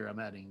Serial's not here. I'm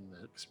adding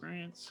the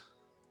experience.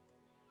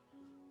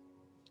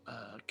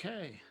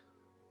 Okay.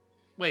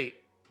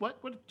 Wait.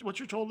 What's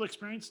your total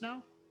experience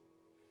now?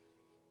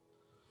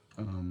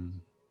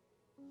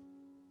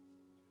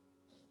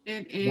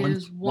 It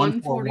is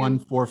 140.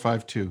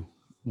 141,452.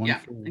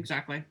 Yeah,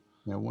 exactly.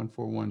 Yeah,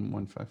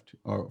 141,152.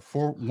 Or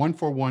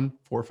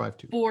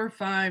 141,452.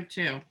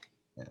 452.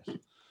 Yes. Thank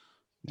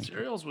you.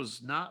 Serials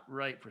was not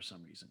right for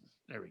some reason.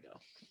 There we go.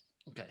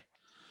 Okay.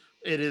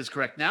 It is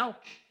correct now.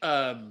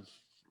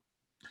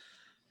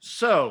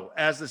 So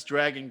as this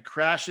dragon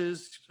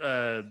crashes,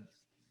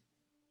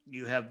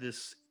 you have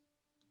this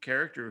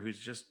character who's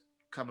just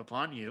come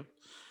upon you.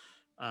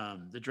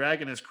 The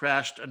dragon has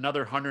crashed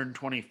another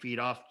 120 feet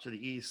off to the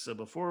east. So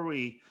before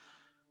we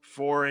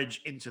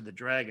forage into the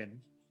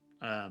dragon,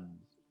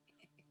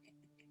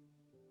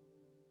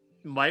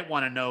 might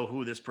want to know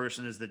who this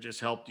person is that just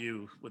helped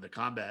you with the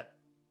combat.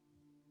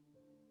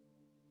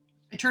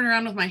 I turn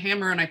around with my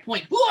hammer and I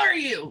point. Who are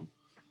you?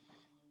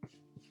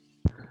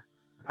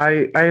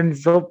 I am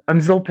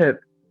Zolpip.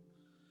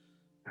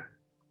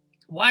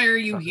 Why are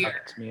you Not here?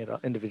 happened to me at all,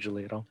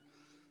 individually at all.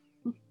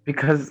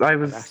 Because I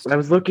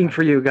was looking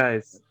for you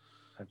guys.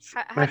 That's,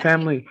 My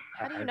family.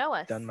 How do you I've know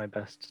us? done my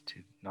best to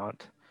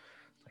not.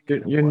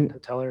 You're- want to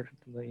tell her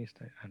at least.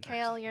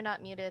 Kale, you're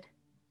not muted.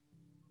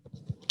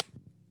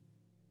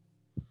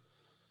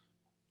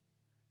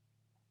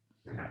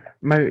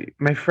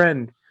 My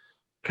friend,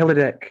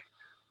 Kelidek.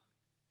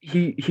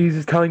 He's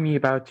just telling me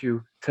about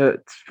you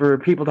for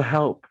people to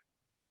help.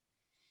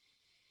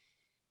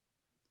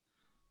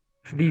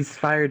 These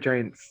fire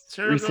giants.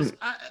 Sarah goes,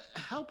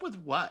 help with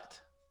what?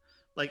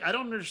 Like, I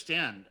don't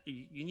understand.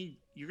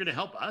 You're going to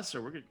help us,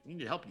 or we need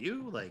to help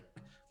you? Like,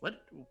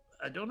 what?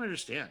 I don't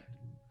understand.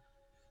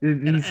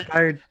 These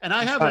fire. And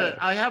I fire-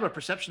 have a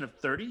perception of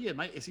 30.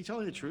 Is he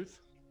telling the truth?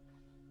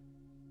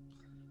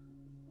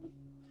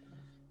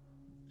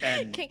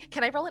 And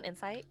Can I roll an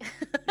insight?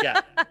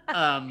 yeah,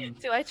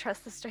 Do I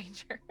trust the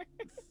stranger?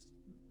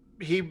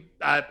 he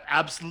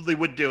absolutely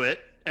would do it,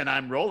 and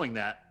I'm rolling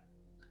that.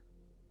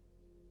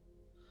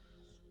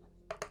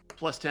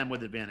 +10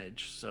 with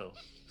advantage. So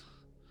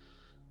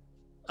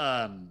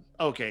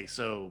Okay,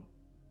 so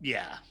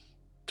yeah,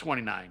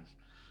 29.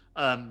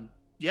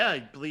 Yeah,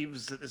 he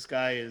believes that this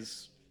guy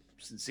is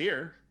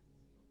sincere.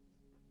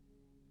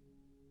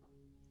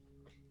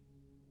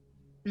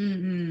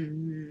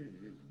 Hmm.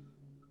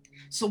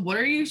 So what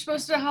are you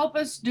supposed to help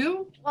us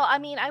do? Well, I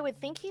mean, I would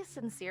think he's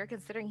sincere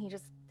considering he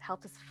just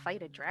helped us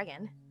fight a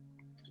dragon.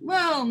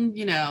 Well,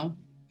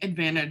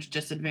 advantage,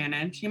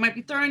 disadvantage. He might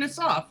be throwing us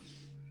off.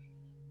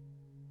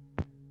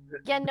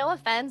 Yeah, no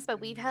offense,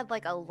 but we've had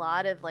like a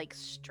lot of like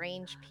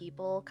strange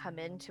people come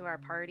into our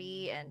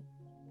party and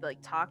like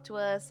talk to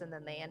us, and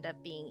then they end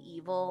up being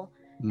evil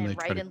And they and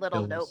try write to in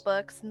little kill us.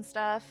 notebooks and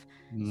stuff.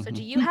 So,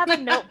 do Mhm. you have a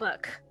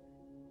notebook?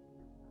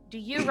 Do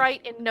you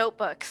write in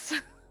notebooks?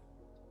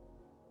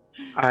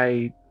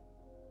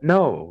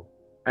 No,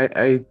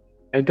 I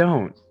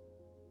don't.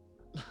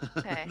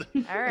 Okay,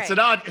 all It's right. an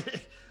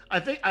odd.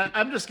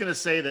 I'm just gonna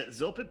say that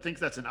Zilpit thinks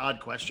that's an odd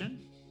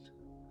question.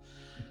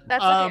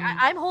 That's okay. Um,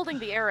 I'm holding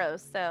the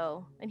arrows,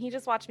 so, and he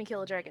just watched me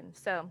kill a dragon,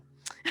 so.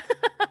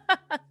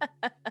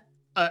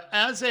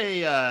 as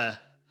a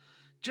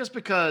just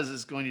because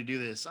it's going to do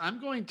this, I'm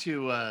going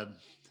to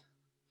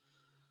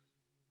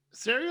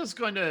Serial's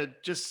going to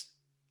just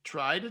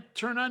try to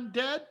turn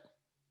undead,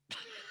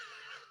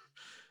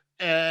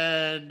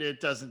 and it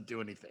doesn't do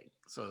anything.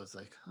 So it's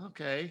like,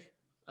 okay,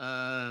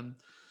 um,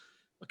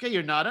 okay,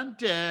 you're not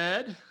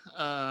undead.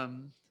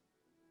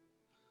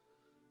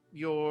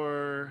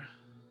 You're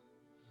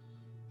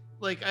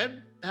like I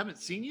haven't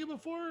seen you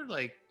before.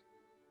 Like,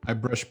 I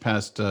brush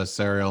past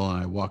Sariel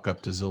and I walk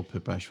up to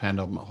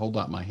Zilpip. Hold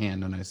out my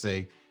hand and I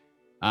say,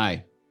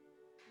 "Hi,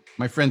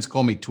 my friends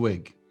call me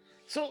Twig.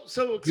 so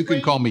You explain,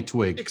 can call me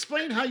Twig."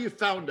 explain how you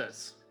found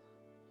us.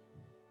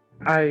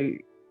 My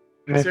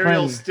Serial's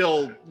friend,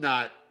 still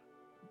not.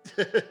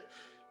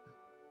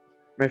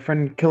 my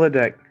friend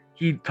Kilodek,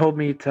 he told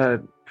me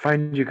to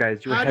find you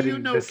guys. You were How do you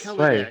heading know this way.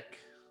 Kelidek?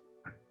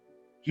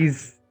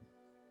 He's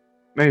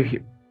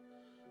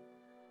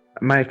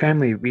my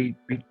family. We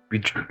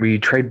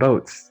trade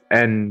boats,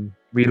 and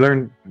we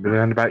learned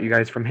about you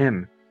guys from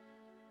him.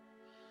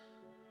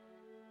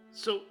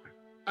 So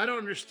I don't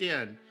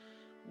understand.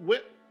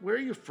 Where are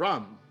you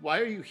from? Why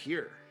are you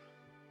here?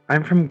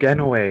 I'm from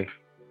Genoway,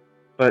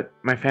 but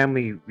my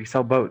family, we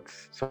sell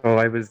boats. So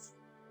I've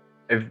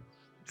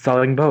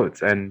selling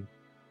boats, and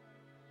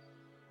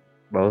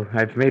well,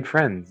 I've made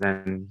friends,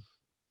 and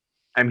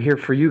I'm here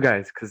for you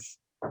guys because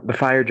the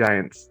fire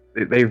giants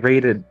they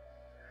raided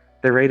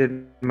they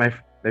raided my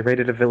they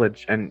raided a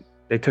village and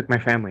they took my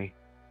family.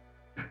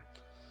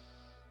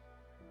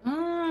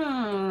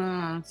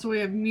 So we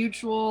have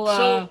mutual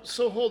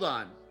So hold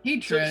on.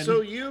 hatred.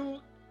 So you,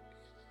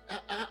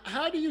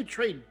 how do you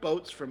trade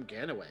boats from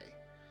Ganaway?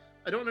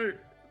 I don't know.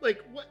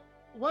 Like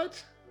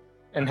what?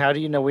 And how do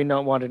you know we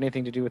don't want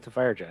anything to do with the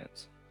fire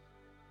giants?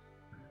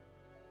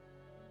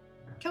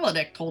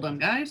 Kelodek told him,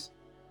 guys.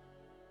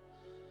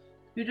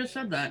 You just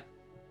said that.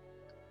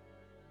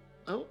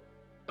 Oh,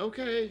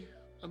 okay.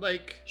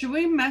 Like, Should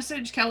we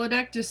message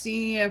Kelodek to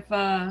see if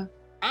I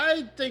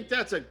think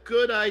that's a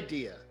good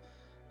idea.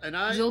 And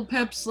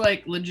Zilpip's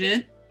like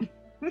legit?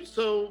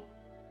 So,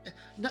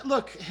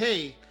 look,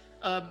 hey,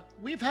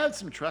 we've had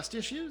some trust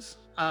issues,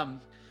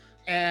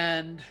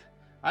 and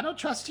I don't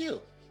trust you.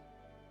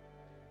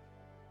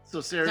 So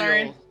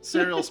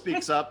Serial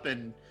speaks up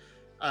and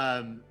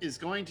is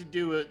going to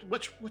do it.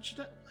 What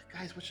should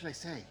I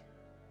say?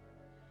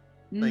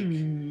 Like,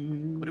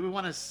 what do we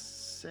want to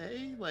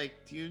say? Like,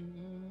 do you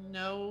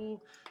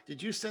know?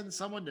 Did you send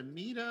someone to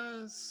meet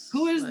us?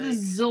 Who is like,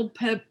 this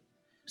Zilpip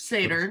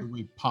satyr? So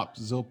we pop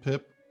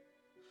Zilpip.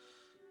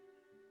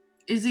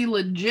 Is he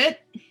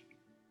legit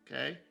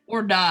Okay.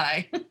 or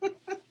die?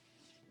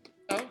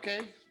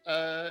 Okay.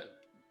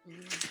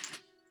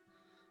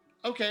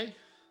 Okay.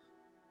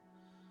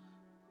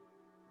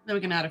 Then we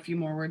can add a few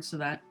more words to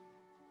that.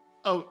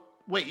 Oh,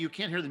 wait, you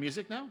can't hear the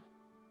music now?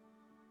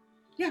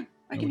 Yeah,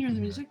 I can hear the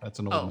music. That's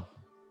an old one.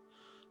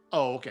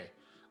 Oh, okay.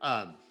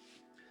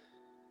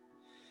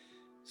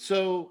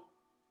 So,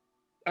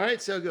 all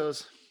right, so it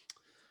goes.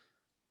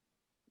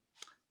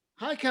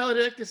 Hi,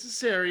 Kaladic. This is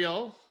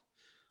Serial.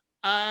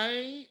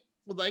 I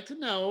would like to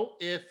know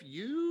if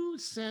you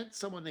sent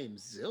someone named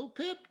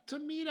Zilpip to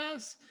meet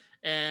us,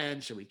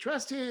 and should we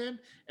trust him?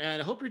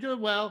 And I hope you're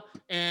doing well.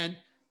 And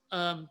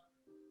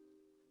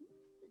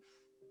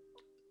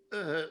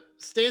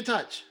stay in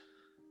touch.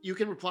 You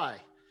can reply.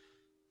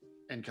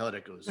 And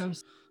Kaladic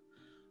goes,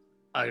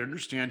 I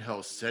understand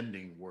how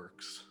sending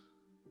works.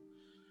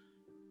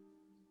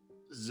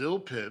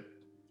 Zilpip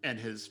and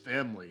his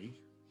family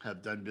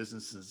have done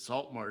business in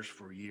Saltmarsh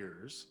for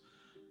years.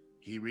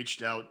 He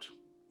reached out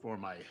for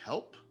my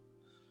help.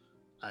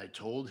 I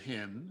told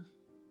him,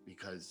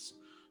 because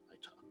I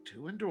talked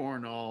to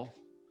Endornal,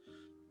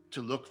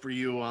 to look for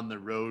you on the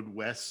road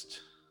west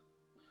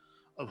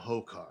of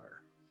Hokar.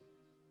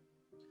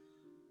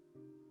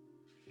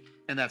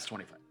 And that's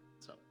 25.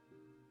 So,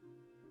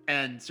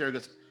 and Sarah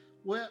goes,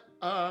 well,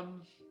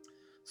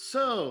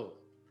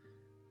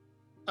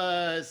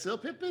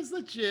 Zilpip is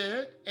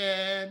legit,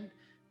 and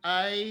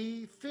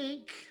I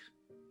think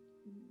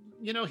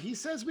he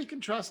says we can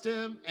trust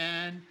him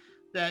and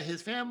that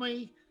his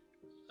family.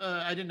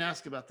 I didn't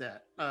ask about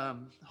that.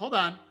 Hold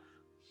on.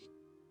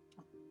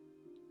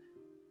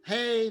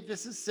 Hey,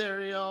 this is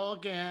Serial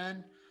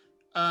again.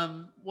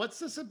 What's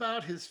this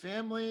about his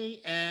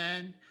family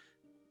and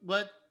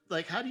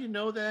how do you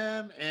know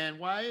them and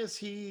why is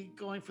he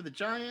going for the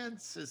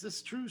Giants? Is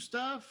this true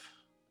stuff?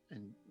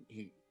 And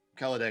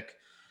Kaladek,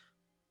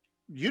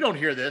 you don't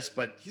hear this,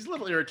 but he's a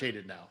little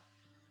irritated now.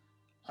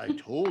 I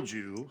told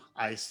you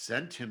I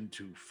sent him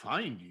to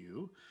find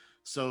you.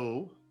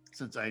 So,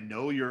 since I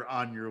know you're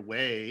on your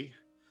way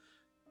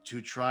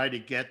to try to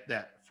get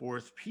that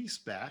fourth piece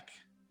back,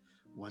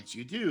 once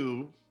you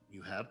do,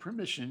 you have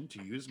permission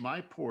to use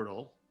my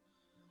portal.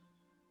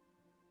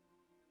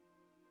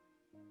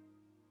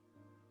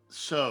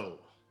 So,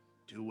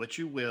 do what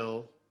you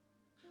will.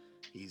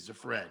 He's a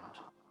friend.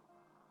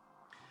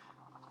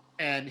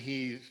 And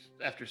he,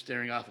 after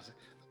staring off, is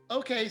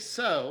okay,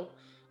 so,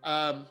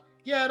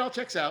 yeah, it all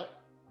checks out.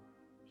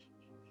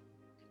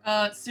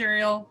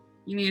 Serial,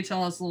 you need to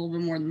tell us a little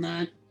bit more than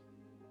that.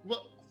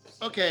 Well,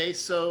 okay,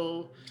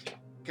 so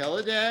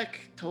Kaladek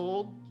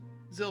told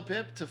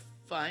Zilpip to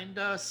find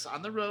us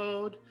on the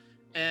road,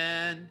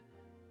 and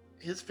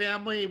his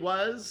family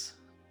was,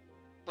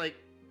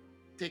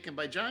 taken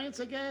by giants,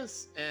 I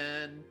guess,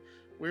 and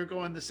we're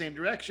going the same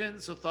direction,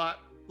 so thought,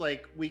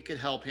 we could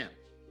help him.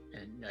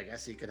 And I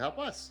guess he could help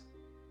us.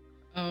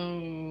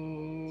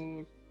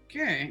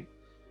 Okay.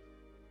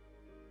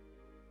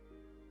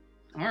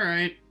 All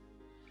right.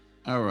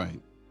 All right.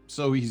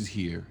 So he's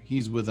here.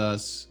 He's with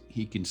us.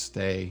 He can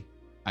stay.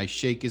 I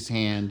shake his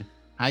hand.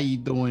 How you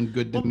doing?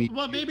 Good to meet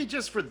well, you. maybe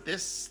just for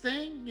this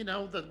thing,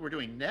 that we're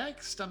doing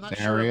next. I'm not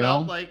Ariel?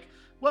 sure about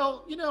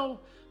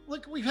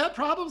look, we've had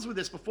problems with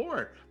this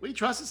before. We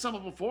trusted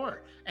someone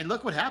before, and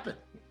look what happened.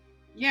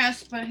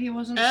 Yes, but he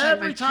wasn't sent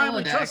by Every time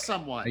we Kaladek. trust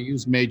someone. I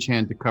use Mage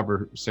Hand to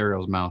cover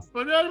Serial's mouth.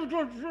 Okay,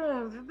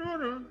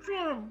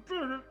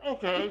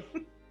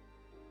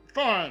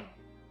 fine.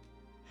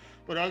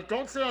 But I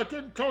don't say I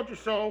didn't told you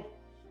so.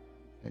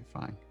 Okay,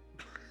 fine.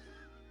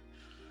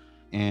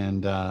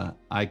 And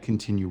I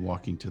continue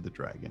walking to the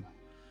dragon.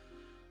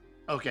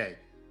 Okay.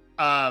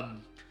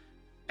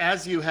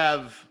 As you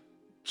have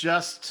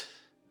just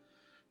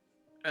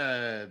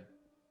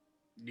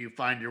you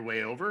find your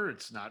way over,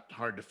 it's not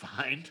hard to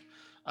find.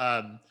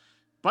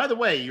 By the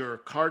way, your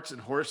carts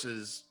and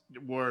horses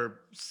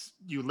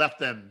you left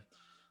them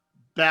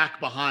back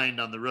behind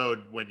on the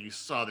road when you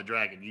saw the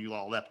dragon. You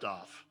all leapt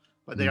off,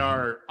 but they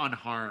are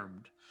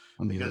unharmed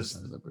On the other because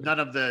side of the bridge. none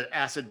of the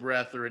acid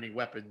breath or any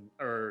weapon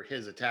or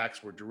his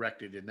attacks were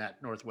directed in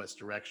that northwest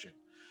direction.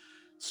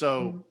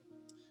 So,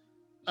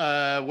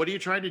 what are you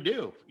trying to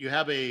do? You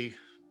have a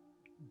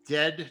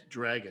dead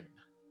dragon.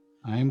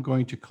 I'm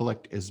going to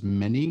collect as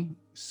many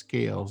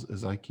scales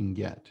as I can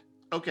get.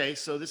 Okay,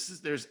 so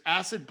there's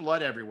acid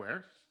blood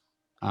everywhere.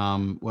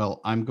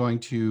 Well, I'm going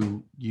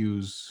to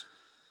use.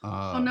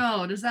 Oh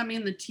no! Does that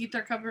mean the teeth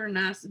are covered in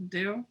acid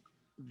too?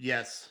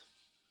 Yes.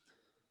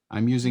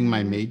 I'm using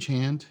my Mage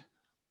Hand.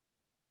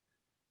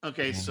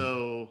 Okay,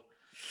 so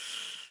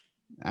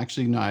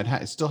Actually, no,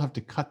 I still have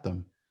to cut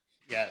them.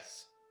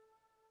 yes.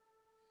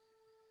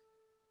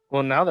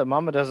 Well, now that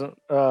Mama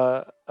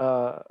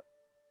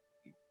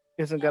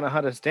isn't gonna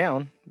hunt us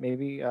down,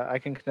 maybe I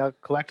can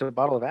collect a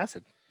bottle of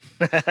acid.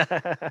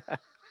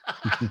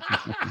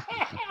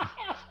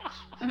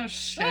 Oh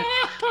shit!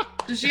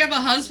 Does she have a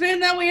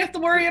husband that we have to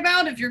worry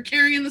about if you're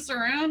carrying this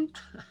around?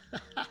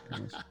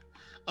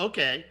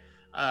 Okay.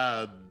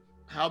 How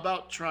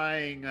about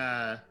trying?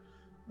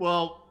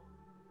 Well,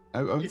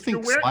 if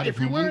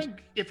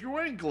if you're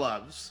wearing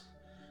gloves,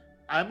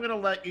 I'm gonna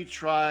let you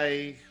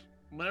try.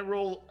 I'm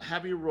gonna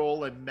have you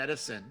roll a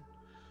medicine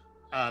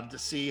to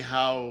see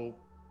how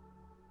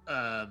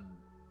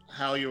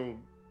you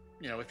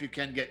if you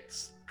can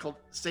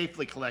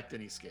safely collect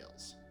any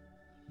scales.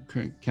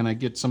 Can I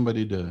get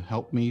somebody to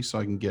help me so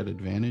I can get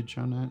advantage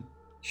on that?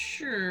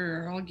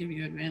 Sure, I'll give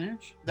you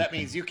advantage. That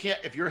means you can't.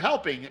 If you're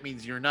helping, it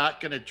means you're not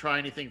going to try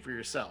anything for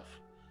yourself.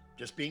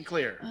 Just being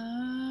clear.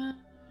 I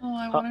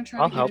want to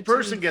try. I'll to help. Each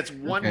person gets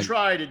one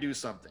try to do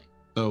something.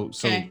 So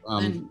Okay,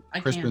 then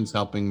I Crispin's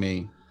helping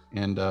me,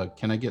 and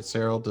can I get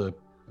Cyril to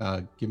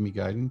give me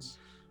guidance?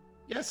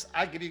 Yes,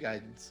 I give you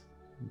guidance.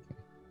 Okay.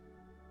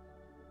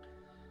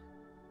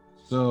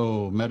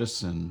 So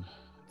medicine.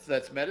 So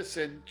that's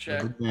medicine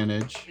check.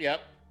 Advantage.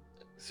 Yep.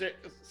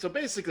 So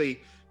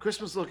basically,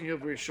 Crispin's looking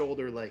over his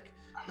shoulder like,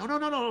 no,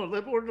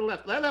 more to the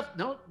left. Left.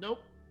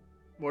 Nope.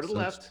 More to the So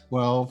left. it's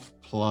 12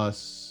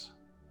 plus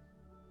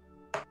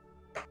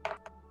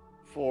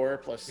 4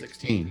 plus 16.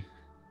 16.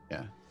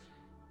 Yeah.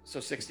 So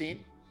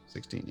 16.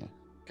 16, yeah.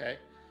 Okay.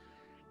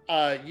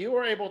 You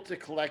are able to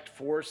collect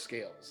 4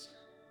 scales.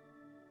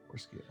 4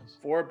 scales.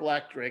 4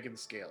 black dragon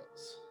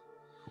scales.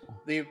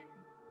 Cool.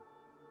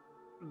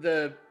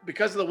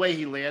 Because of the way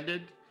he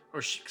landed,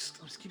 or she,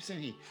 I just keep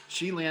saying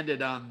she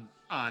landed on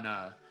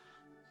the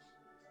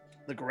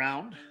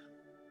ground.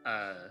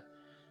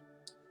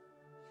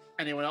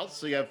 Anyone else?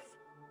 So you have.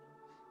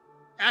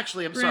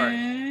 Actually, I'm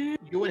sorry.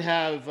 You would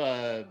have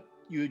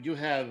you do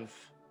have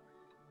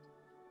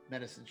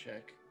medicine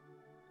check.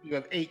 You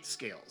have 8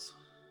 scales.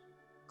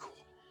 Cool.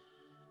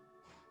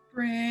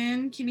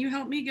 Bryn, can you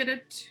help me get a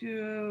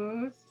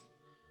tooth?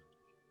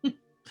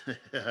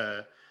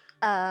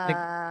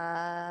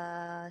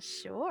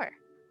 Sure.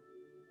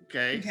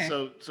 Okay, Okay.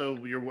 so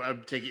you're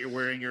I'm taking you're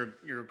wearing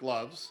your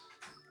gloves.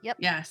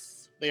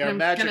 Yes. They are I'm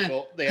gonna-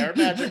 magical. They are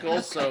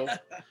magical. So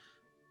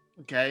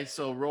okay,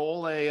 so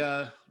roll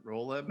a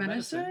medicine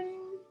medicine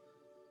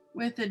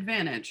with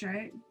advantage,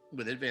 right?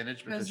 with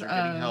advantage because Because you're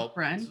getting help.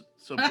 Bren.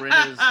 So Bryn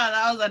is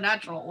That was a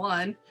natural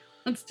one.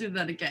 Let's do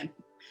that again.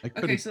 I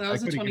could Okay, so that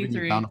was a given you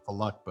 23. bountiful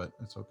luck, but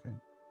it's okay.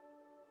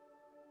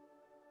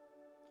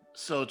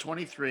 so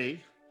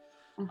 23.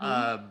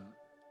 Mhm.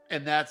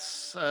 And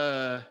that's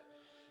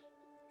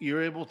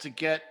you're able to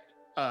get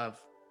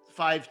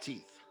 5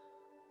 teeth.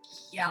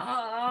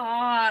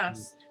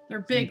 Yes. They're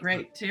big,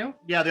 right? Too.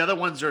 Yeah, the other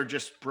ones are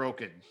just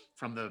broken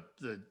from the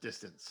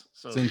distance.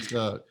 So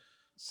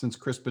Since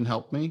Crispin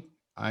helped me,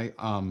 I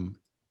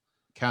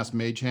cast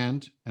Mage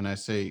Hand and I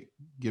say,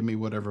 "Give me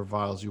whatever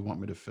vials you want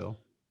me to fill."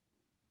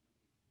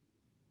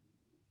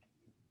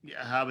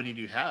 yeah, how many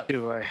do you have?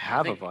 Do I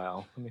have a think-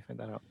 vial? Let me find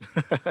that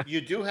out. You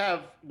do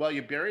have, well,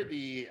 you buried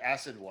the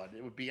acid one.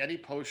 It would be any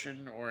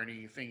potion or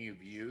anything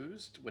you've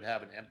used would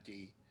have an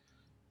empty.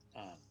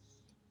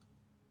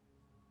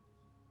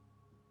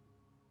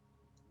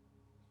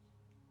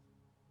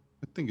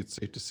 I think it's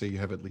safe to say you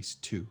have at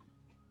least 2.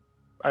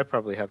 I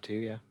probably have 2,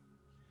 yeah.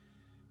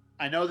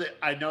 I know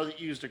that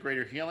you used a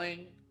greater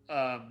healing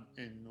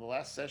in the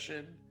last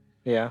session.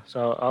 Yeah,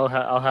 so I'll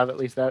have at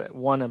least that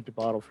one empty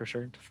bottle for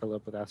sure to fill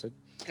up with acid.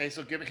 Okay,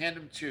 so hand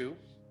him 2,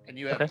 and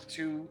you have Okay.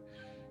 2.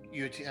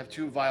 You have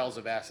 2 vials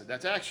of acid.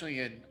 That's actually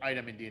an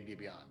item in D&D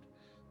Beyond,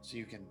 so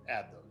you can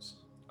add those.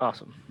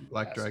 Awesome.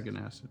 Black Acid. Dragon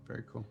Acid.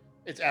 Very cool.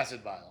 It's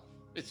acid vial.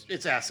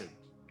 It's acid.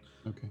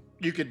 Okay.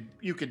 You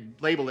could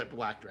label it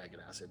Black Dragon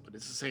Acid, but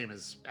it's the same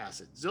as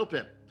acid.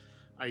 Zilpip,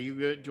 are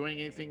you doing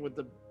anything with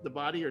the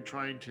body or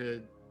trying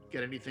to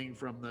get anything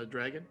from the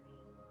dragon?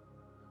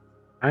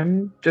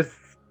 I'm just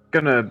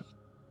gonna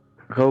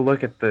go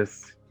look at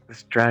this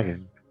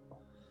dragon.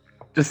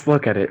 Just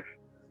look at it.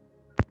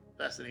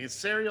 Fascinating. And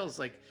Serial's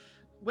like,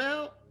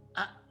 well,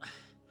 I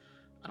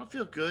don't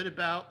feel good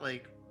about,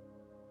 like,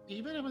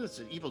 even if it's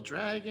an evil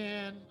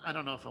dragon, I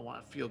don't know if I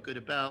want to feel good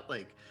about,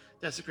 like,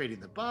 desecrating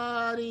the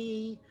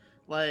body.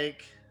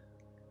 Like,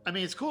 I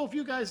mean, it's cool if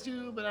you guys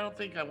do, but I don't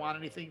think I want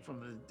anything from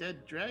the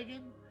dead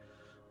dragon.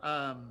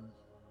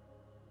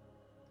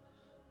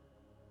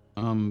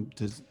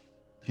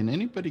 Can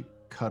anybody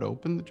cut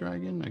open the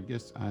dragon? I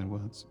guess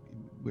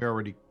we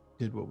already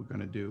did what we're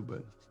gonna do,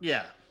 but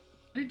Yeah.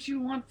 What did you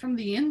want from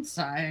the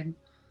inside?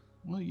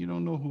 well, you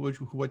don't know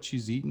what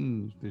she's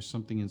eaten. There's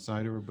something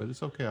inside of her, but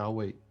it's okay. I'll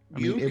wait. I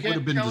You mean, it would can-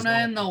 have been Jonah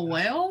and the dissolved.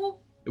 whale?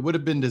 It would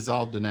have been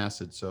dissolved in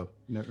acid, so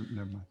never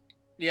mind.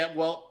 Yeah,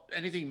 well,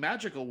 anything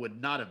magical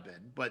would not have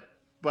been, but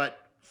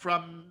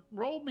from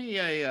roll me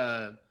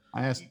a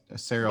I asked roll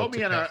Sarah me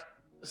to an cast,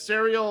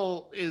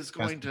 Serial is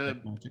going cast to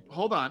detect magic.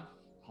 hold on.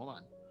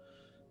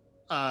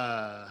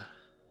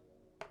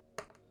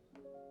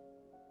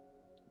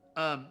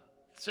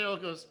 Serial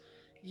goes,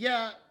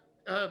 yeah,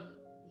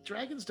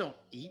 dragons don't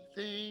eat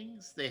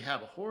things. They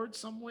have a hoard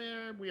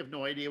somewhere. We have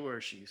no idea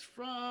where she's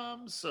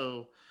from.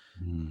 So,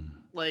 Hmm.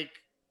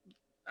 like,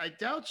 I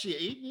doubt she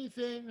ate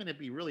anything, and it'd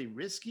be really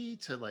risky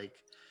to, like,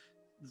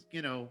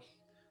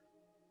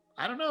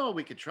 I don't know.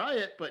 We could try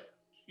it, but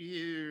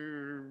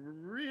you're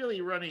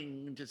really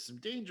running into some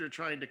danger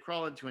trying to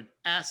crawl into an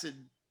acid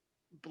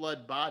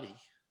blood body.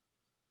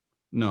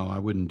 No, I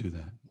wouldn't do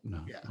that.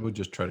 No, Yeah. I would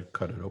just try to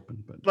cut it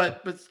open.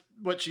 But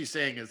what she's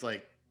saying is,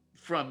 like,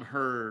 from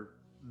her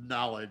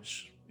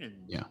knowledge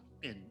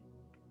in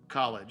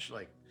college,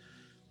 like,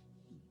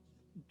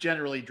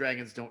 generally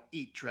dragons don't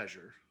eat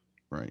treasure.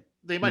 right.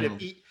 They might No.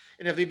 have eaten,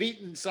 and if they've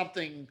eaten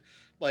something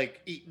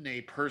like eaten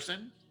a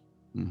person,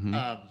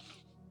 Mhm.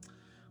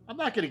 I'm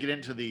not going to get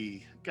into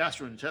the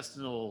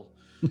gastrointestinal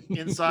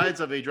insides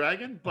of a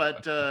dragon,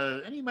 but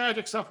any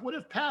magic stuff would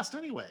have passed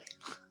anyway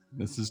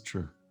This is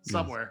true. Yes.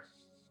 somewhere.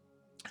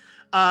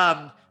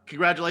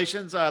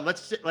 Congratulations.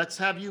 Let's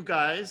have you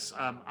guys.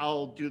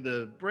 I'll do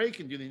the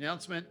break and do the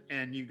announcement,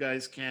 and you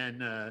guys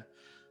can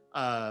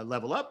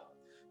level up.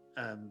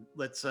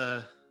 Let's.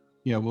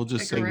 Yeah, we'll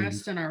just Take say a we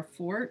rest in our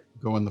fort.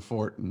 go in the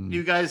fort and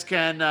You guys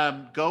can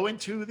go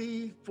into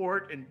the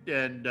fort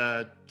and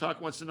talk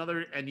once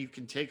another, and you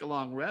can take a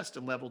long rest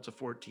and level to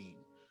 14.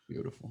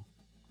 beautiful.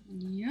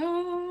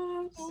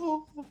 Yes.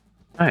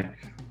 Nice.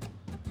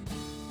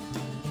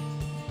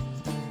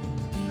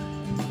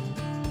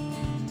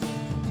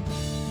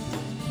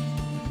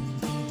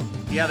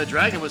 Yeah, the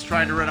dragon was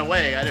trying to run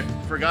away. I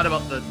forgot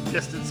about the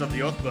distance of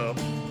the oath bow.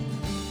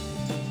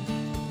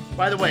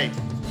 By the way,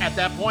 at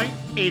that point,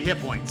 8 hit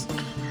points.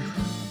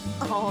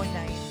 Oh,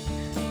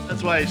 nice.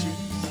 That's why she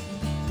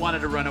wanted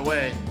to run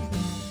away.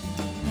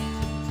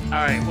 All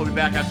right, we'll be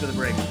back after the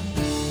break.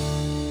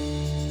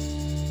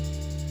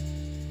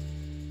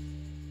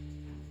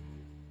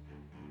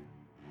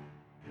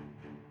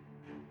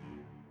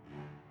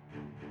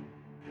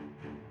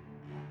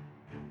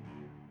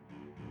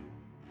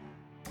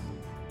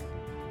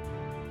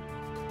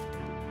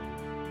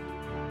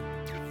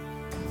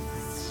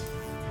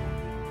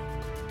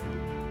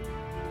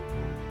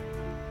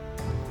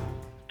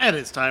 And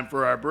it's time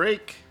for our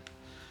break.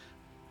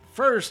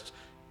 First,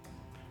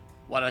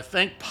 want to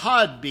thank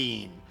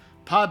Podbean.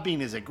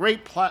 Podbean is a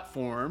great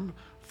platform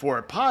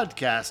for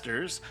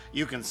podcasters.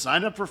 You can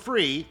sign up for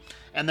free,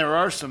 and there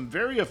are some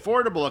very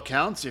affordable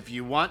accounts if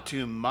you want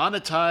to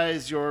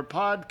monetize your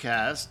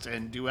podcast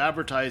and do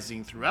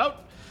advertising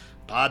throughout.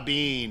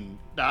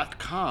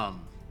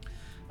 Podbean.com.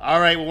 All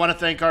right, we want to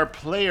thank our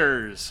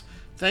players.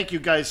 Thank you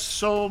guys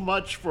so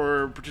much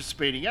for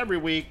participating every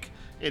week.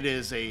 It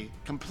is a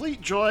complete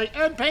joy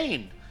and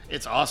pain.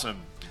 It's awesome.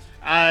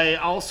 I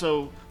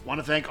also want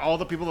to thank all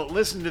the people that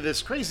listen to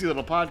this crazy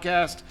little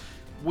podcast.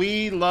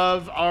 We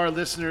love our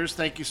listeners.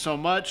 Thank you so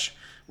much.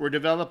 We're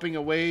developing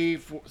a way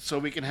so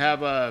we can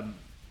have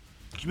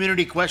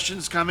community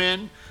questions come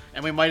in,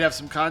 and we might have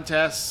some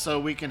contests so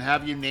we can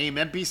have you name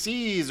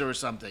NPCs or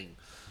something.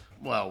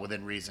 Well,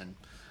 within reason.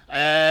 We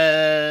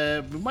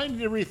might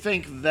need to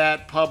rethink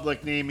that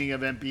public naming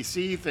of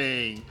NPC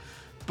thing,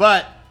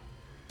 but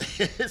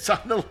it's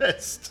on the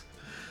list.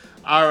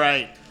 All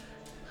right.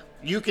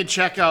 You can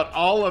check out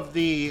all of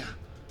the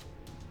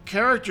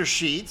character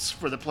sheets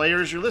for the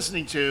players you're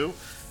listening to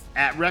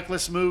at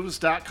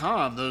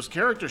recklessmoves.com. Those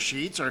character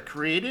sheets are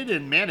created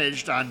and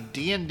managed on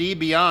D&D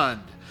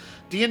Beyond.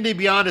 D&D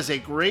Beyond is a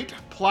great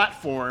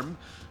platform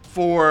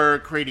for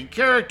creating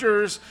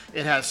characters.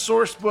 It has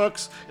source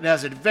books, it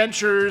has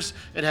adventures,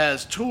 it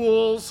has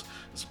tools.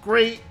 It's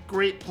a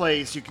great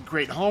place. You can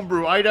create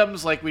homebrew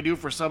items like we do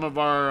for some of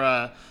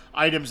our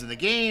items in the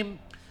game.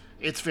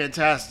 It's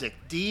fantastic.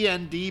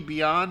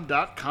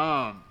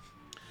 dndbeyond.com.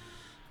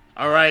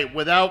 All right,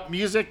 without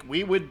music,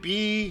 we would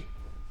be,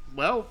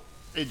 well,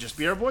 it'd just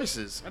be our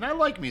voices. And I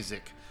like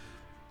music.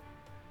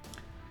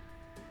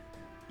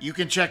 You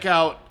can check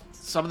out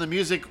some of the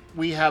music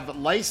we have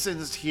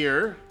licensed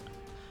here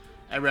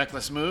at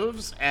Reckless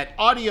Moves at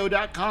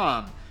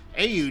audio.com.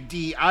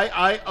 AUDIIO.com.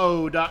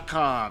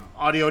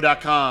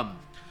 Audio.com.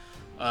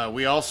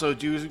 We also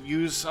do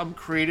use some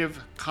Creative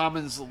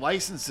Commons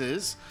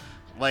licenses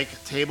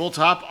like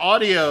Tabletop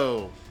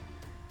Audio.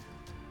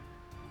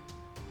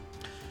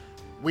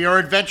 We are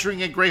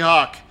adventuring at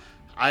Greyhawk.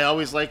 I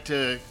always like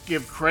to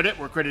give credit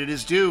where credit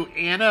is due.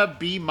 Anna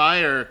B.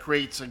 Meyer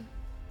creates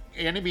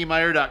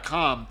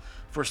AnnaBMeyer.com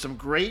for some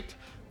great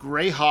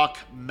Greyhawk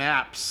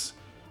maps.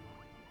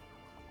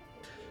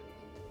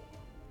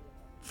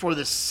 For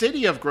the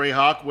city of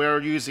Greyhawk,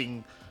 we're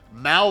using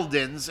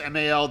Maldin's,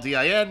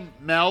 M-A-L-D-I-N,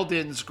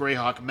 Maldin's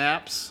Greyhawk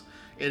maps.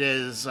 It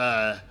is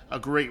a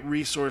great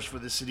resource for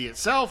the city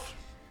itself.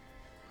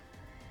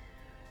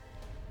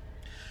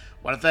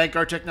 Want to thank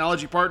our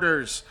technology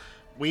partners.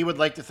 We would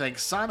like to thank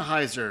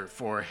Sennheiser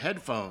for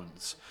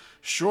headphones,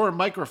 Shure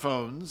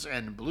microphones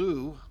and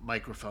Blue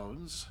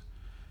microphones,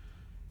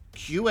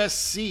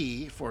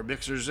 QSC for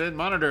mixers and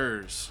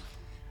monitors,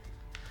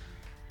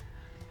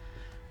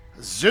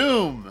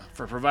 Zoom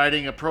for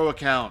providing a pro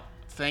account.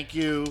 Thank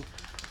you,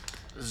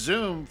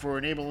 Zoom, for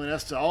enabling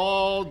us to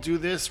all do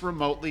this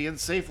remotely and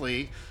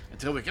safely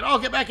until we can all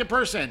get back in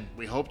person.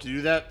 We hope to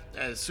do that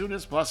as soon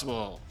as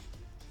possible.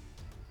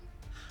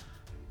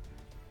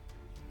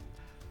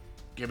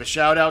 Give a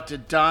shout out to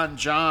Don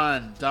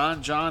John.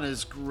 Don John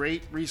is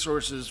great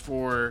resources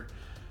for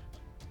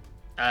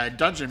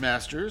Dungeon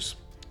Masters.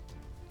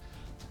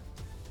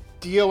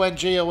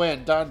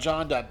 DONJON,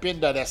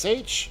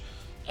 donjon.bin.sh.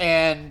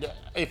 And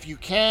if you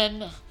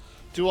can,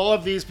 to all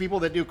of these people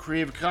that do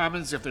Creative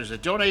Commons, if there's a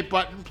donate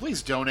button,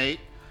 please donate.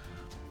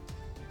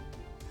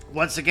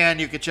 Once again,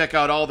 you can check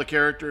out all the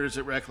characters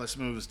at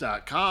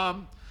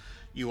recklessmoves.com.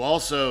 You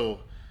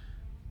also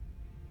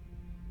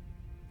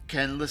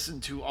can listen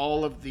to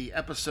all of the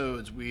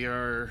episodes. We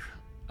are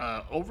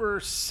over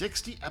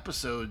 60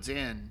 episodes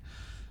in.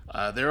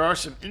 There are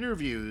some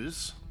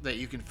interviews that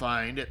you can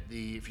find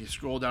if you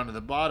scroll down to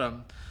the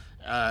bottom,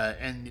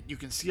 and you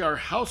can see our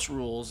house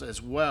rules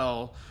as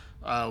well.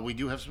 We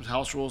do have some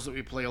house rules that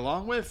we play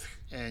along with,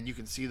 and you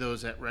can see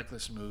those at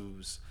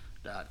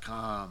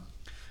recklessmoves.com.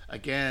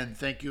 Again,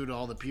 thank you to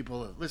all the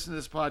people that listen to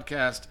this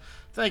podcast.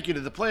 Thank you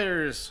to the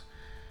players.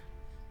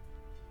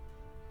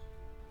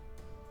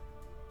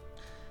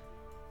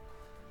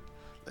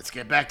 Let's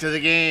get back to the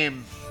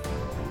game.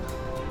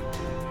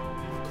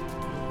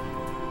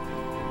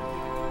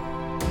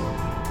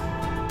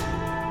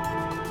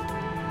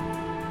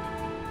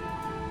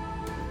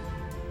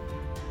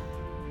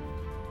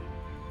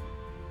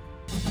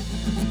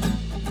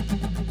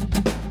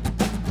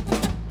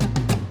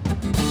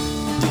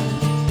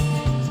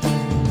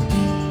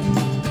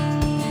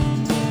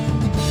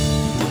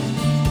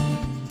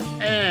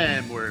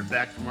 And we're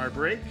back from our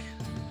break.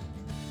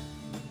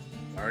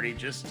 Already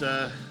just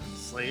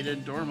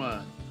slated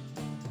Dorma,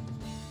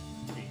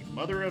 the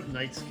mother of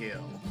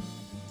Nightscale.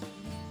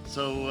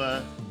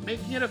 So,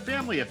 making it a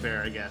family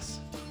affair, I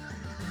guess.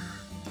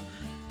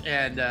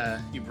 And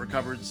you've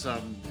recovered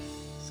some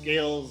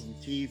scales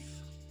and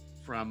teeth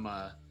from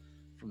the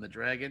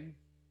dragon.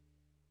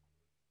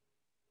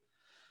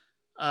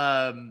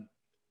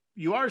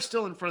 You are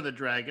still in front of the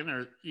dragon,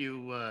 or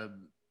you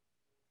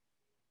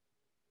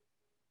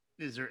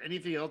is there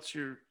anything else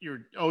you're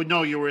oh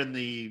no, you were in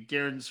the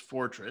Darren's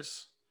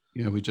fortress.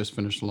 Yeah, we just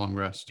finished a long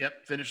rest.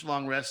 Yep, finished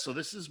long rest. So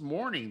this is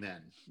morning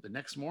then, the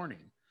next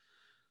morning.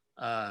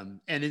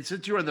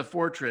 Since you're in the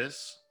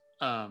fortress,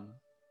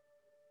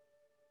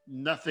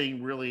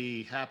 nothing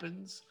really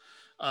happens.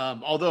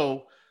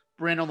 Although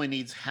Bryn only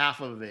needs half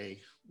of a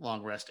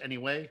long rest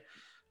anyway,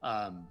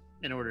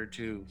 in order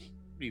to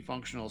be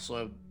functional.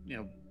 So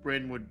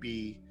Bryn would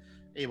be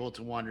able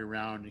to wander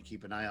around and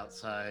keep an eye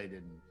outside,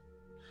 and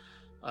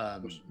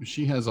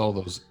She has all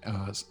those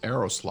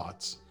arrow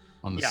slots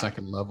on the Yeah.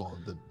 second level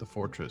of the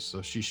fortress,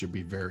 so she should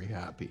be very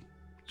happy.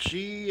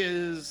 she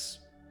is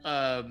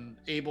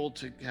able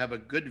to have a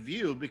good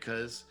view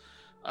because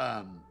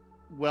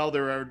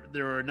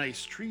there are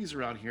nice trees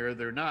around here.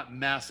 They're not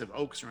massive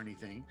oaks or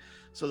anything,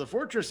 so the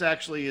fortress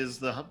actually is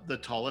the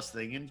tallest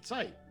thing in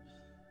sight.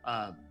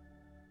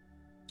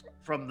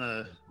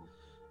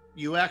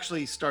 You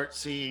actually start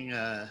seeing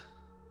a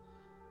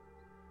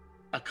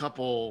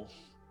couple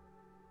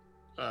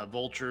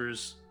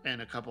vultures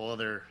and a couple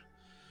other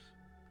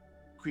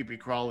creepy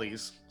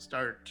crawlies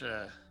start.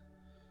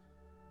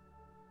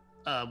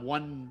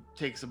 One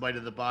takes a bite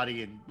of the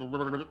body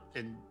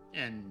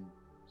and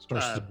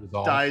Starts to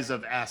dissolve. dies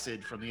of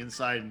acid from the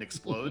inside and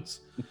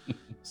explodes.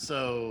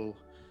 So,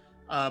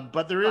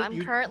 but there is. Well,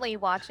 I'm currently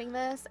watching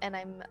this and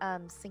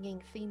I'm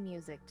singing theme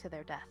music to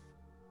their death.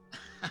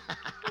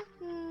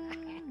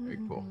 Very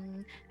cool.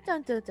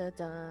 Dun, dun, dun,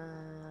 dun.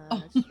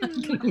 Oh.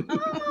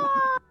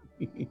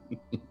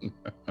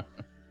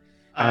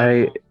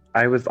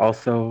 I was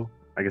also,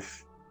 I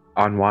guess,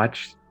 on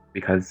watch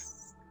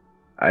because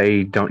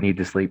I don't need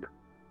to sleep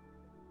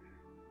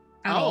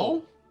At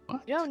all?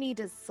 What? You don't need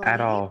to sleep.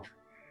 at all.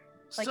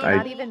 Like, So-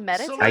 not even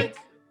meditate? like,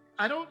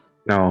 I don't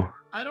No,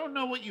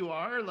 know what you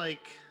are.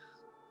 Like,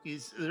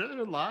 is there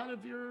a lot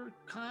of your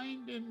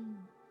kind in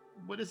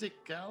what is it,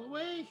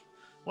 Galloway?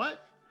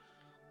 What?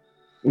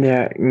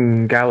 yeah,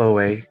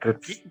 Galloway.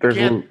 There's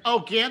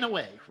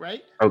Ganaway,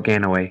 right?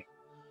 Ganaway.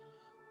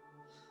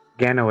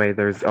 Ganaway.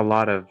 There's a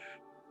lot of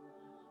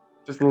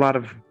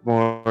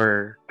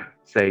more,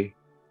 say,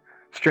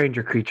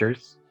 stranger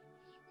creatures.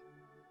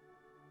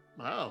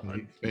 Wow.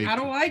 How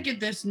do I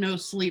get this no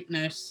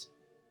sleepness?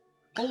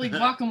 Holy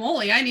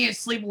guacamole, I need to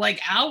sleep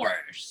like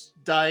hours.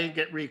 Die and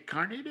get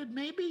reincarnated,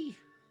 maybe?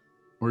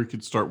 Or you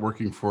could start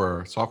working for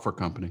a software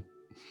company.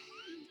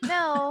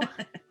 No.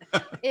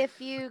 If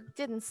you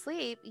didn't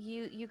sleep,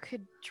 you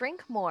could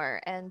drink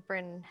more. And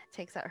Bryn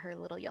takes out her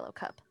little yellow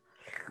cup.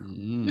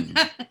 Mm.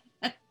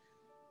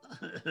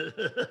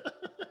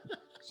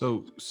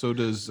 So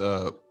does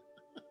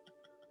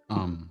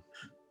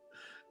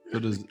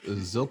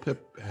Zilpip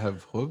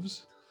have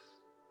hooves?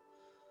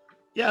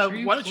 Yeah, Are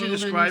you why don't you cloven,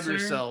 describe sir?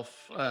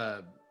 yourself?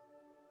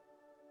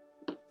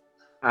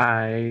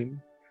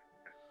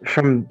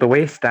 From the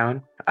waist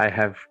down, I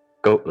have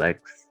goat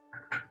legs,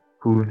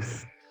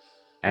 hooves,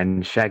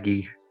 and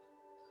shaggy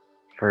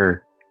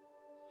fur.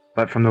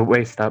 But from the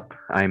waist up,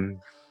 I'm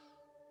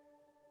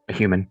a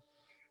human.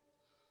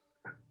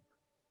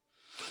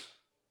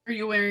 Are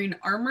you wearing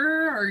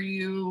armor? Are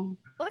you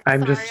Look,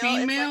 I'm just- Sariel, it's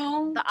like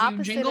chainmail? the Do you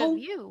opposite jingle? of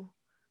you.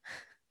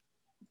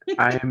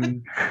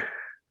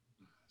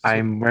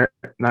 I'm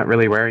not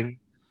really wearing.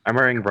 I'm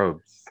wearing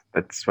robes.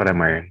 That's what I'm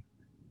wearing.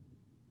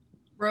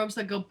 Robes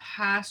that go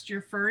past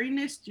your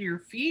furriness to your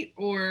feet,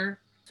 or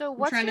So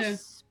what's trying your to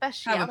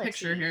specialty? have a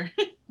picture here?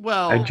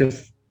 Well, I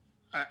just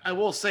I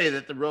will say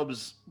that the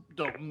robes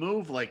don't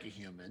move like a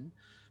human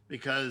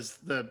because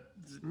the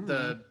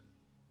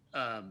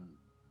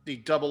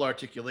double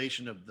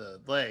articulation of the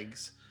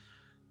legs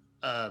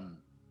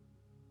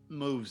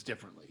moves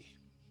differently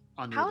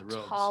under How the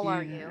robes. tall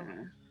are you?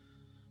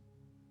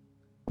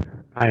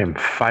 I am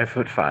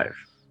 5'5".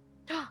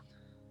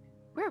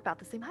 We're about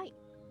the same height.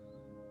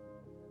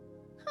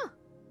 Huh.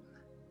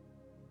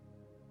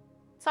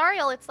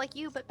 Sariel, it's like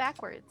you, but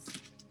backwards.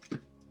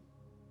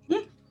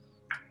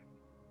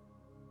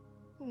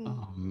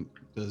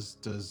 Does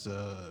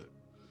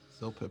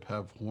Zilpip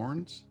have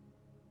horns?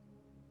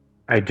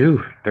 I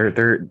do.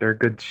 They're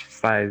good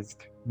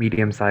sized,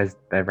 medium sized.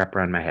 That wrap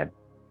around my head.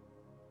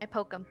 I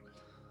poke him.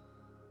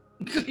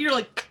 You're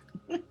like,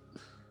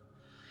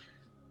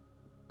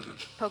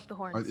 Poke the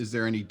horns. Is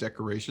there any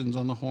decorations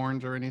on the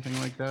horns or anything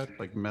like that,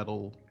 like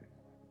metal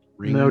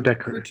rings? No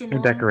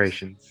Accoutrements?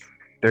 decorations.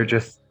 They're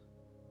just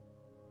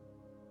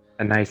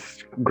a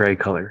nice gray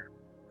color.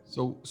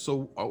 So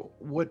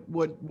what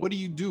do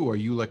you do? Are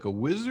you like a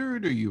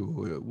wizard? Are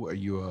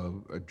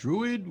you a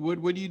druid?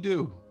 What do you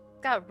do?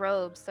 He's got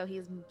robes, so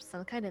he's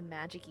some kind of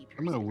magic-y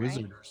person. I'm a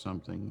wizard Right? or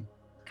something.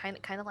 Kind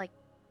of like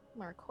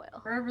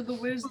Marquel. wherever the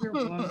whiz there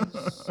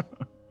was.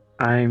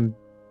 I'm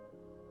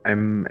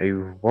a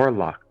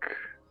warlock.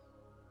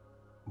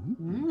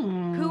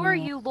 Who are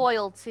you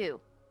loyal to?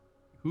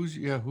 Who's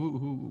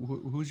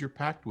your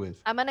pact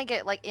with? I'm gonna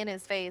get like in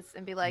his face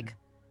and be like,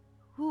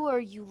 "Who are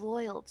you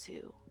loyal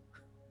to?"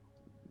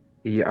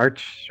 The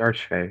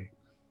archfey.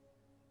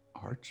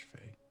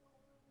 Archfey.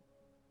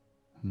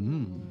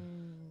 Hmm.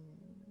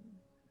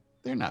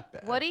 They're not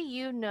bad. What do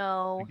you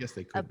know I guess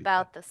they could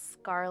about the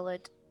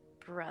Scarlet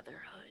Brotherhood?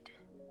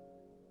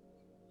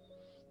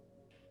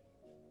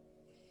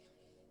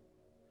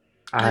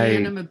 I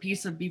hand I him a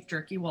piece of beef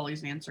jerky while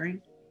he's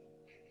answering.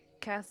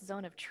 Cast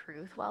Zone of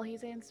Truth while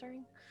he's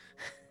answering.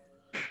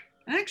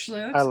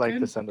 Actually, that's I like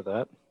good. the sound of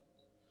that. be.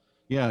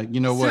 Yeah, you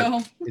know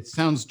what? So, It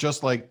sounds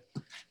just like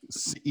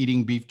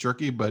eating beef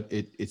jerky, but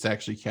it's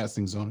actually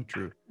casting Zone of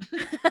Truth.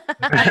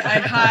 I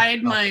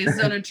hide my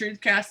Zone of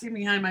Truth casting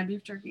behind my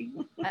beef jerky.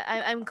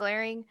 I'm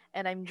glaring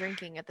and I'm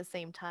drinking at the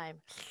same time.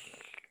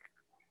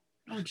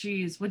 Oh,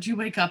 geez. What'd you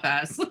wake up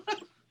as?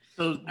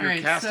 So you're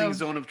right, casting so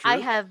Zone of Truth. I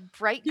have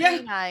bright Yeah.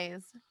 green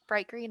eyes.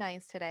 Bright green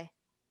eyes today.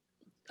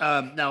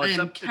 Now I it's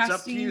am up. It's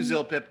up to you, casting-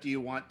 Zilpip. Do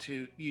you want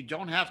to? You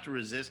don't have to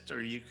resist,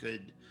 or you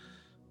could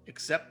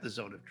accept the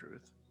Zone of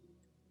Truth.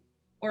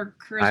 Or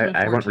charisma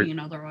I won't 14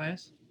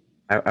 otherwise.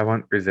 I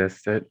won't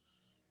resist it.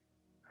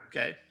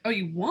 Okay. Oh,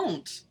 you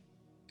won't?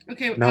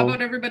 Okay, how No.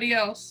 about everybody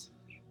else?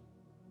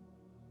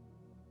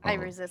 I Oh,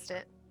 resist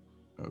it.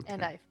 okay.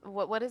 And I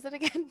what is it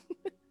again?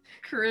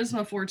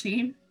 Charisma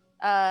 14.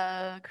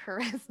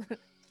 Charisma.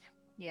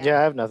 Yeah,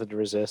 I have nothing to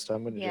resist.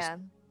 I'm gonna Yeah.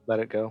 just let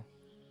it go.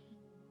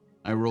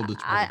 I rolled a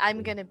 20.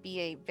 I'm gonna be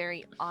a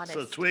very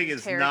honest Twig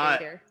is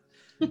not- interrogator.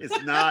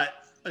 It's not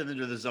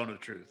under the Zone of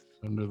Truth.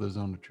 Under the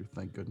Zone of Truth,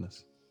 thank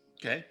goodness.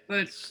 Okay.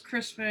 But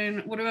Crispin,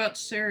 what about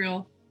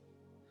cereal?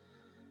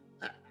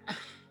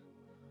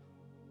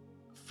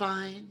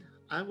 Fine.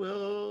 I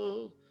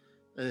will.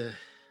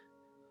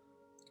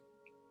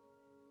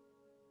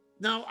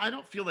 No, I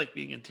don't feel like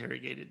being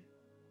interrogated.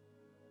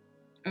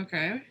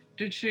 Okay.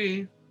 Did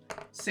she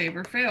save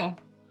or fail?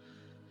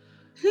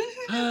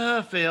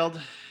 Failed.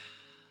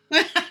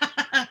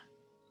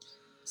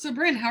 So,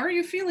 Bryn, how are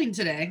you feeling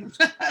today?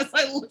 As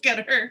I look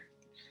at her,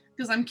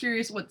 because I'm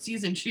curious what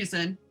season she's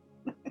in.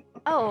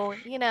 Oh,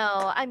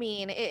 I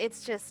mean,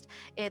 it's just,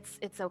 it's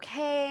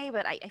okay,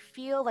 but I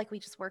feel like we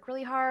just work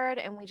really hard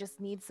and we just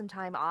need some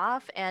time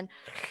off. And,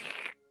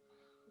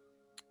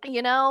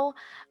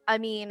 I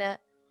mean,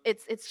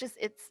 it's just,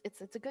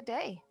 it's a good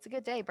day. It's a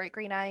good day. Bright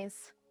green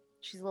eyes.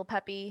 She's a little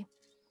peppy.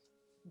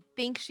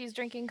 Think she's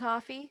drinking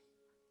coffee.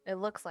 It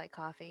looks like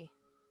coffee.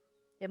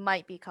 It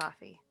might be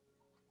coffee.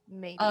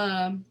 Maybe.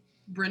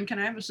 Bryn, can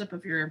I have a sip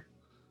of your,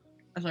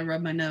 as I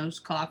rub my nose,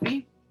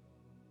 coffee?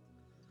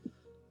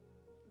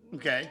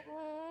 Okay.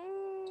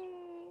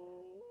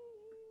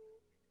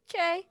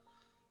 Okay.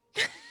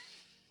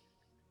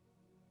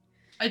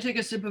 I take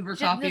a sip of her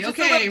Ju- coffee. just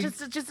a Okay.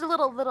 just a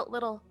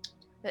little.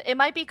 It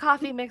might be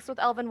coffee mixed with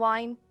elven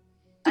wine.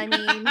 I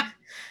mean,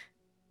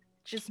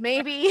 just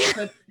maybe.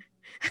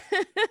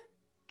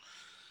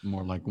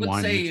 More like What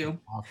wine say mixed you?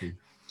 with coffee.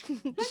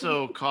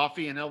 So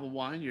coffee and elven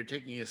wine. You're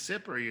taking a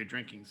sip, or you're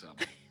drinking some.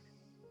 I'm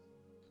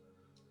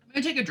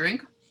going to take a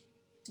drink.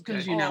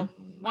 Because, you know.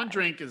 One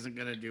drink isn't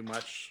going to do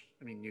much.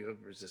 I mean, you have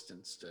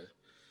resistance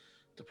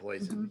to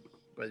poison,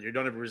 but you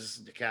don't have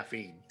resistance to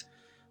caffeine.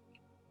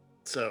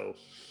 So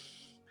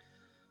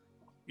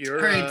you're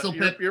All right, so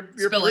Pip, you're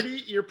spill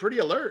it. pretty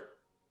alert.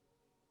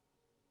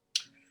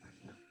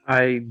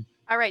 I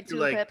All right, You're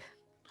like- Tulip.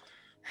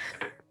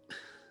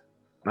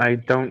 I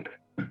don't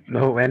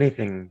know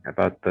anything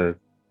about the.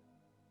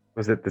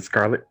 Was it the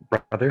Scarlet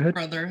Brotherhood?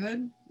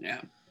 Brotherhood?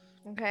 Yeah.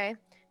 Okay.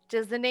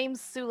 Does the name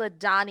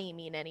Suladani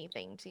mean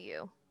anything to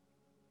you?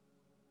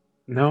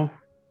 No.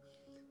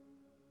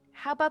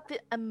 How about the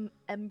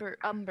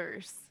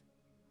Umbers?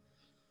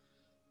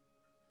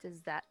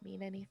 Does that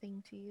mean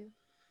anything to you?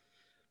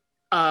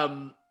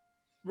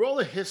 Roll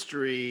a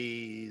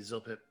history,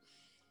 Zilpip,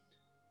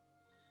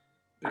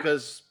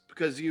 because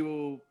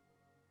you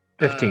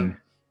 15.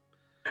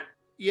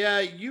 yeah,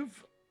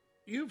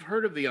 you've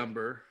heard of the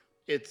Umber.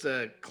 It's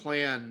a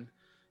clan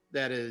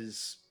that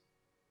is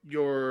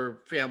your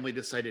family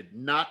decided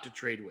not to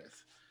trade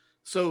with.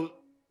 So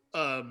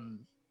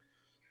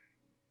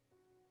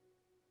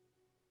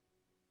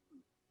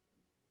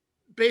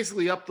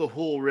basically up the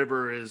whole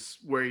river is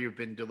where you've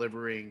been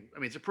delivering. I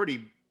mean, it's a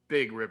pretty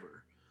big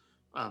river.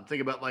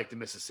 Think about like the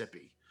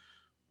Mississippi.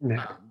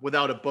 Yeah.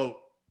 Without a boat,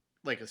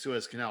 like a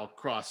Suez Canal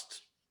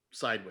crossed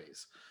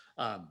sideways.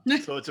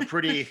 So it's a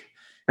pretty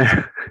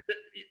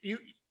you're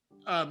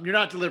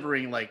not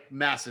delivering like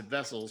massive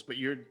vessels, but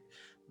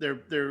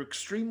they're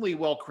extremely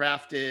well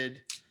crafted,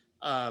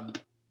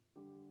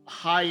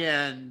 high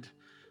end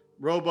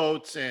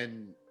rowboats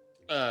and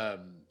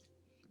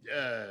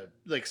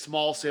like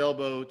small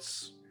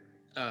sailboats,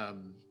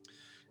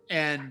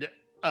 and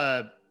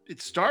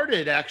it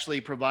started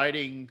actually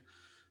providing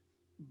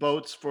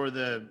boats for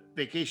the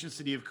vacation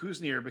city of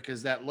Kuznir,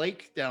 because that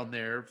lake down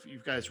there, if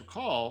you guys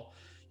recall,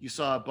 you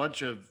saw a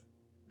bunch of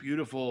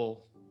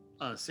beautiful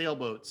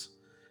sailboats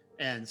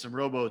and some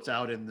rowboats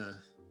out in the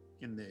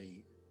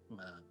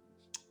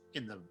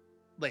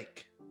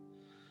lake.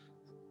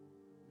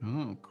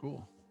 Oh,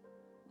 cool.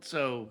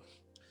 So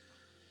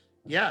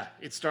yeah,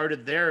 it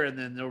started there, and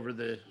then over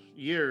the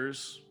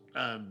years,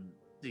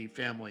 the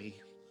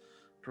family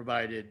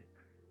provided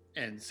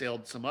and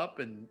sailed some up,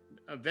 and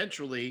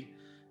eventually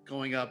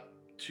going up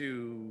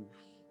to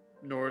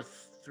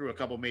north through a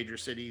couple major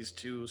cities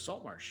to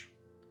Saltmarsh.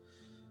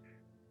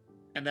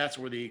 And that's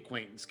where the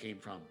acquaintance came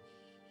from.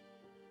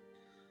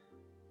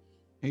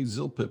 Hey,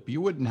 Zilpip,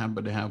 you wouldn't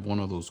happen to have one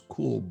of those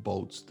cool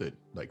boats that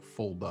like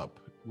fold up,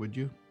 would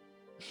you?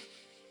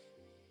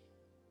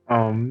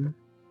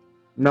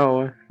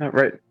 No, not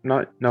right.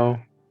 Not no.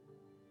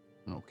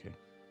 Okay.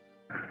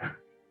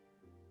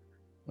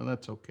 Well,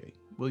 that's okay.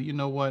 Well, you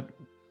know what?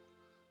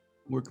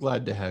 We're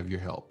glad to have your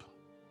help.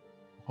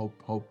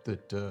 Hope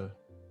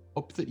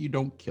that you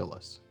don't kill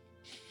us.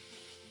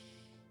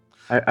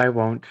 I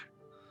won't.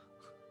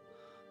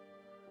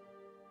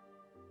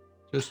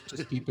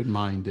 Just keep in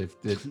mind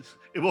if that.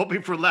 It won't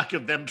be for lack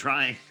of them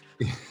trying.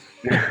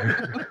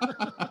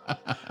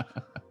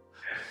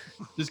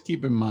 Just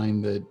keep in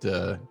mind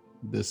that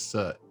this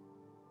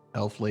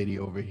elf lady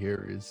over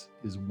here is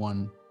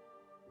one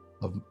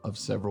of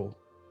several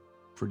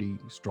pretty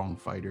strong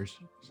fighters.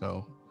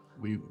 So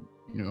we,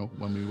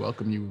 when we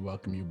welcome you, we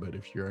welcome you. But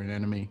if you're an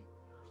enemy,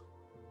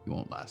 you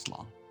won't last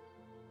long.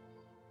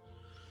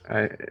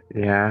 I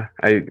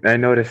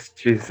noticed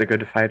she's a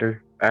good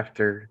fighter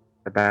after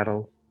the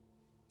battle,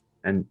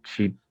 and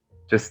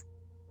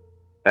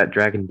that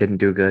dragon didn't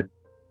do good.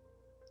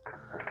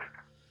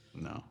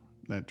 No,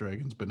 that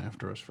dragon's been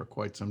after us for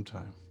quite some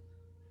time.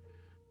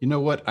 You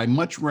know what? I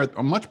much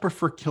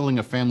prefer killing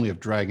a family of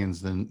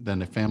dragons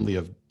than a family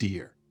of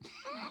deer.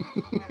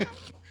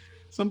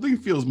 Something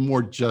feels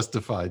more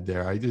justified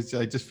there. I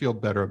just feel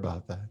better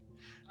about that.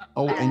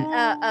 Oh,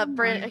 and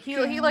Bryn,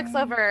 he looks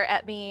over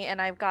at me,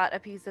 and I've got a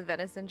piece of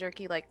venison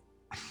jerky. Like,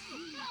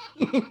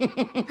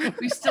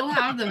 We still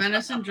have the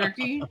venison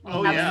jerky.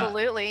 Oh, yeah.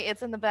 absolutely,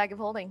 it's in the bag of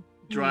holding.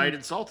 Dried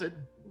and salted.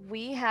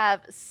 We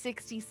have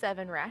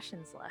 67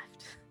 rations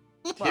left.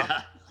 Well,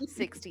 Yeah.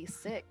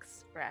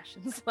 66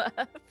 rations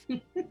left.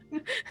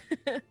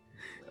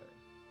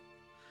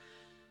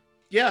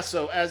 Yeah,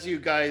 so as you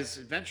guys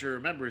adventure,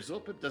 remember,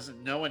 Zilpip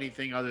doesn't know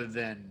anything other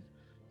than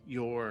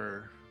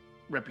your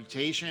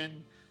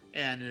reputation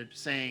and it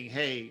saying,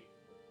 hey,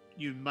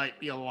 you might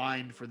be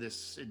aligned for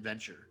this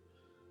adventure.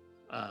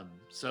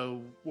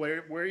 So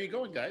where are you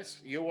going, guys?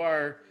 You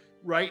are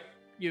right.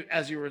 You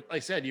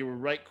were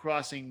right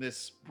crossing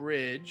this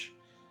bridge.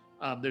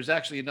 There's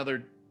actually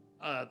another.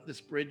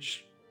 This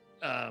bridge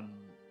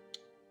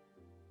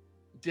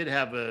did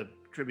have a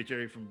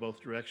tributary from both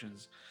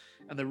directions,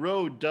 and the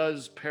road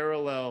does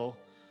parallel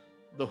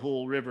the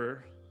whole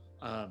river.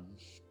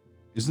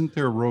 Isn't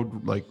there a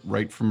road like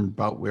right from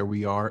about where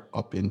we are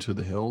up into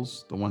the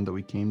hills, the one that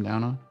we came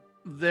down on?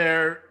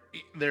 There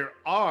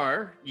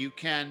are. You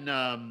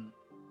can.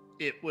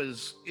 It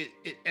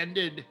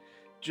ended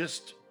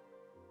just.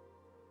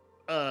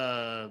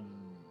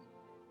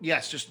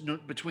 Yes, just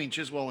between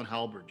Chiswell and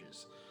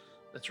Halbridges.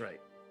 That's right.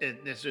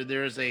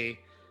 There's a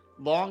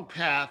long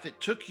path. It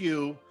took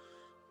you.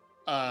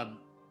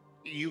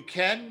 You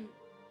can,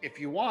 if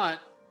you want,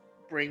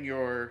 bring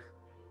your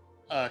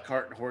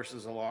cart and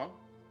horses along.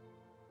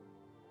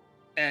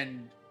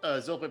 And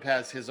Zilpip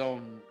has his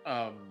own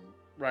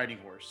riding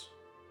horse.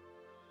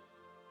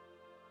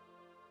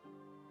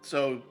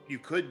 So you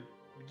could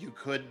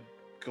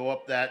go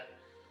up that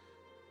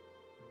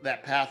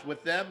path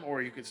with them,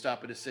 or you could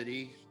stop at a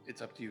city.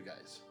 It's up to you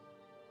guys.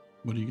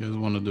 What do you guys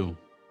want to do?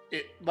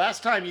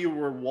 Last time you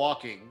were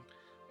walking,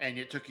 and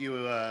it took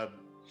you.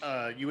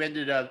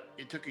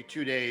 It took you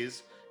 2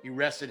 days. You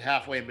rested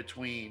halfway in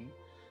between,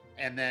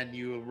 and then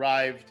you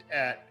arrived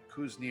at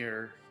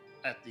Kuznir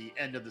at the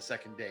end of the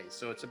second day.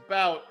 So it's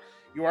about,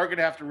 you are going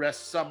to have to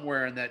rest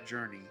somewhere in that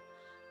journey.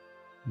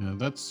 Yeah,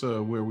 that's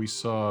where we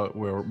saw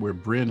where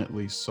Bryn at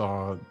least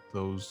saw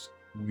those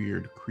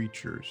weird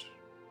creatures.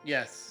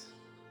 Yes.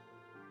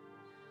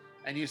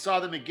 And you saw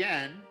them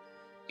again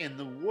in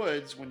the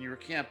woods when you were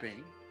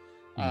camping.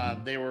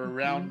 They were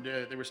around.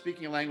 They were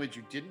speaking a language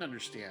you didn't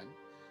understand,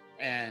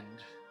 and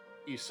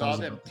you saw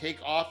them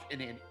take off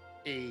in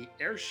a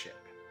airship.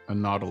 A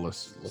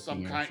Nautilus.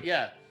 Some kind. Airship.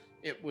 Yeah,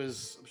 it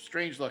was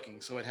strange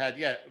looking. So it had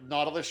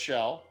Nautilus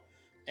shell,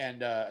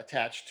 and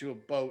attached to a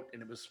boat,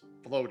 and it was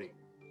floating.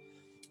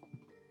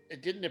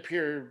 It didn't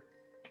appear.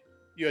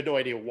 You had no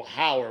idea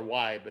how or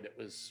why, but it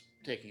was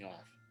taking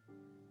off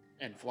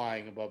and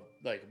flying above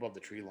the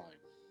tree line.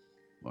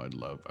 Well, I'd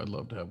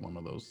love to have one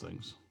of those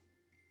things.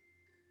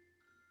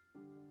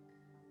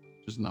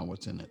 Just not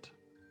what's in it.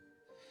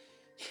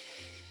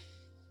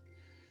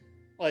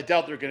 Well, I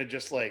doubt they're going to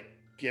just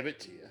give it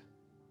to you.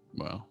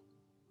 Well,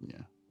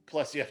 yeah.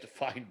 Plus, you have to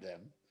find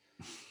them.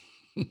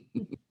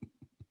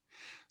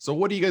 So,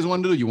 what do you guys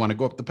want to do? You want to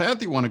go up the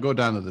path? You want to go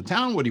down to the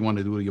town? What do you want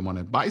to do? You want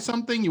to buy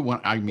something?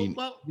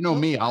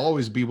 Me, I'll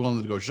always be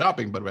willing to go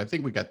shopping, but I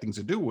think we got things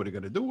to do. What are you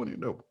going to do? What do you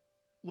do?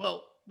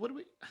 Well,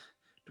 do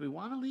we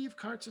want to leave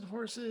carts and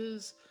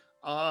horses?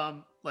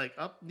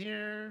 Up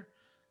near,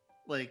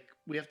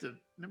 we have to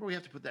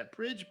put that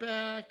bridge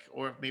back,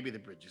 or if maybe the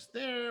bridge is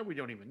there, we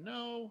don't even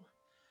know.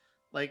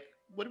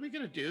 What are we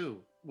gonna do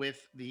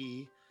with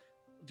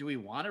do we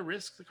want to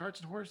risk the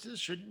carts and horses?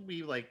 Shouldn't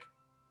we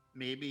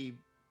maybe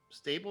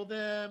stable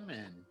them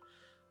and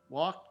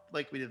walk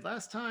like we did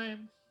last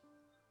time?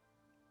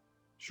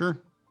 Sure.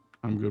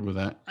 I'm good with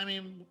that. I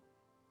mean,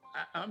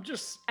 I'm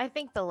just I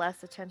think the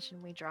less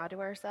attention we draw to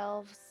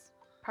ourselves,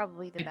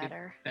 probably the Make it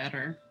better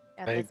better.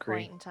 at I this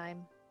agree. point in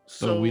time.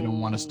 So we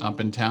don't want to stop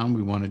in town.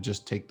 We want to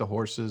just take the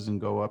horses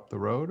and go up the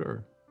road,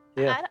 or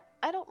Yeah.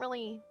 I don't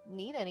really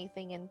need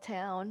anything in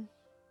town.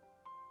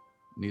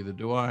 neither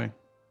do I.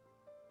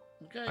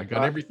 Okay. I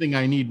got everything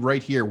I need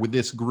right here with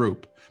this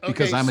group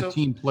because Okay, I'm so- a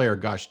team player.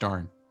 Gosh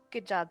darn.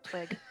 Good job,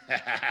 Twig.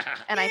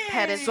 And I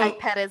pet his So-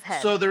 head.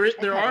 So there I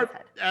there pet are, his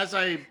head. as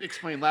I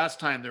explained last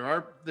time,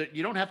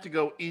 you don't have to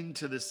go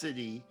into the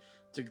city.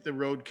 The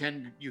road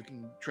you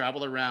can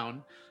travel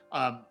around.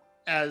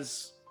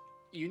 As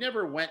you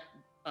never went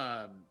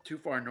too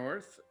far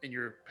north, and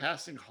you're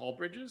passing Hall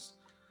bridges.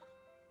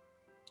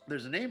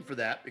 There's a name for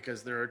that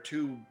because there are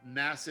two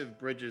massive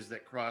bridges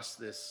that cross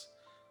this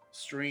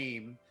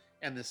stream,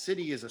 and the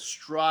city is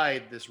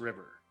astride this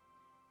river.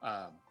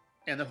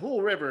 And the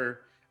whole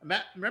river.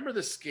 Remember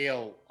the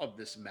scale of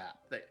this map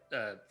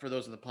that for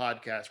those in the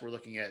podcast, we're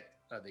looking at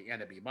the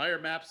Anna B. Meyer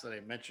maps that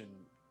I mention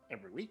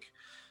every week.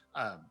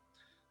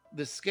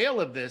 The scale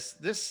of this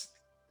is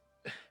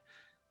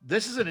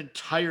an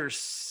entire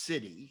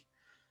city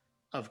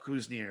of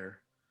Kuznir.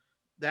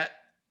 That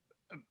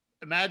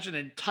imagine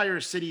an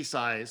entire city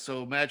size.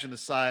 So imagine the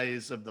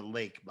size of the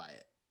lake by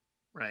it,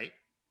 right?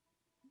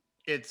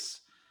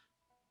 It's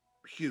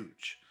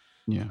huge.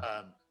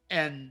 Yeah.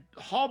 And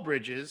Hall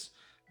bridges,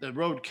 the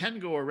road can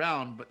go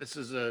around, but this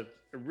is a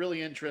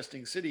really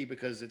interesting city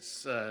because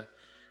it's a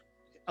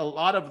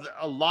lot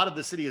of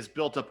the city is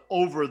built up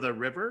over the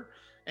river,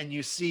 and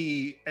you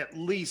see at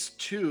least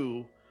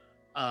two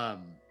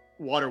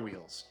water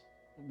wheels,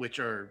 which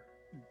are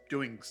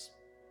doing.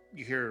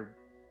 You hear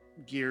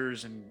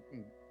gears and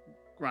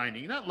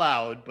grinding, not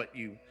loud, but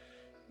you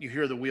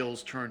hear the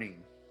wheels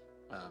turning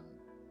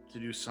to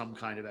do some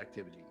kind of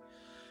activity.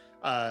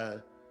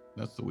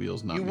 That's the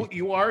wheels, not me.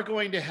 You are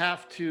going to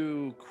have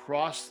to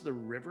cross the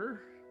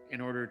river in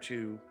order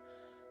to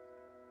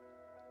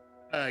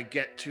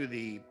get to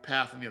the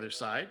path on the other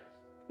side,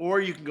 or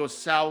you can go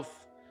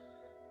south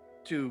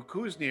to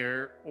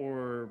Kuznir,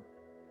 or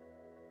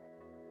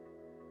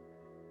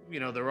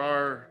there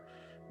are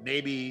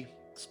maybe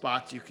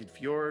spots you could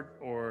fjord,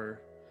 or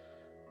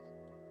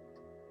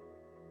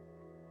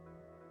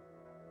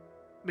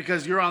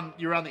because you're on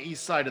the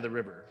east side of the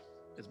river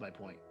is my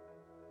point.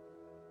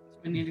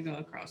 We need to go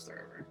across the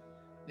river.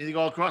 You need to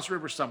go across the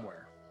river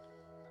somewhere.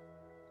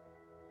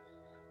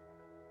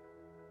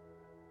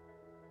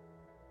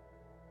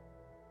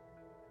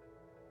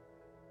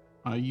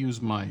 I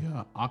use my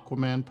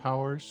Aquaman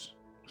powers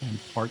and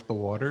part the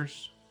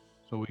waters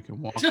so we can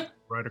walk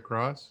right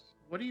across.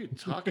 What are you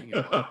talking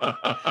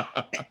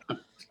about?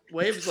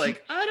 Wave's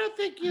like, I don't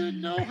think you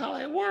know how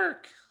I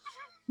work.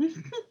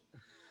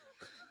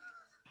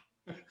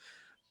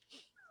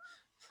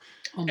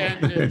 Oh my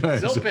And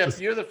Zilpip,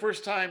 you're the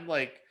first time,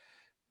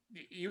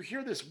 you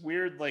hear this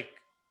weird,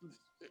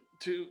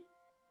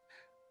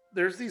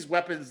 there's these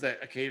weapons that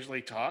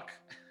occasionally talk.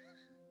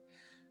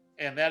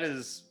 And that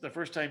is the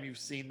first time you've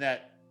seen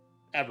that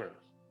ever.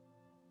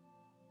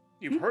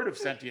 You've heard of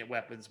sentient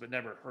weapons, but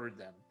never heard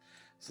them.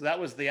 So that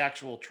was the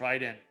actual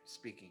trident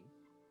speaking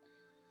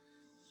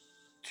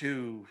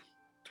to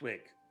Twig.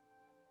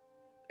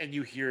 And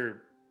you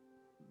hear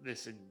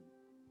this in...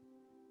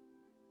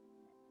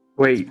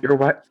 Wait,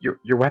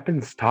 your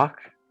weapons talk?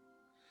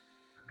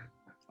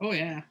 Oh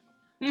yeah.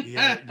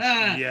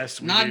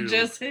 Yes, we Not do.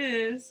 just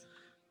his.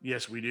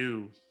 Yes, we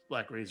do.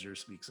 Black Razor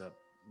speaks up.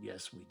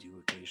 Yes, we do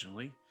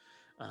occasionally.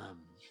 I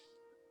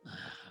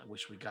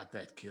wish we got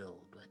that kill,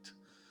 but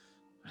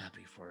I'm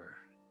happy for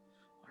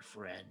our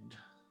friend.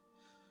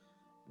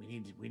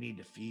 We need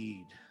to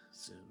feed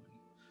soon.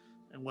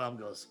 And Whelm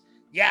goes,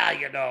 yeah,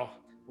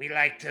 we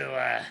like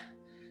to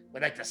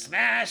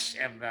smash,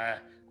 and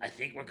I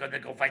think we're gonna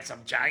go fight some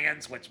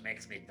giants, which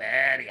makes me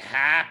very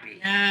happy.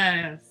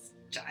 Yes,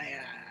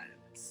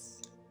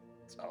 giants.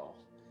 So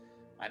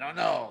I don't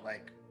know, I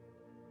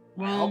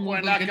Well, hope we'll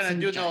we're go not get gonna some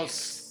do no giants.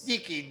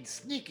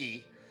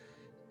 sneaky.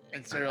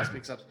 And Cyril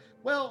speaks up.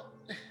 Well,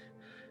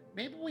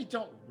 maybe we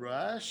don't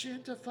rush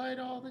in to fight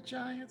all the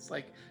giants.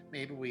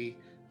 Maybe we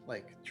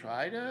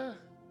try to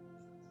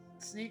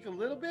sneak a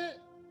little bit.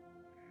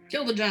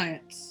 Kill the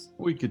giants.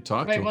 We could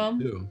talk Right, to Mom?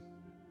 them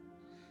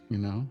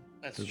too.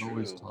 That's There's true.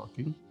 always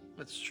talking.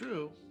 That's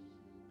true.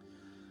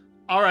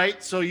 All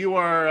right. So you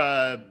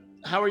are.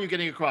 How are you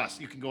getting across?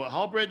 You can go at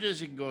Hall Bridges.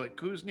 You can go at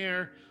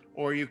Kuznir,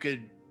 or you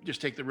could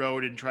just take the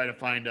road and try to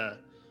find a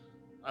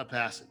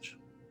passage.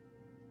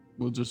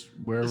 We'll just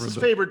wherever This is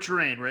the favored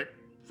terrain, right,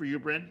 for you,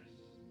 Bryn?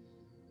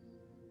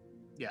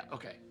 Yeah.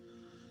 Okay.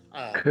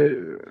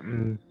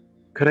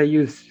 Could I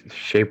use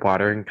shape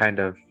water and kind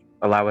of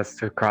allow us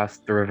to cross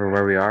the river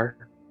where we are?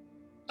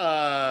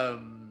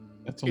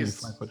 that's only is-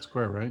 5 foot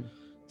square, right?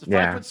 It's a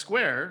Yeah. 5 foot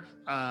square.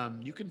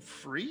 You can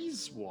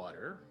freeze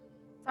water.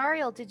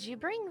 Zariel, did you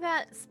bring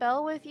that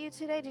spell with you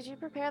today? Did you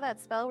prepare that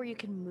spell where you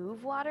can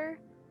move water?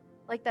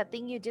 Like that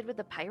thing you did with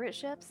the pirate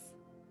ships?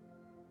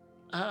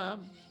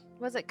 Um,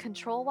 Was it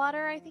control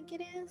water, I think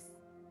it is?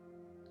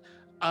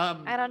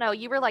 I don't know.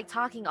 You were like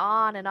talking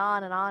on and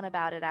on and on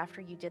about it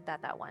after you did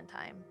that one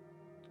time.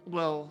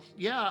 Well,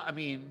 yeah. I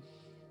mean,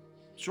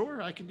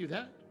 sure, I can do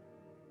that.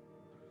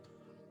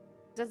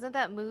 Doesn't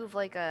that move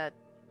like a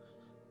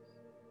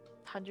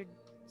 100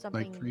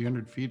 something? Like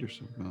 300 feet or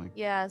something, like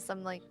Yeah,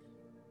 some like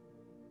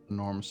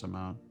enormous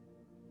amount.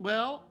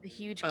 Well, a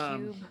huge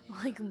Um, cube,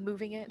 like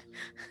moving it.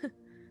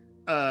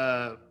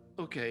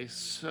 okay,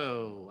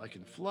 so I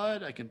can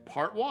flood, I can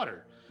part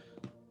water.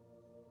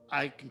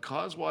 I can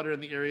cause water in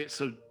the area.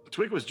 So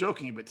Twig was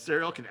joking, but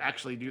Serial can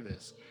actually do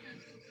this.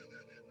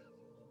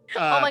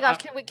 Oh my gosh,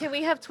 I- can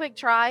we have Twig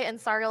try and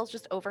Sariel's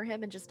just over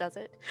him and just does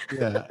it?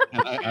 Yeah,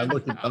 and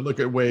I look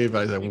at Wave.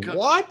 I say, Because-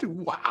 "What?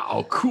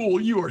 Wow, cool!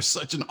 You are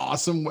such an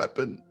awesome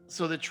weapon."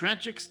 So the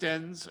trench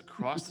extends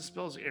across the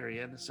spell's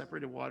area, and the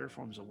separated water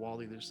forms a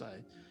wall either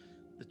side.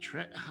 The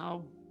trench,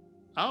 how?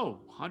 Oh,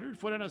 100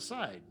 foot on a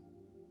side.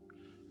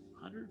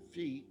 100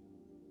 feet.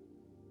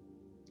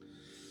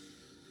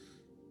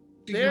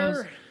 She There.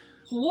 goes,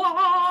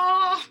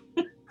 Wah!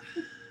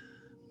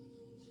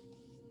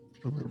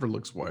 The river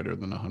looks wider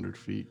than 100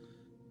 feet.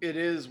 It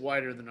is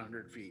wider than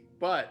 100 feet,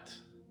 but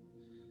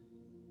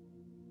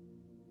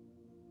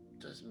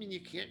doesn't mean you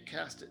can't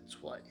cast it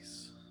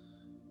twice.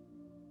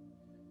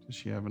 Does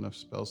she have enough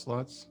spell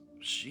slots?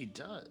 She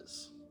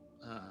does.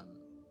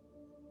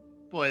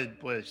 Boy,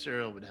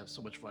 Serial would have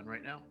so much fun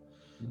right now.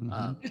 Mhm.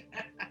 Um,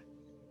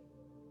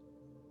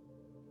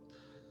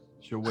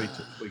 She'll wait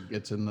till Twig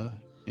gets in the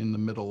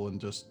middle and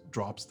just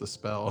drops the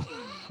spell.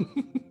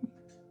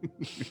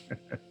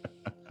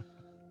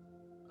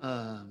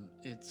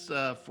 It's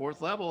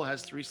fourth level,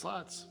 has 3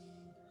 slots,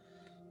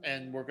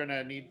 and we're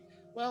gonna need.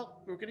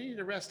 Well, we're gonna need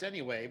to rest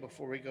anyway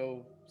before we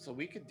go, so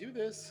we could do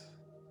this.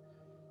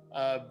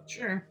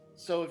 Sure.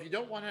 So if you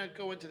don't want to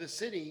go into the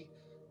city,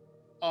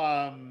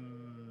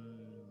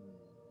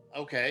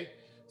 okay.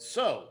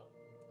 So,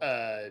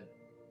 as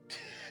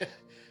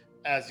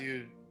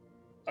you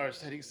are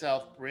heading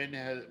south, Bryn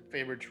has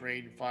favored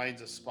terrain,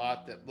 finds a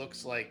spot that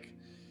looks like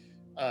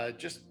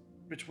just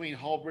between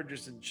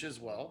Hallbridges and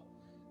Chiswell.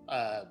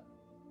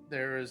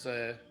 There is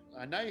a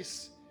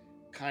nice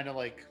kind of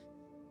like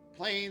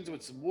plains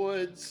with some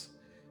woods,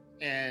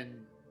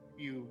 and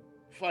you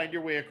find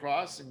your way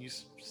across, and you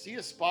see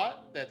a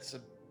spot that's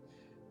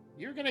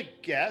you're gonna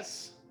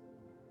guess.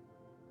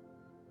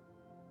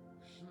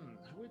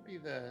 Who would be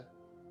the?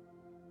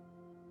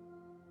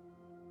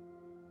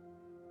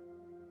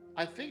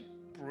 I think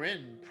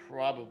Bryn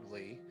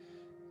probably.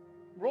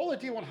 Roll a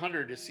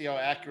d100 to see how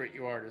accurate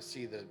you are to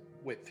see the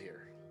width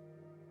here.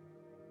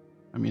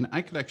 I mean,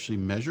 I could actually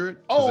measure it.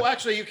 'cause Oh, I-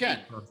 actually, you can.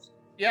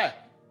 Yeah,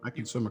 I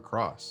can swim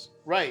across.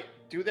 right.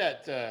 Do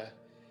that.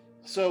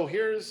 So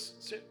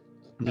here's.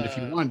 I mean, if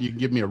you Uh, want, you can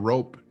give me a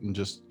rope and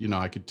just,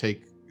 I could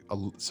take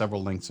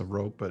several lengths of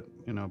rope, but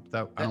I don't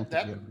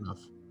think you have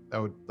enough.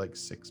 That would like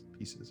 6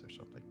 pieces or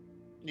something.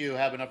 You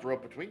have enough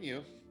rope between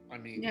you. I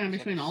mean, Yeah,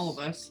 between all of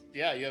us.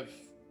 Yeah, you have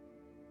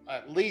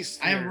at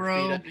least. I have 300 feet.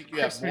 I rope. think you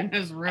have Crispin more.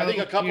 has rope. I think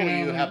a couple of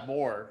you know. have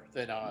more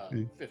than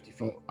Okay. 50 feet.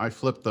 So I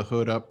flipped the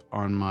hood up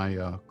on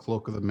my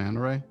Cloak of the Manta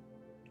Ray.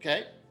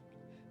 Okay.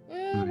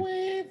 Right.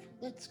 Wave.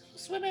 Let's go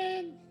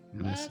swimming.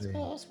 And I Let's say,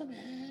 go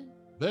swimming.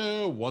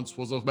 there once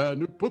was a man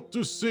who put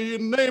to sea,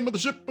 and the name of the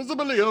ship was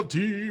Amelia of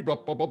Tea. Blah,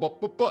 blah, blah, blah,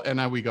 blah, blah. And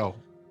now we go.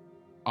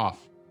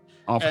 Off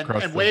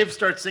across And the- Wave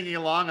starts singing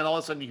along, and all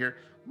of a sudden you hear.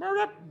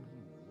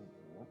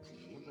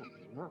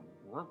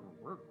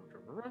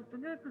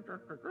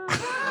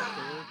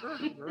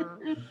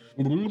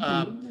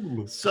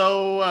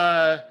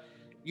 So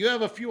you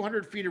have a few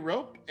hundred feet of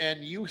rope,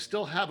 and you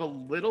still have a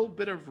little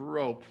bit of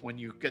rope when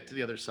you get to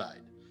the other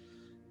side.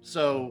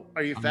 So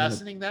are you I'm gonna-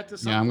 fastening that to Yeah,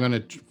 something? I'm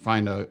going to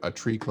find a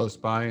tree close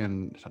by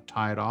and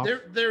tie it off.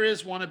 There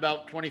is one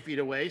about 20 feet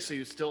away, so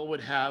you still would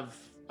have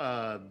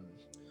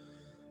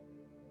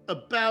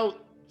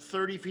about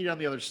 30 feet on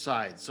the other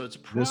side. So it's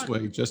This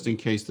way, just in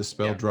case the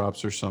spell Yeah.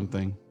 drops or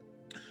something.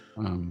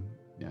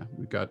 Yeah,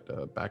 we got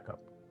backup.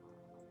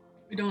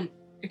 We don't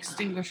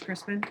extinguish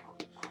Crispin.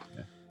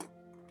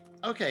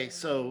 Okay,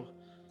 so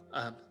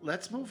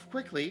let's move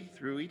quickly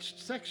through each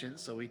section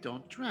so we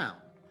don't drown,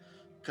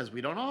 because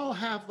we don't all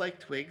have like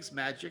Twig's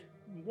magic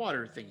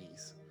water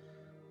thingies.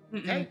 Mm-mm.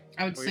 Okay.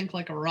 I would Or- sink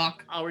like a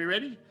rock. Are we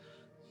ready?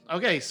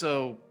 Okay,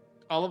 so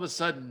all of a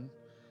sudden,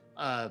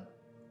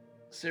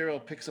 Cyril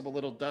picks up a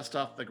little dust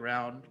off the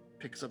ground,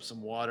 picks up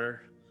some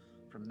water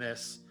from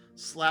this,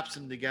 slaps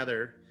them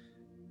together,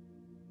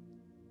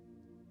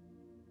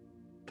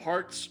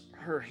 parts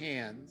her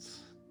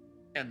hands,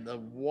 and the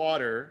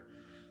water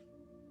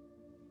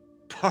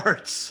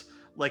parts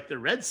like the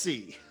Red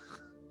Sea.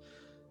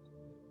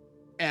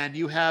 And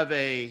you have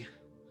a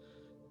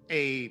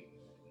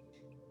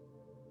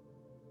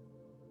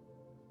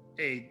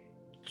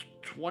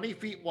 20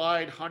 feet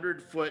wide,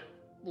 100-foot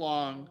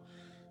long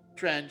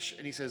trench,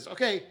 and he says,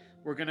 okay,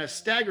 we're gonna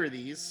stagger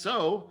these,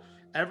 so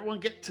everyone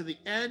get to the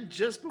end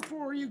just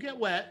before you get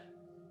wet,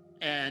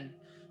 and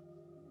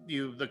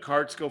the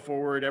carts go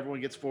forward, everyone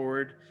gets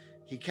forward.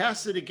 He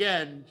casts it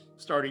again,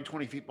 starting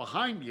 20 feet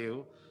behind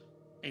you,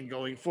 and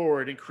going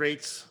forward and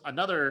creates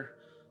another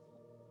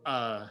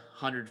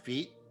 100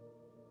 feet.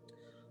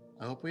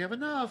 I hope we have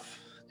enough.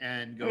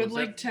 And I goes would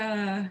like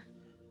to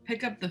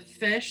pick up the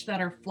fish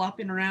that are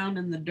flopping around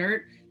in the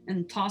dirt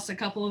and toss a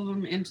couple of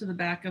them into the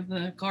back of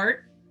the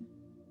cart.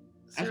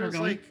 as we're Sarah's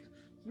going. like,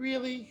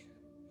 really?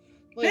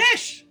 Like,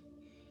 Fish!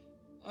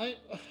 I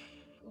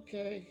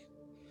okay.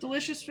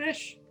 Delicious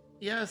fish.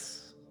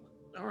 Yes.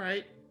 All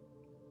right.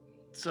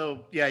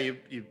 So yeah, you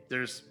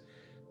there's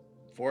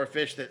 4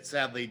 fish that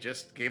sadly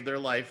just gave their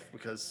life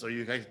because so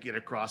you guys get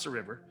across a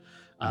river.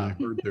 And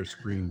I heard their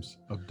screams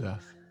of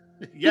death.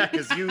 Yeah,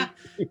 because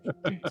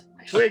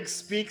Twig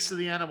speaks to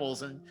the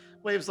animals and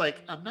Wave's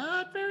like, I'm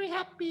not very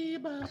happy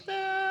about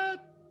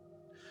that.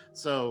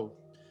 So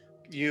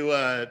you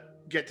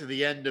get to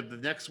the end of the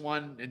next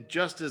one, and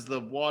just as the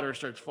water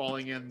starts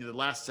falling in, the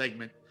last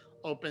segment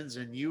opens,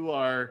 and you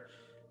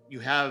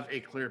have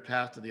a clear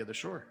path to the other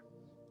shore.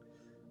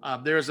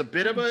 There's a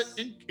bit of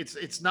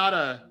it's not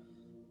a,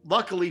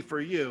 luckily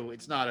for you,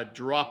 it's not a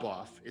drop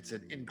off, it's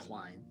an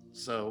incline.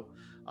 So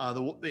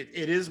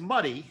it is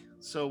muddy.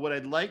 So what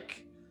I'd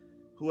like,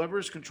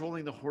 whoever's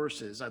controlling the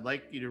horses, I'd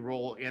like you to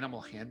roll animal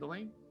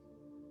handling.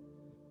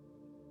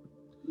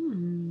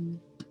 Who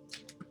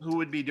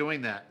would be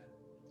doing that?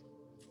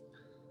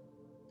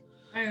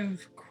 I have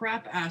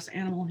crap ass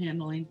animal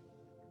handling.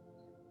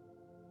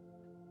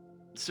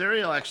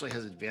 Serial actually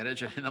has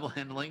advantage on animal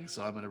handling,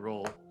 so I'm going to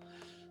roll.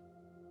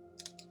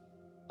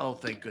 Oh,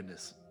 thank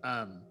goodness.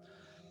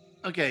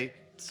 Okay,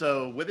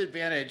 so with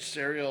advantage,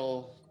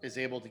 Serial is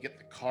able to get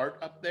the cart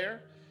up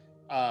there.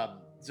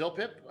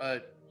 Zilpip,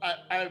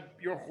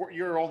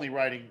 you're only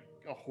riding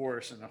a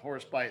horse, and a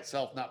horse by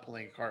itself not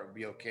pulling a cart would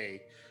be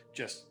okay.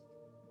 Just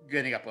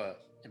getting up a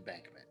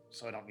embankment,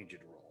 so I don't need you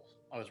to roll.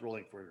 I was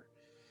rolling for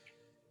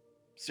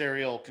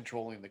Serial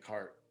controlling the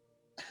cart.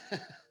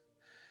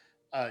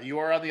 You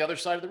are on the other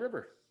side of the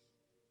river.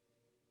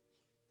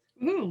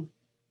 Ooh.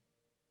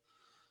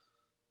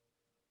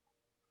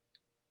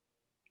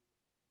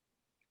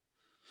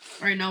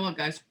 All right, now what,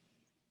 guys?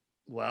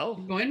 Well,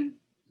 We're going?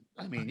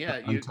 I mean, yeah,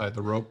 you Untie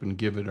the rope and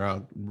give it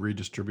out,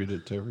 redistribute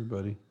it to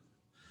everybody.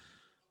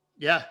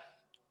 yeah,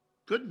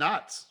 good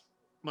knots.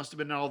 Must have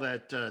been all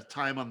that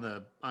time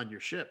on your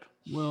ship.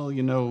 Well,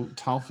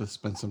 Talfa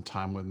spent some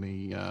time with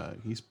me.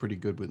 He's pretty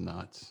good with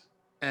knots.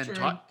 And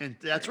True. and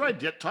that's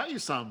right, taught you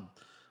some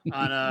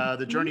on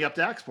the journey up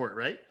to Axport,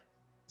 right?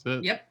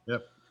 That's it.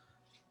 Yep.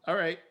 All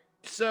right.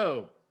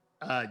 So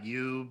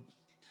you,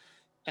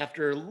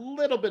 after a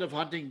little bit of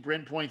hunting,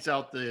 Bryn points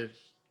out the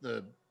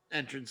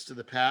entrance to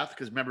the path,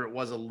 because remember it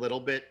was a little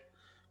bit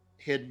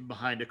hidden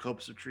behind a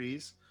copse of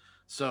trees.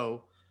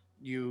 So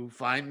you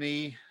find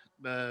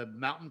the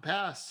mountain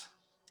pass.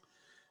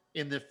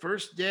 In the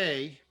first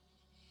day,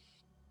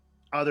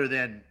 other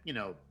than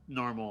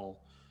normal,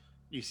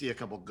 you see a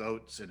couple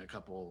goats and a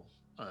couple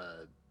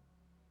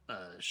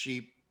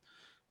sheep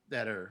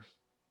that are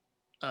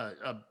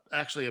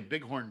actually a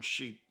bighorn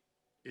sheep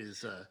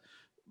is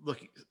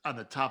looking on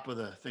the top of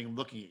the thing,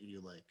 looking at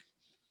you like.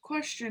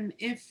 Question: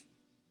 if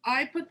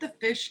I put the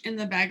fish in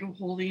the bag of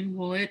holding,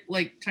 will it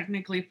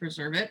technically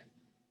preserve it?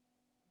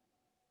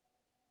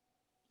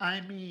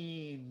 I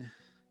mean,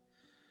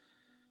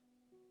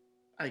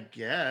 I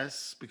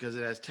guess because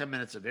it has 10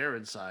 minutes of air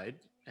inside,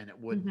 and it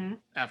would. Mhm.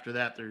 After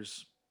that,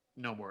 there's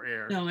no more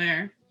air. No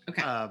air.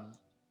 Okay.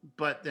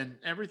 But then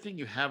everything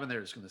you have in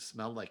there is going to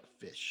smell like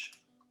fish.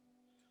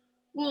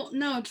 Well,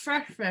 no, it's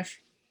fresh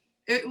fish.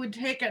 It would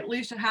take at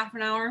least a half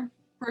an hour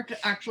for it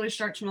to actually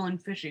start smelling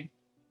fishy.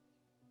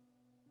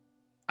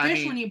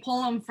 Fish, when you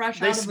pull them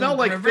fresh out of the river, they smell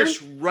like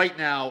fish right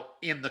now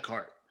in the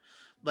cart.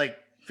 Like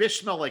fish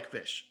smell like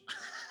fish.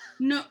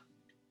 No.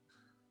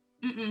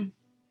 Mm-mm.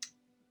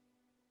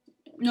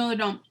 No, they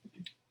don't.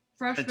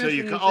 Fresh Until fish.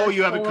 you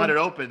you haven't cut it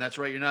open. That's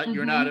right. You're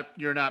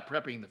not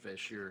prepping the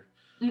fish. You're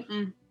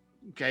Mm-mm.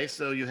 okay.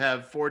 So you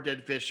have 4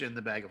 dead fish in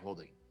the bag of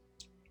holding.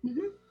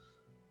 Mm-hmm.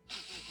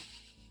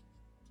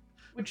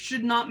 Which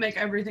should not make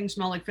everything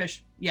smell like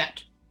fish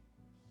yet.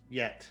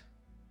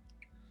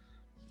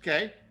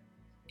 Okay.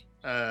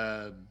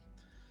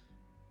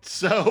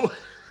 So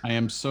I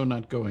am so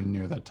not going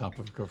near that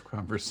topic of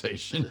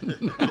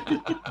conversation.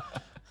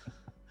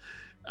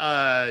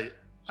 all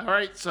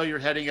right. So you're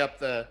heading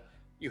up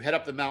you head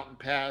up the mountain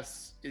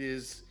pass. It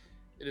is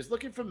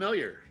looking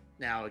familiar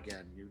now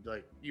again.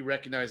 You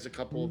recognize a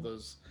couple of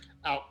those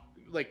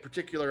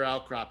particular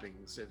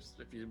outcroppings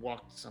if you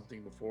walked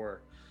something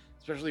before,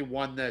 especially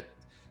one that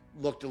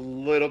looked a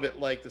little bit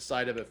like the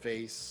side of a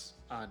face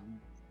on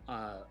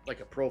like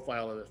a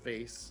profile of a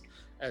face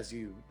as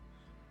you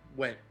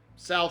went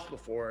south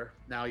before.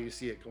 Now you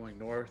see it going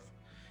north.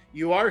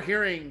 You are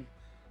hearing,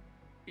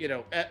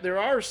 there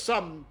are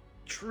some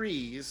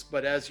trees,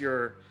 but as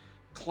you're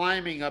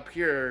climbing up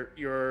here,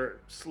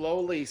 you're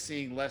slowly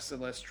seeing less and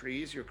less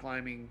trees. You're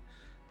climbing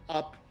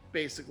up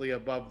basically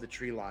above the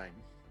tree line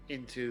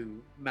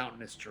into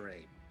mountainous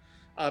terrain.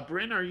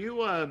 Bryn, are you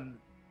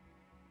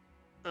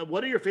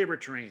what are your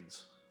favorite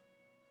terrains?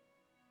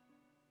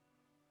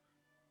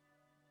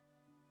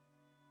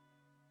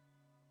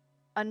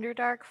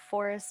 Underdark,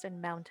 Forest,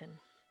 and Mountain.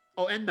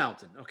 Oh, and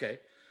mountain. Okay,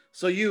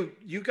 so you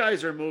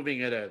guys are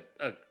moving at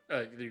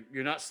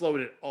you're not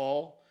slowed at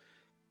all.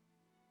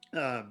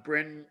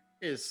 Bryn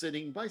is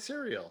sitting by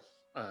Serial,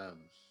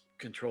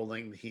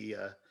 controlling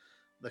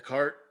the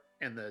cart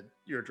and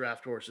your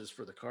draft horses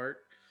for the cart.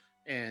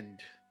 And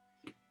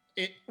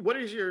what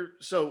is your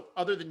so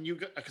other than you?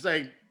 Because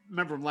I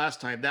remember from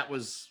last time that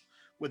was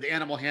with the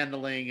animal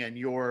handling and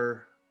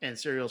your and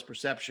Serial's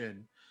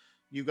perception.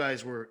 You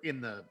guys were in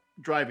the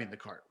driving the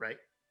cart, right?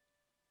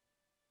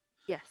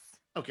 Yes.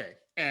 Okay,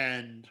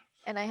 and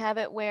And I have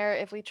it where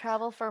if we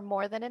travel for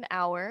more than an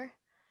hour,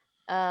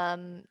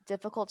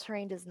 difficult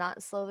terrain does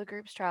not slow the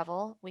group's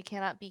travel. We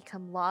cannot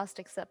become lost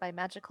except by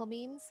magical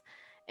means,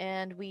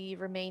 and we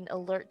remain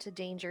alert to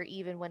danger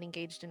even when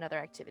engaged in other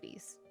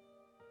activities.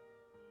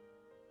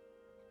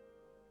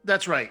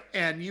 that's right.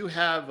 And you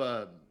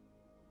have,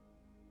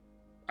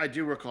 I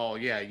do recall,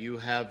 yeah, you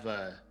have,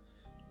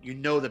 you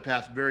know the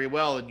path very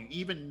well, and you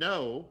even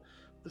know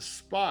the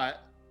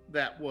spot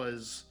that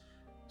was,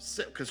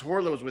 because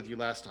Horla was with you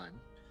last time.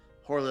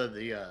 Horla,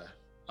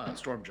 the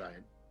storm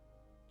giant.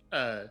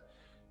 Uh,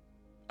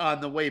 on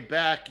the way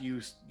back,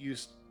 you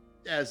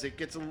as it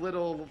gets a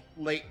little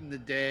late in the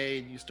day,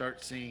 and you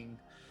start seeing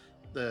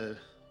the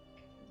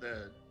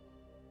the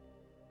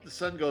the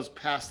sun goes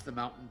past the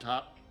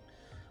mountaintop.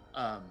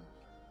 Um,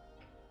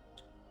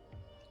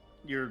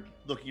 you're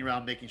looking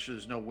around, making sure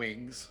there's no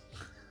wings.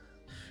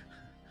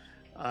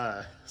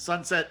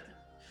 Sunset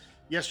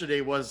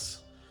yesterday was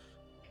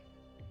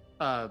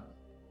uh,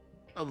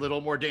 a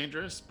little more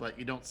dangerous, but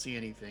you don't see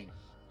anything,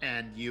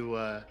 and you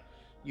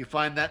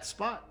find that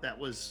spot that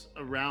was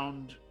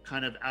around,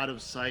 kind of out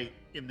of sight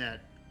in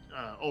that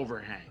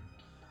overhang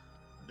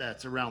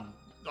that's around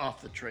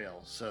off the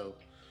trail. So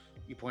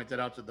you point that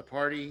out to the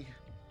party.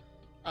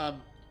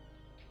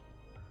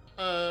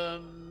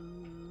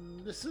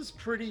 Um, this is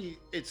pretty.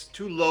 It's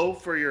too low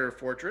for your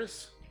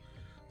fortress.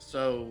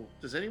 So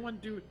does anyone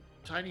do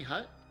tiny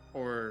hut,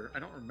 or I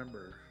don't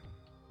remember.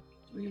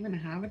 Do we even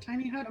have a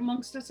tiny hut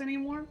amongst us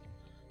anymore?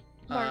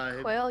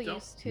 Mark Quail don't-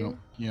 used to. No,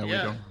 yeah, we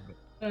Yeah. don't.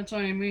 That's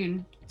what I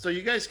mean. So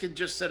you guys can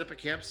just set up a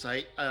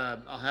campsite.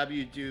 I'll have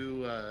you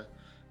do.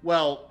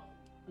 Well,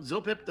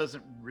 Zilpip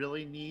doesn't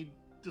really need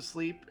to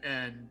sleep,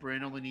 and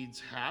Brain only needs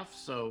half.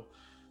 So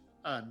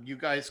you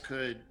guys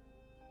could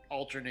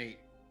alternate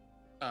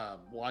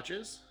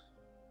watches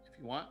if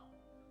you want.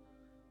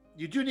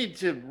 You do need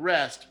to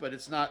rest, but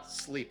it's not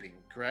sleeping,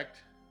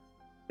 correct?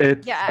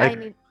 It's Yeah, I, I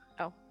need.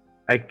 Oh,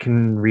 I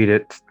can read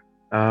it.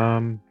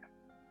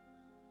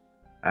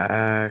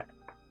 Uh,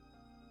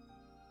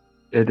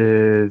 it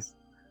is.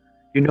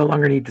 You no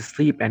longer need to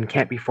sleep and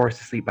can't be forced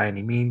to sleep by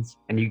any means,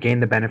 and you gain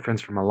the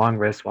benefits from a long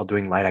rest while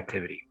doing light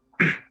activity.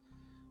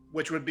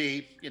 Which would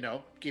be,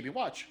 keeping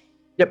watch.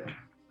 Yep.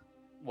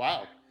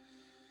 Wow,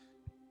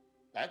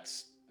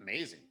 that's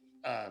amazing.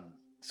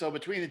 So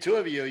between the two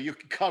of you, you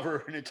can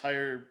cover an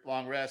entire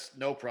long rest,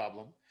 no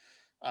problem.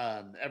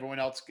 Everyone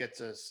else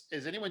gets us.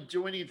 Is anyone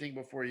doing anything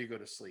before you go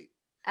to sleep?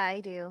 I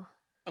do.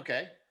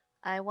 Okay.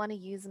 I want to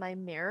use my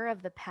mirror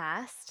of the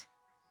past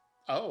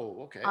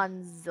Oh, okay.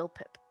 on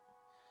Zilpip.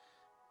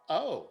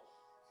 Oh.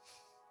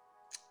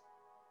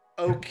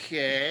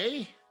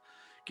 Okay.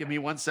 Give me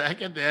 1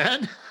 second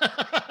then.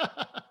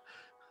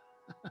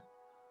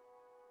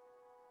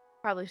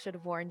 Probably should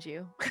have warned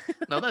you.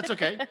 No, that's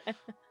okay.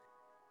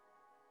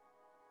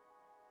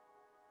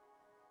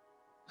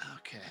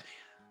 Okay.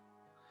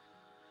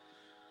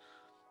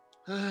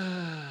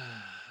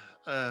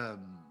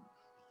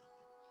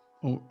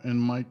 Oh, and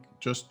Mike,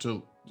 just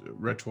to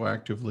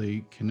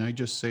retroactively, can I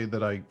just say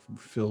that I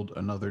filled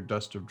another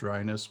dust of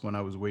dryness when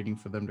I was waiting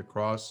for them to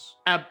cross?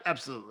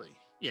 Absolutely.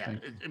 Yeah.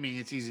 Thank you. I mean,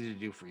 it's easy to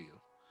do for you.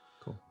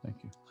 Cool, thank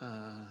you.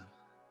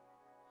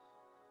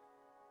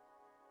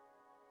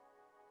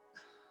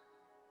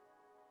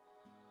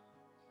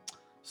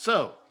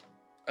 So,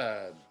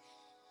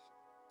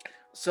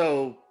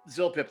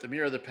 Zilpip, the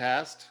Mirror of the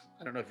Past.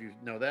 I don't know if you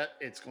know that.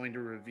 It's going to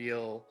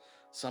reveal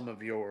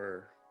something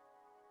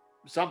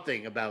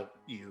about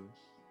you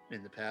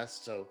in the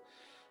past. So,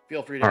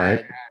 feel free to All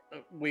right.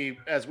 add.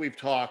 As we've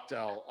talked,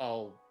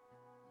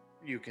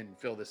 you can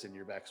fill this in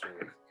your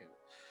backstory.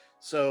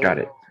 So, Got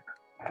it.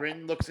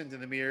 Bryn looks into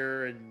the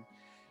mirror and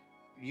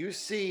you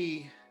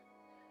see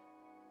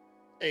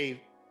a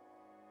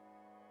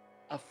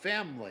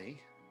family,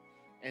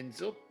 and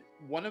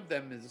one of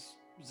them is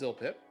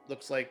Zilpip.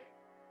 Looks like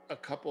a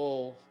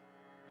couple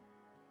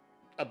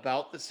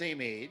about the same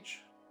age,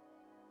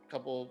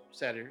 couple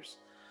satyrs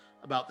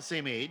about the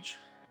same age,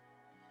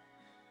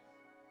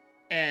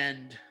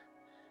 and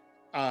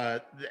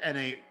a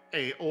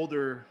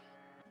older,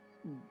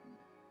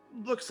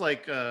 looks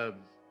like a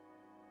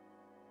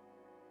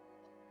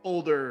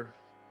older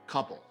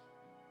couple,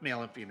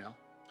 male and female,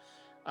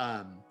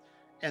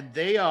 and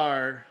they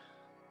are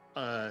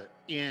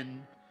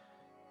in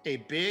a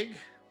big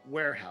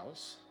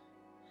warehouse,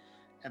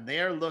 and they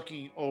are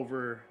looking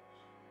over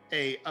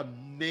a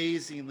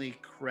amazingly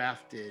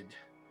crafted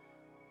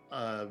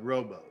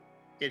rowboat.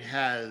 It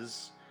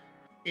has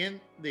In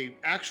the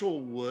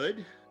actual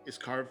wood is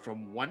carved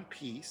from one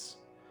piece.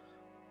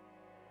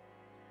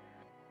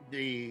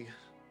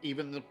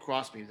 Even the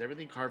crossbeams,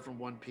 everything carved from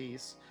one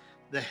piece.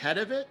 The head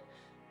of it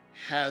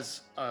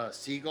has a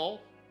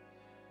seagull,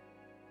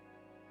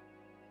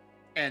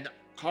 and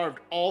carved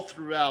all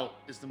throughout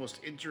is the most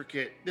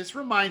intricate. This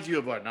reminds you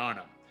of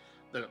Arnana.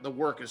 The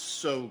work is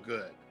so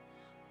good.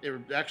 It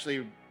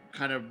actually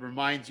kind of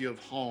reminds you of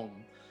home,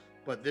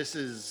 but this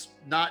is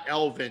not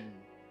elven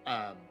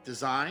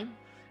design.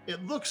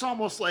 It looks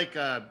almost like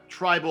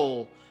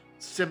tribal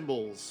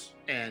symbols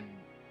and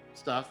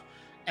stuff,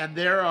 and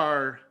there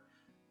are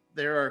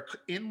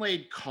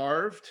inlaid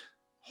carved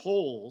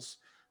holes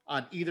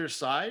on either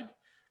side,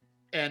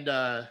 and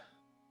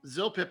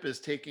Zilpip is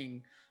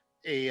taking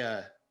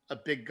a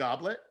big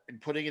goblet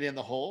and putting it in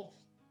the hole,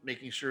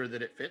 making sure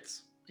that it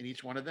fits in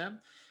each one of them,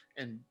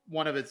 and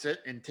one of it's it,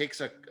 and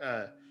takes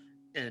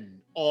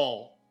an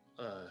awl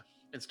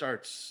and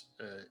starts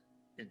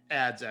and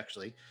adds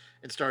actually,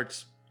 and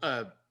starts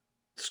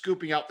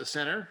scooping out the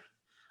center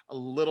a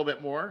little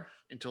bit more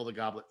until the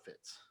goblet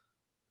fits.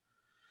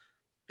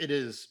 It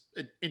is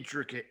an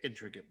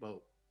intricate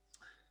boat.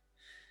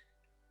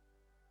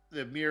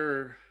 The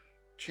mirror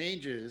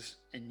changes,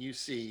 and you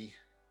see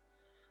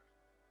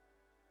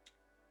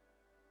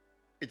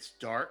it's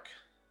dark,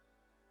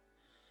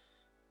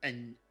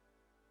 and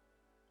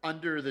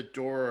under the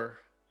door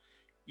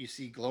you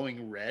see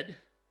glowing red,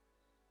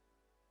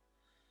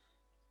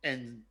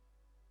 and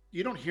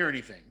you don't hear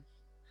anything,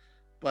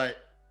 but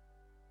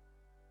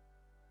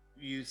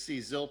you see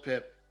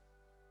Zilpip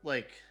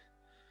like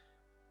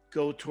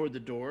go toward the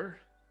door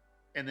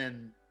and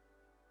then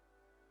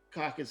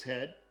cock his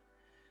head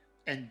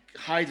and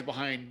hides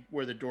behind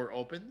where the door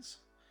opens,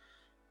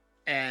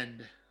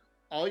 and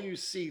all you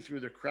see through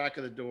the crack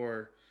of the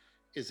door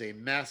is a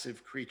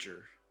massive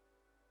creature.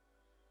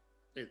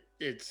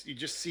 It's you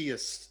just see a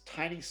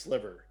tiny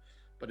sliver,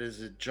 but it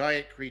is a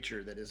giant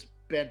creature that is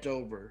bent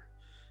over,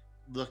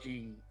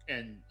 looking,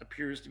 and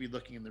appears to be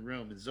looking in the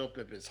room. And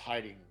Zilpip is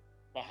hiding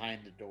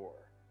behind the door.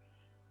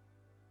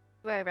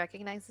 Do I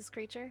recognize this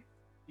creature?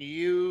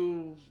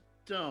 You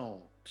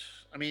don't.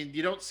 I mean,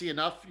 you don't see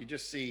enough. You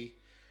just see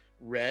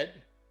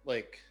red,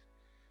 like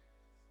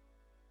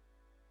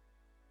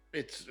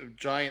it's a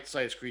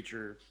giant-sized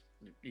creature.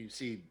 You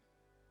see,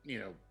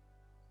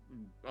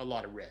 a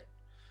lot of red,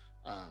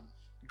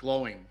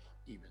 glowing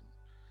even,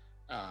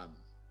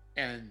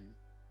 and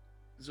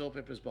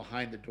Zilpip is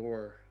behind the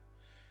door,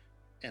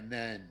 and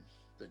then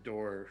the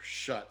door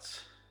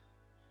shuts,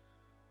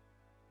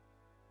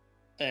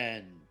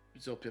 and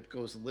Zilpip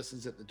goes and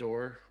listens at the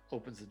door,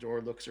 opens the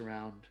door, looks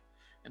around,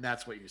 and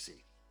that's what you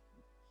see.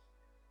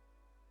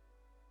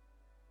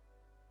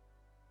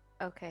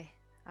 Okay,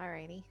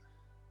 alrighty.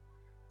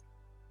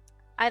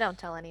 I don't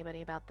tell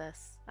anybody about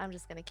this. I'm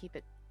just gonna keep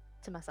it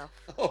to myself.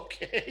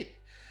 Okay.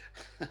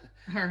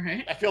 All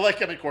right. I feel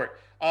like I'm in court.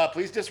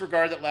 Please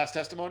disregard that last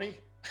testimony.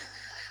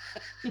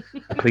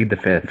 Plead the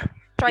fifth.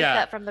 Strike Yeah.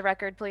 that from the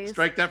record, please.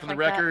 Strike that from the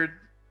Strike that. record.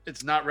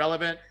 It's not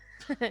relevant.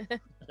 The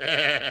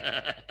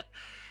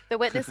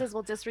witnesses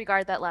will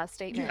disregard that last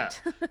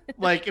statement.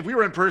 Like if we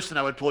were in person,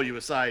 I would pull you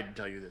aside and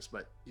tell you this,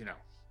 but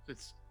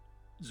it's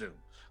Zoom.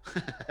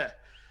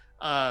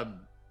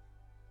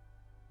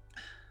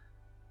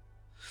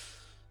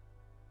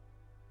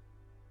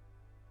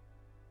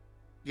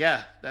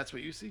 Yeah, that's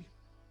what you see.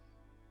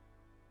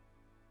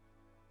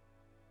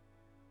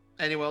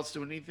 Anyone else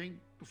do anything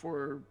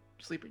before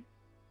sleeping?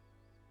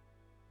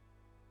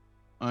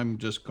 I'm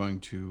just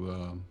going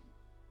to.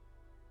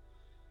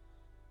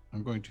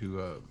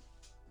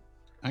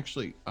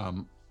 Actually,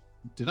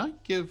 did I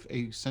give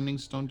a sending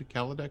stone to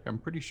Kaladek? I'm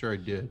pretty sure I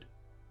did.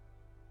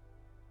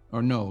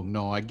 Or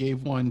no, I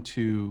gave one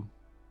to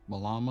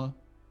Malama,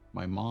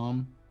 my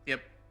mom.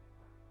 Yep.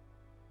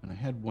 And I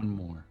had one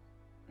more.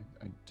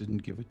 I didn't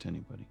give it to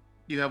anybody.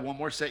 You have one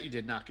more set you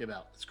did not give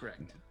out. That's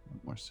correct.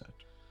 One more set.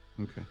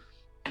 Okay.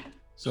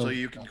 So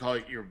you can call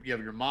it you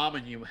have your mom,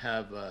 and you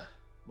have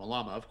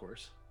Malama, of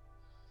course.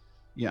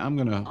 Yeah, I'm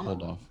gonna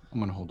hold off.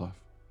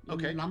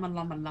 Okay.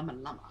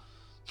 Llama.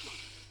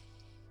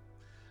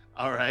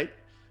 All right.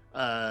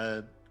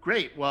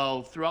 Great.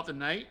 Well, throughout the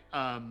night,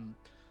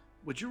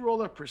 would you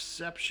roll a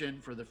perception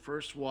for the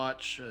first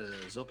watch,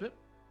 Zilpip?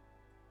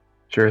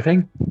 Sure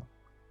thing.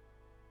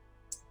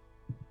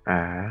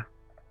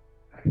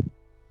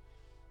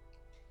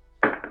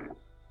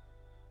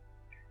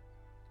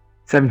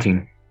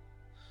 17.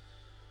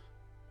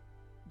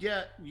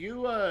 Yeah,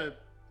 you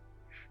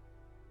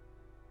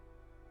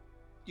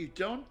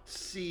don't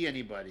see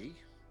anybody,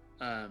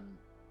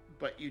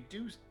 but you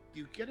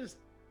get a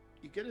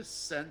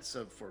sense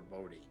of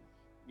foreboding.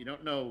 You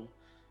don't know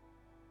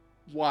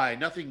why.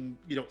 Nothing.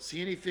 You don't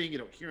see anything. You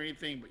don't hear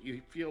anything, but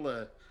you feel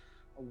a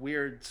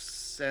weird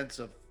sense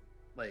of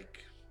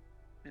like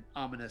an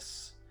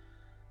ominous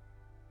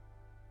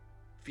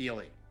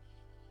feeling.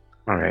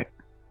 All right.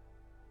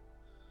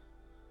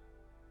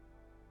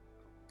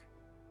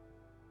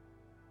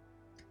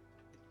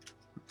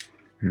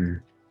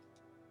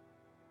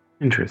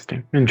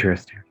 Interesting.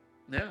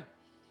 Yeah.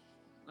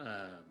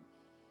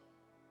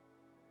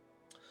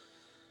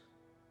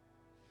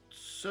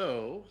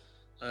 So,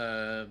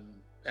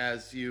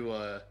 as you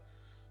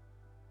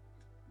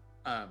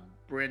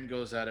Bryn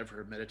goes out of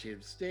her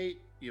meditative state,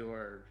 you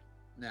are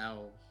now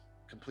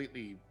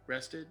completely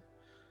rested.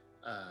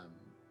 Um,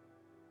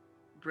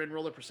 Bryn,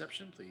 roll a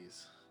perception,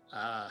 please.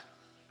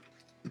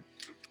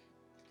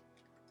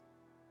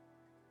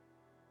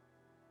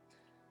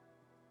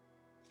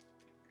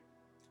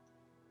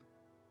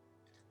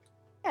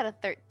 Got a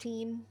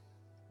 13.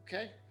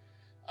 Okay.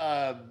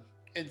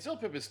 And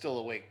Zilpip is still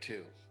awake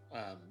too.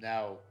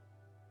 Now,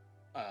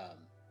 um,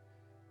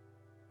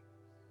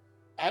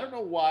 I don't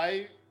know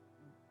why,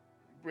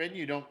 Bryn,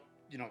 you don't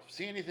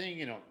see anything,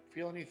 you don't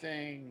feel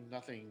anything,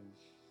 nothing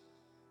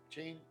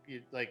change.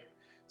 You like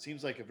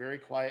seems like a very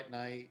quiet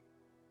night.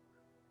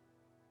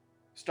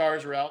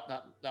 Stars are out,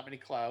 not many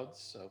clouds.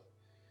 So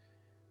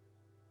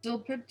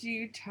Dilpip, do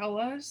you tell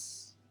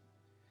us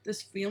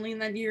this feeling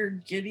that you're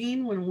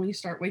getting when we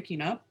start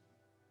waking up?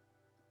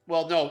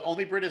 well, no,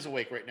 only Bryn is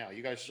awake right now.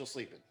 You guys are still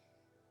sleeping.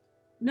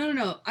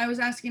 No. I was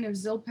asking if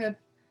Zilpip,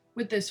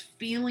 with this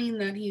feeling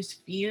that he's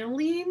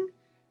feeling,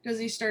 does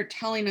he start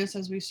telling us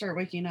as we start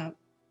waking up?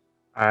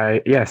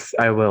 Yes,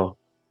 I will.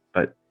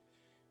 But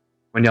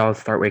when y'all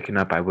start waking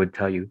up, I would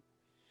tell you.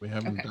 We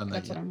haven't Okay, done that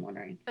that's yet. what I'm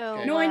wondering.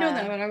 So, No, I know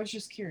that, but I was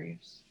just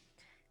curious.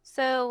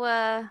 So,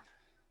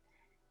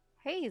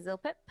 hey,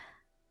 Zilpip.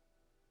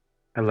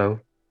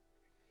 Hello.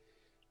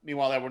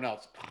 Meanwhile, everyone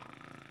else.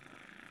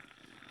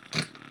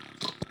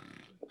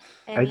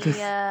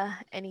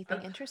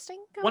 Anything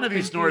interesting? One of you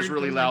Good snores beard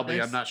really goes like loudly.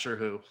 this. I'm not sure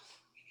who.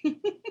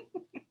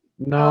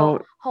 No.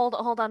 Hold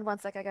on one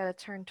sec. I gotta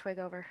turn Twig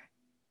over.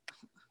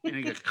 And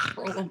you go,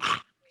 Roll 'em.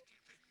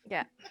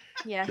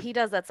 Yeah, he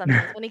does that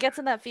sometimes. When he gets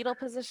in that fetal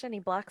position, he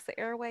blocks the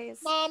airways.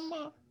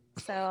 Mama.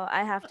 So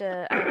I have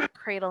to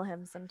cradle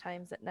him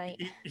sometimes at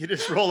night. You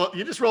just roll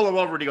him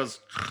over, and he goes.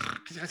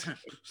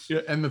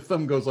 Yeah, and the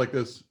thumb goes like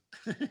this.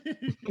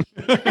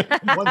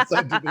 One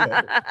side to the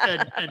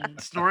other.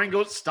 and snoring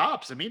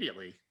stops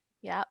immediately.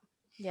 Yep.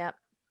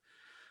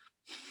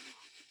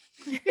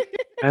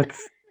 That's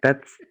You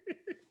get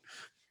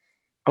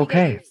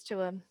okay. used to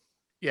him.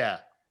 Yeah.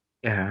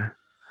 Yeah.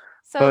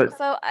 So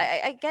But-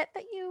 I get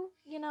that you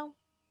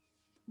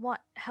want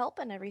help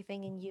and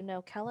everything, and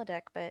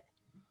Keladek, but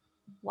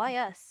why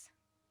us?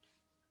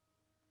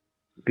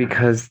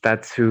 Because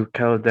that's who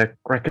Keladek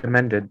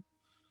recommended.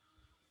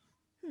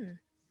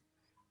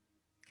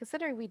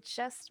 Considering we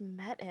just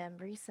met him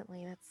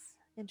recently, that's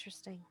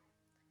interesting.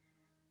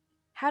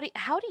 How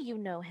do you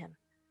know him?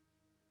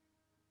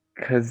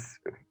 Because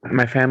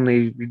my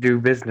family, we do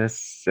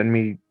business and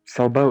we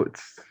sell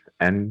boats,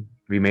 and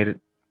we made it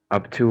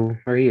up to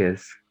where he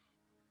is.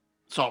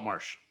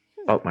 Saltmarsh.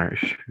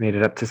 Saltmarsh. Made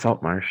it up to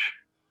Saltmarsh.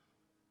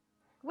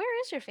 Where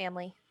is your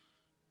family?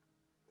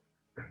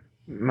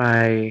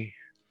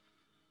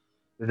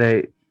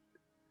 They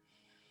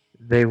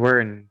were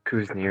in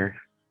Kuznir.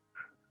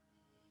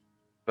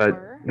 But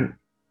Were?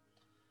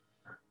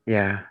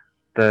 yeah,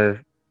 the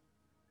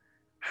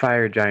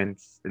fire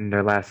giants in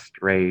their last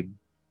raid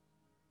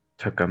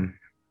took them.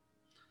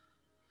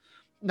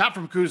 Not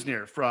from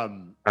Kuznir,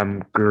 from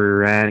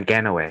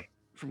Ganaway.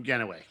 from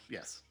Ganaway.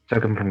 Yes.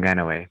 Took them from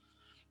Ganaway.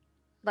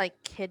 Like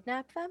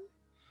kidnap them?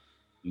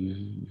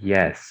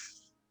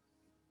 Yes.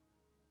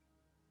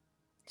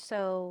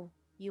 So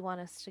you want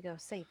us to go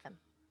save them?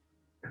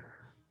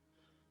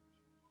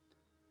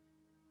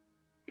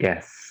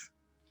 Yes.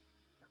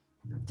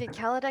 Did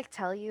Kaladek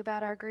tell you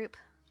about our group?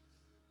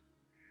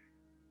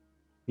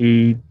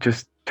 He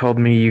just told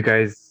me you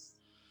guys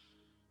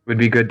would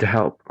be good to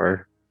help,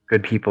 or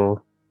good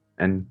people,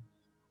 and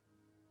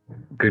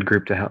good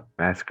group to help,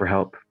 ask for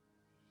help.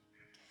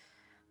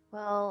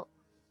 Well,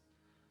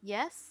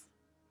 yes,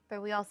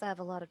 but we also have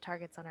a lot of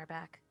targets on our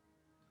back.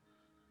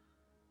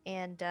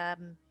 And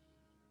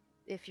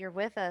if you're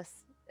with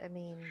us, I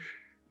mean,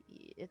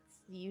 it's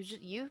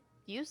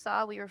you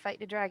saw we were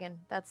fighting a dragon.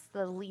 That's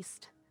the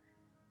least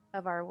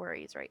of our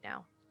worries right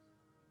now.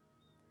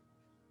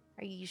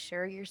 Are you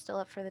sure you're still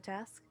up for the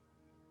task?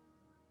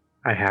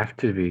 I have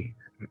to be.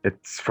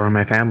 It's for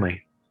my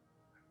family.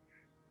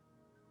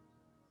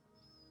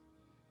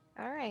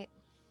 All right.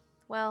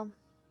 Well,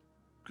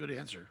 Good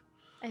answer.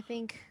 I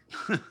think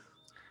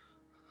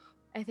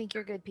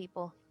you're good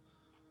people.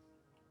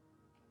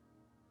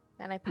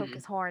 And I poke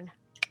his horn.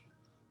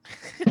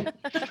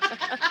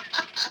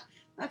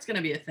 That's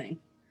gonna be a thing.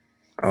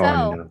 Oh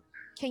So- no.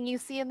 Can you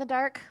see in the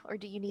dark, or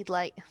do you need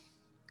light?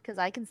 Because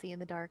I can see in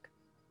the dark.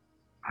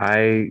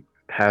 I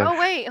have. Oh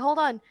wait, hold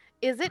on.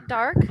 Is it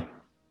dark?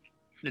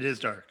 It is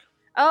dark.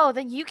 Oh,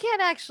 then you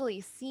can't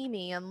actually see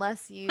me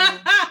unless you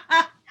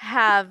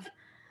have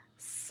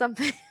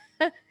something.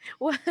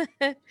 What?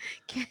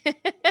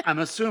 I'm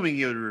assuming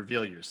you would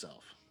reveal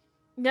yourself.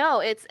 No,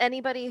 it's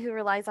anybody who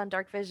relies on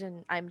dark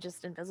vision. I'm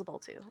just invisible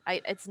to.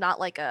 It's not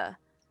like a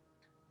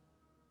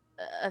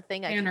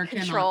thing I Can can or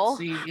control.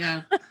 cannot see.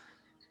 Yeah.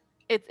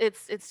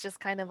 It's just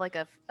kind of like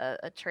a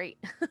trait.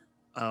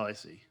 Oh, I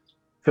see.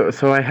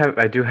 So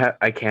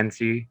I can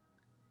see.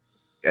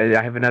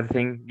 I have another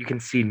thing. You can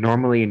see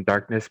normally in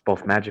darkness,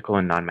 both magical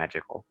and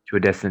non-magical, to a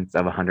distance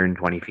of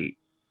 120 feet.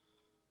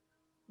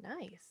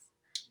 Nice.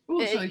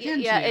 Oh, so I can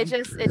Yeah, see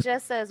him. it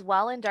just says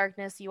while in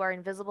darkness, you are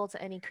invisible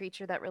to any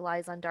creature that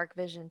relies on dark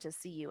vision to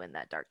see you in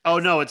that darkness. Oh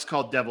no, it's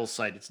called Devil's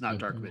Sight. It's not Yeah,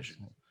 Dark double Vision.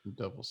 sight.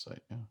 Double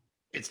sight. Yeah.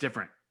 It's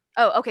different.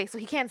 Oh, okay, so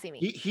he can see me.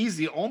 He's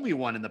the only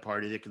one in the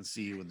party that can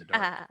see you in the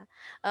dark.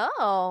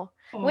 Oh,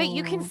 wait,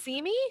 you can Oh.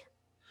 see me?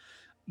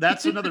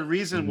 That's another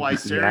reason why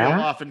Serial Yeah?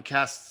 often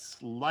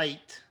casts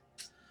light.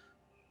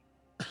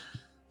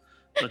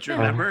 Don't you Oh.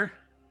 remember?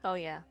 Oh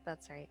yeah,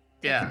 that's right.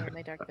 Yeah. Takes away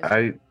my dark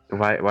vision.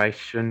 Why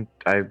shouldn't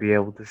I be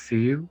able to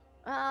see you?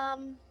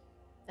 And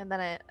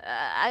then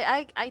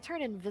I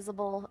turn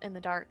invisible in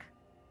the dark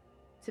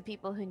to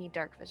people who need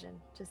dark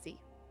vision to see.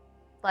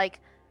 Like,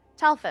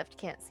 Taltheft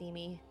can't see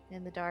me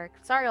in the dark.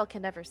 Sariel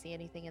can never see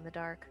anything in the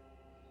dark.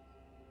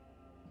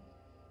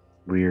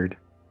 Weird.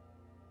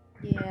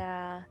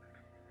 Yeah.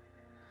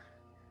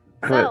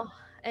 But- So,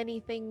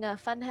 anything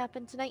fun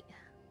happened tonight?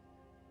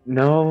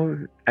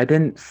 No, I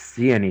didn't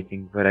see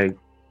anything, but I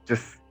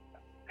just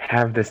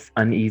have this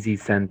uneasy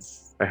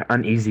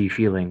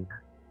feeling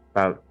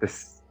about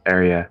this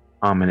area.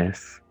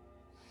 Ominous.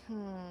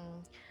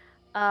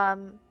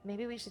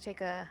 Maybe we should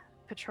take a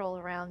patrol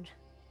around.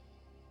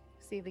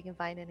 See if we can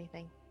find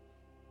anything.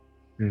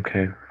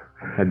 Okay,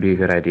 that'd be a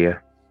good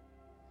idea.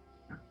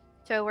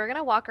 So we're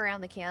gonna walk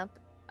around the camp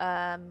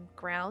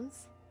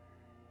grounds,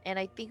 and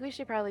I think we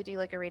should probably do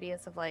like a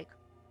radius of like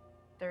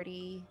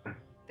 30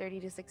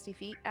 to 60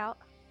 feet out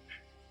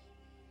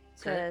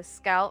to Okay.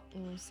 scout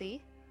and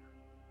see.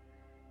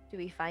 Do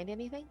we find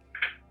anything?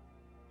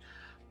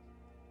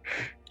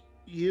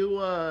 You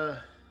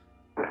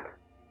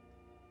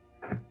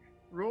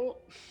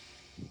roll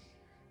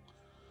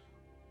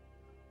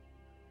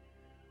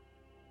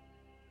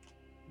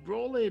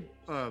roll a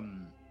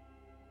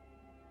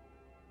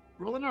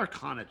roll an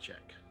Arcana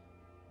check.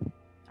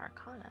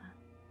 Arcana.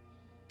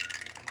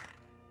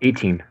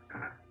 18.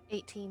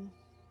 18.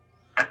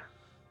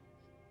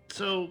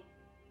 So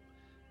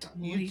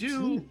you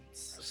do.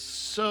 18s.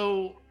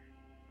 So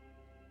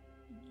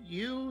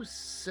you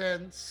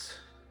sense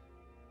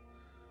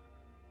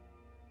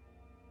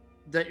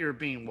that you're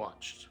being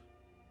watched.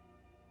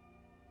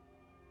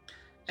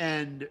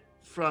 And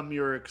from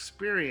your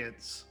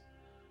experience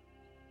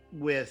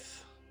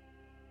with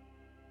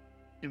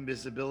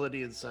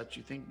invisibility and such,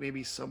 you think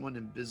maybe someone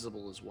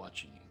invisible is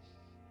watching you.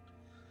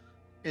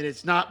 And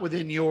it's not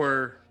within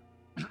your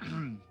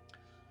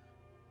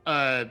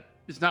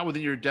it's not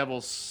within your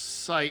devil's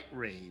sight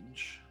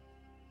range.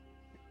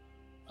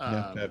 You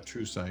have to have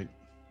true sight.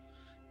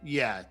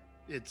 Yeah,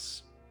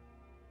 it's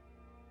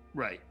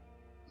right.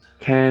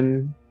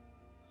 Can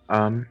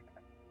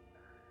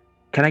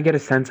I get a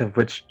sense of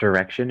which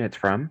direction it's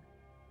from?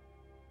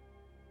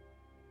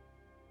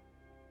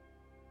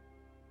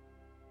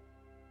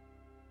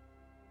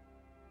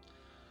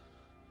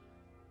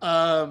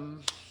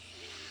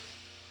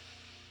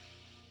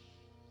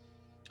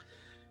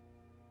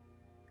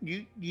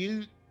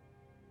 You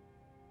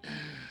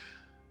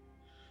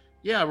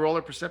yeah, roll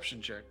a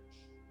perception check.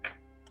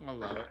 I'll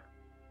allow it.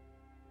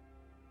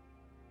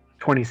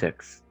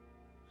 26.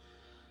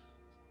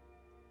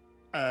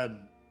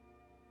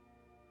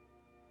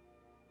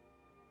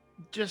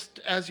 Just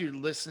as you're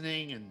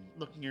listening and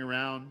looking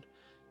around,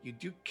 you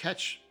do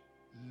catch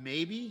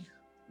maybe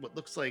what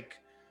looks like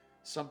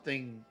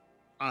something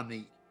on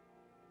the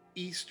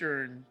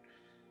eastern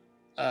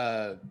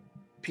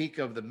peak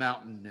of the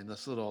mountain in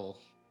this little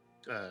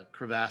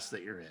crevasse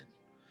that you're in.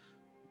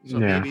 So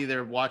Yeah. maybe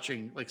they're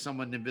watching, like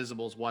someone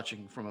invisible is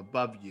watching from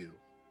above you.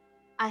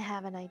 I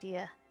have an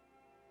idea.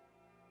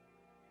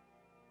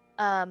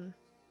 I'm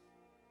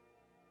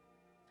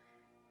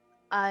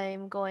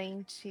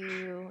going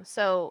to.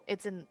 So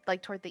it's in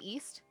like toward the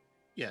east.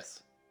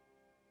 Yes.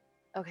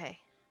 Okay.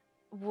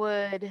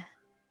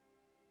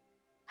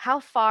 How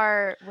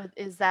far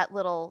is that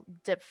little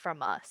dip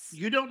from us?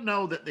 You don't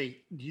know that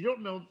you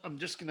don't know. I'm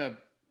just going to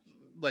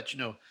let you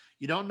know.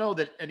 You don't know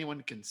that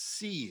anyone can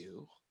see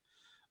you.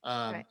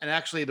 Right. And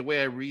actually, the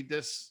way I read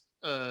this,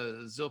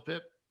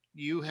 Zilpip,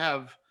 you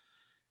have,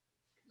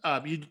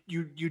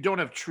 you don't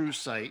have true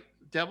sight.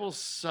 Devil's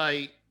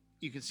sight,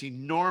 you can see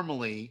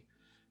normally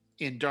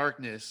in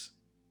darkness.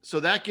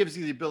 So that gives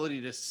you the ability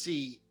to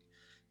see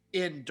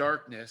in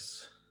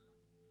darkness,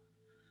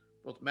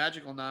 both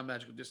magical,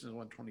 non-magical distance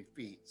 120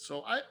 feet.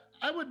 So I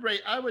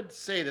would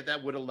say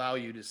that would allow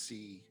you to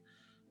see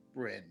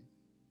Bryn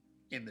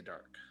in the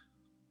dark.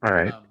 All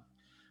right.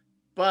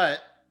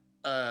 But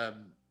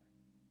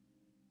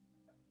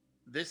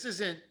this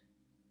isn't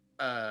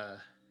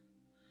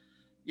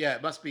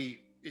it must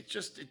be it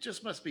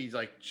just must be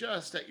like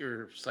just at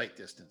your sight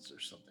distance or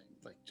something,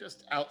 like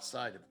just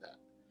outside of that.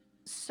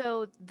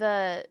 So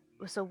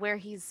where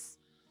he's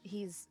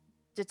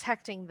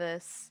detecting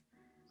this,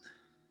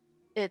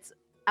 it's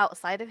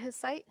outside of his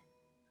sight.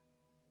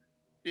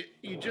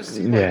 You just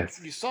see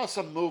Yes. you saw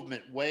some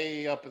movement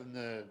way up in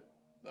the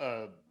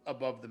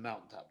above the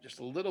mountaintop, just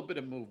a little bit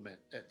of movement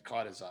that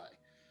caught his eye.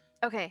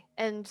 Okay,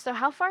 and so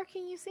how far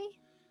can you see?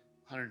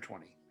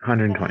 120.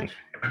 120.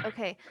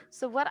 Okay,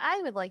 so what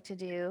I would like to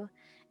do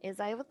is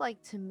I would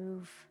like to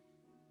move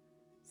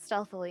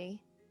stealthily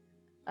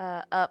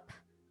up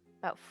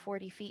about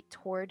 40 feet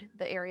toward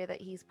the area that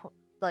he's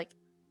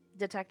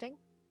detecting.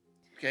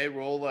 Okay,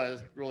 roll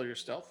your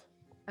stealth.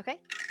 Okay,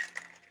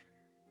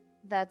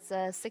 that's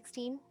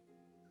 16,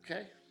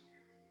 Okay.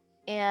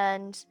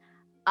 and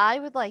I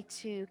would like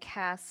to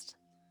cast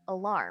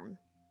alarm.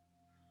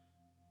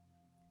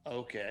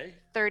 Okay.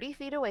 30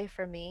 feet away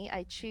from me,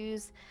 I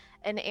choose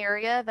an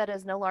area that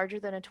is no larger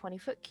than a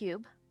 20-foot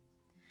cube.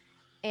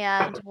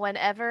 And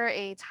whenever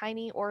a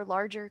tiny or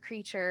larger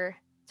creature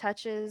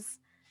touches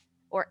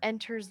or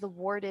enters the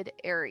warded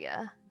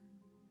area,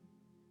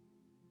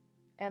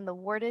 and the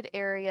warded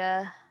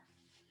area.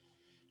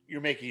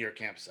 You're making your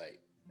campsite,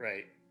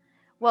 right?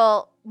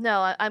 Well,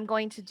 no, I'm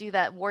going to do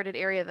that warded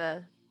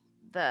area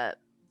the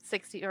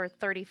 60 or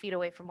 30 feet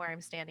away from where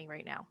I'm standing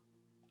right now.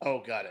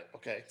 Oh, got it.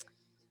 Okay.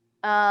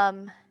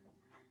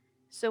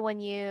 So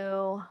when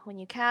you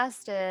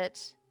cast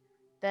it,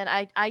 then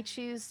I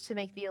choose to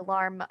make the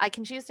alarm. I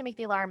can choose to make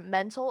the alarm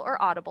mental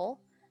or audible.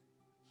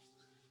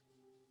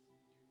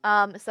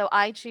 So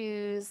I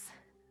choose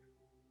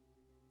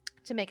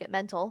to make it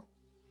mental.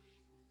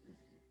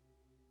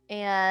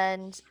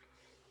 And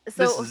so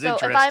This is so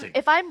interesting.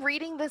 if I'm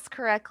reading this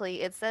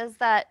correctly, it says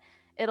that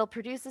it'll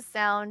produce a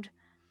sound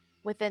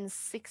within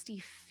 60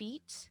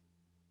 feet.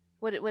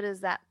 What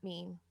does that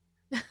mean?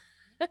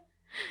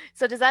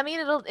 So does that mean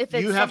if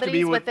it's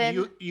somebody's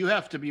within? You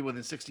have to be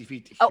within 60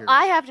 feet to Oh, hear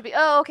I it. have to be.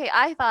 Oh, okay.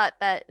 I thought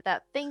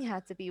that thing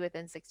had to be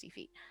within 60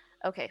 feet.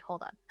 Okay,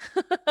 hold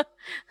on.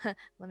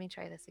 Let me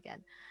try this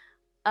again.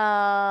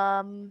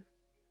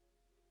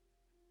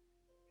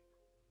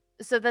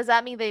 So does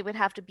that mean they would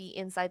have to be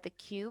inside the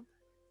cube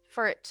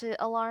for it to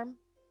alarm?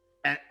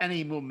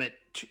 Any movement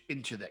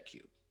into that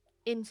cube.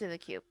 Into the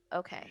cube.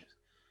 Okay.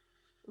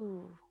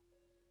 Ooh.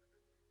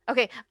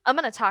 Okay, I'm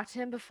gonna talk to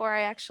him before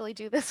I actually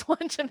do this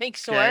one to make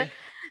sure. Okay.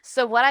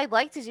 So what I'd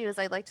like to do is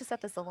I'd like to set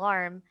this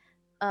alarm.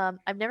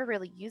 I've never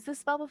really used this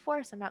spell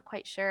before, so I'm not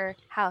quite sure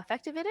how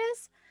effective it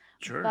is.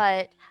 Sure.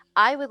 But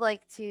I would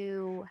like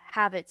to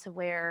have it to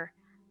where,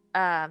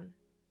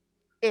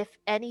 if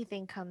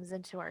anything comes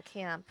into our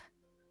camp,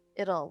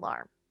 it'll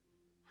alarm.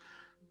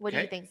 What do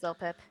you Okay. think,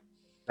 Zilpip?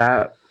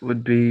 That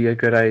would be a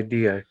good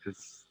idea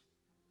because,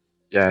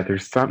 yeah,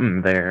 there's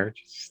something there.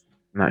 Just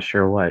not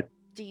sure what.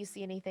 Do you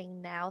see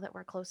anything now that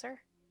we're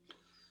closer?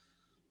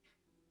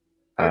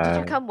 Or did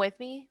you come with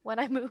me when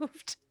I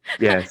moved?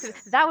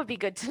 Yes. That would be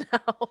good to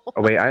know.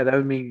 Oh wait, that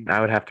would mean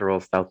I would have to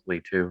roll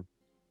stealthily too.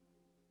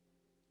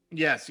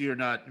 Yes, you're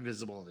not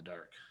invisible in the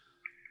dark.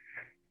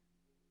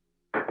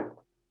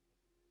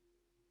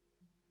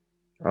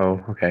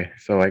 Oh, okay.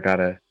 So I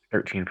got a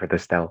 13 for the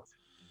stealth.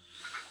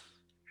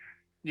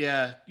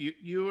 Yeah,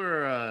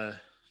 you're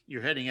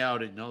heading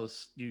out and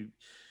notice you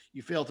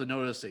fail to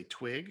notice a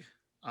twig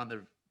on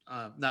the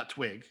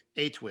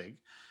a twig,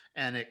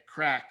 and it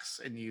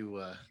cracks and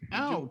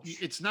Ouch.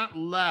 it's not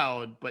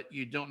loud, but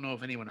you don't know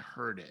if anyone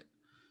heard it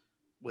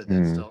with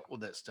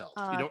that stealth.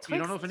 You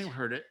don't know if anyone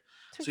heard it.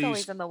 Twig's So you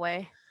always in the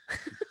way.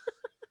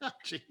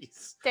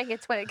 Jeez. Dang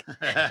it, Twig.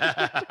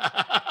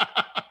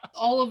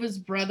 All of his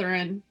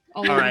brethren.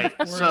 All right.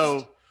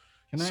 So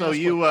Can I So ask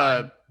you,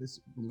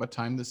 what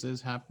time this is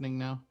happening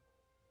now?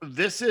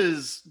 this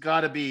is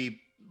got to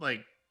be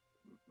like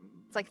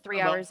It's like 3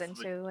 about hours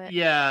into it.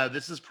 Yeah,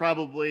 this is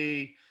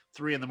probably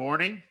 3 in the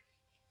morning.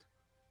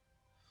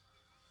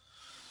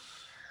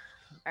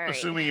 All right.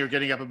 Assuming you're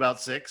getting up about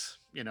 6,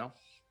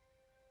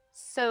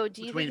 So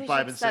do you between think we 5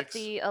 should and set 6.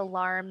 the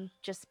alarm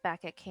just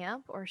back at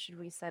camp, or should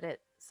we set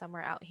it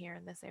somewhere out here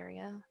in this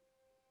area?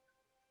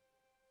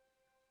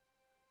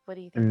 What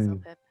do you think,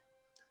 Zilpip?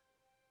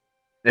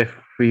 If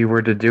we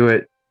were to do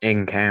it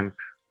in camp,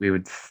 we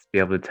would be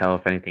able to tell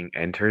if anything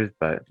enters,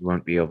 but we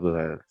won't be able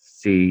to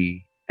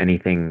see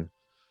anything,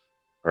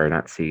 or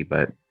not see,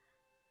 but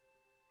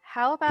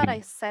How about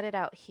I set it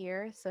out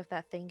here so if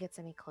that thing gets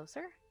any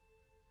closer?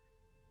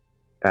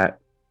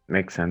 that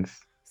makes sense.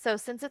 So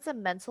since it's a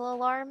mental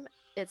alarm,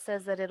 it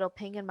says that it'll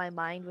ping in my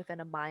mind within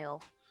a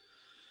mile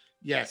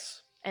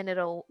Yes. and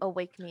it'll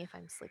awake me if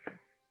I'm sleeping.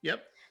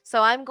 Yep.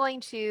 So I'm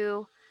going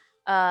to,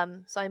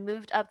 so I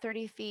moved up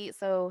 30 feet,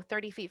 so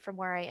 30 feet from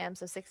where I am,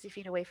 so 60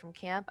 feet away from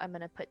camp. I'm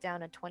going to put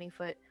down a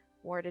 20-foot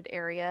warded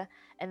area,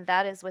 and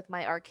that is with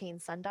my arcane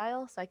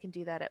sundial, so I can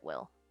do that at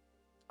will.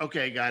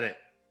 Okay, got it.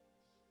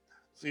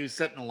 So you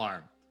set an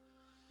alarm.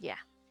 Yeah.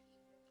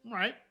 All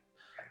right.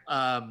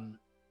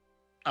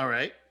 All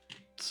right.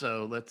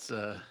 So let's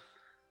now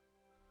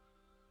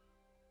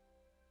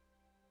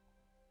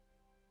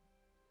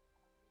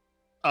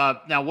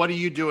what are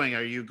you doing?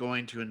 Are you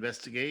going to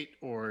investigate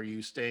or are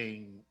you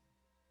staying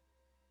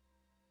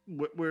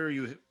where are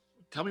you?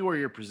 Tell me where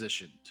you're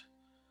positioned.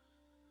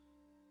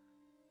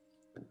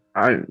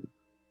 You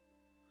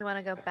want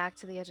to go back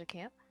to the edge of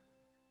camp?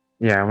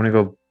 Yeah, I want to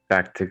go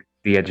back to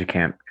the edge of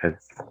camp because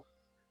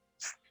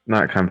it's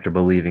not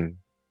comfortable leaving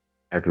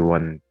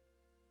everyone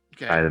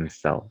by Okay.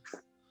 themselves.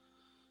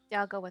 Yeah,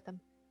 I'll go with them.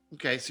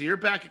 Okay, so you're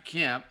back at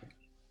camp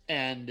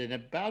and in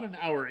about an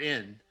hour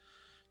in,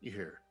 you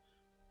hear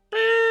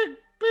beep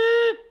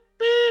beep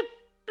beep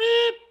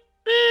beep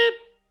beep.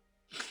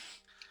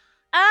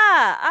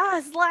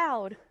 It's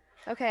loud.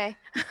 Okay.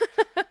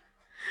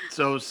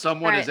 So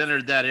someone has Alright.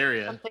 entered that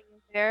area. Something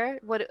there.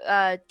 What?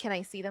 Can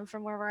I see them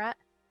from where we're at?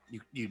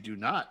 You do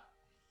not,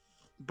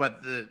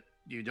 but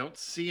you don't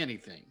see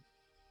anything.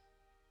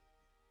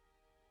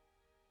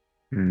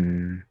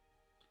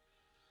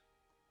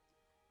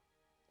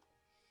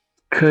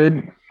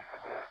 Could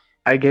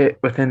I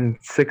get within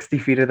 60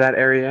 feet of that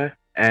area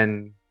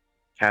and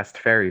cast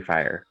Fairy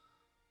Fire?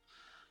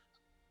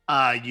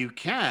 You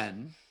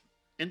can.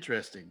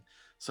 Interesting.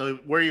 So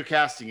where are you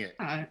casting it?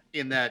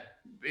 In that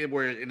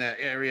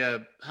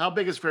area? How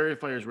big is Fairy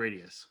Fire's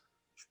radius?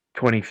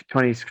 20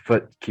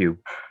 foot cube.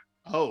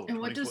 Oh, And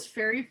what 20 does foot.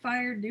 fairy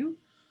fire do?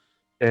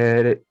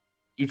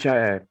 Each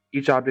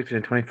object in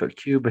a 20-foot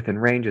cube within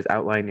range is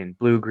outlined in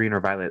blue, green, or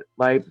violet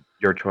light,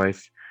 your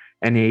choice.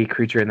 Any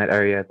creature in that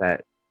area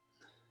that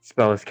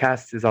spell is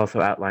cast is also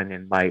outlined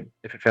in light.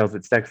 If it fails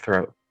its dex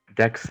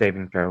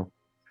saving throw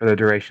for the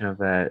duration of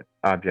that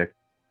object.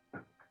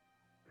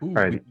 Ooh, All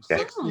right, we do yeah.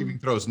 6 saving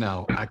throws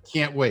now. I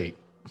can't wait.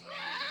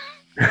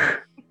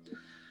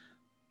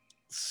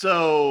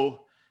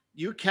 So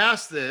you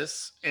cast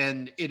this,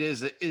 and it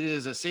is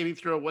a saving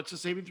throw. What's a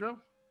saving throw?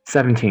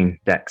 17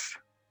 dex.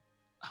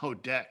 Oh,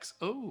 Dex.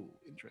 Oh,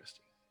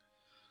 interesting.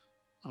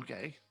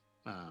 Okay.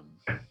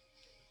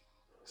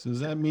 So does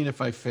that mean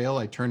if I fail,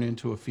 I turn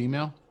into a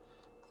female?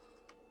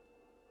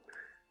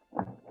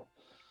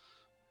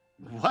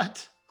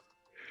 What?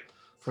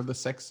 For the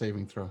sex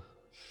saving throw.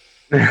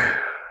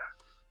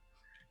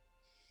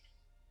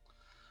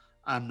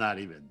 I'm not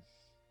even.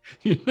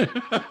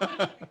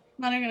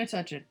 Not even gonna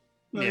touch it.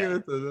 Yeah.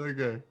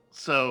 Okay.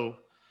 So,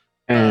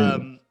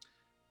 And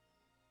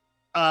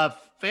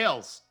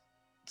fails.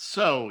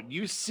 So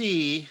you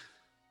see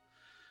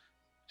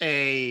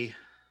a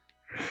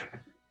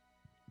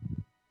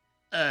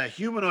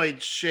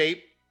humanoid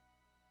shape.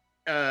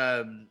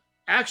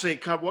 Actually,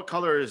 what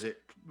color is it?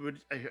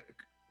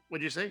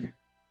 What'd you say?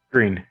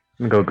 green.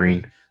 I'm gonna go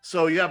green.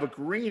 So you have a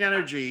green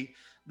energy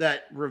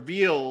that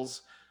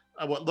reveals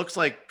what looks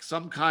like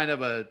some kind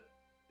of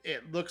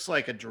it looks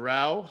like a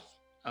drow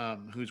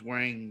who's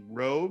wearing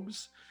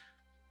robes,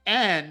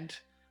 and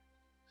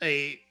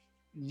a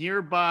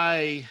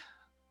nearby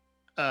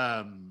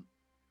kind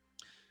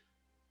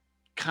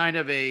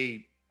of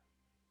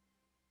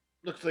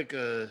looks like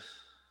a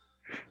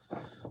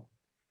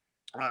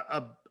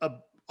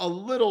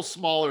little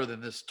smaller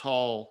than this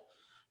tall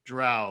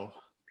drow,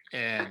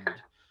 and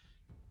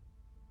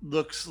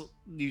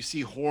you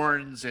see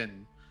horns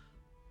and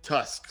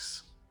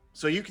tusks,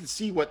 so you can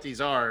see what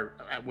these are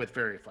with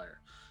fairy fire.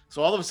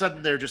 So all of a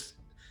sudden they're just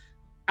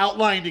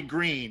outlined in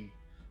green,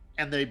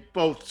 and they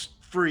both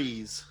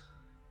freeze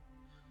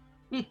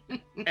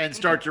and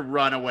start to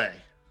run away.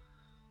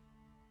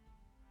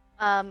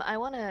 I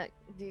want to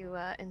do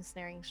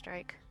ensnaring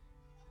strike.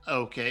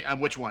 Okay,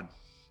 which one?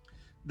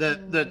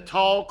 The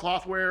tall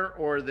clothwear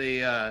or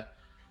the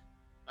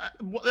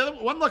other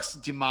one looks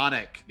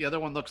demonic. The other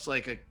one looks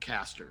like a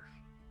caster.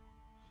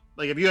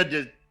 Like if you had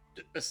to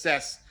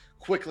assess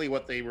quickly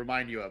what they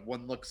remind you of,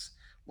 one looks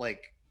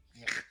like,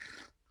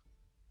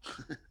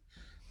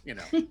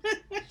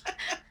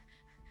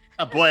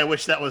 boy, I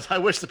wish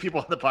the people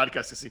on the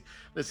podcast could see.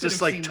 It's Could just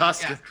have like seen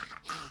tusk.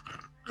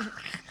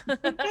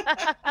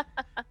 that,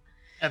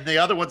 And the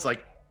other one's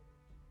like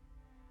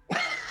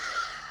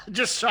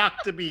just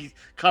shocked to be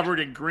covered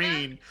in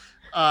green,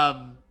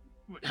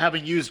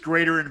 having used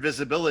greater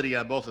invisibility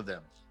on both of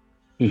them.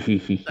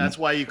 That's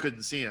why you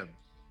couldn't see him.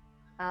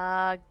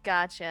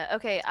 Gotcha.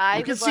 Okay,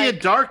 You can see in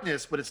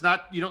darkness, but it's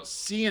not. You don't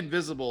see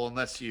invisible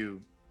unless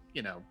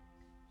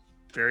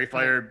fairy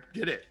fire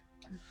did it.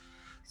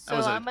 So That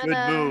was a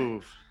good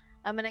move.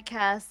 I'm gonna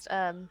cast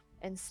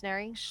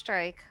ensnaring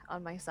strike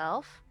on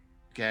myself.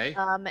 Okay.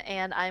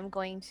 And I'm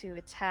going to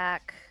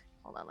attack.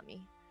 Hold on, let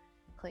me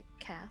click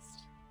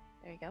cast.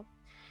 There you go.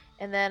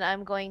 And then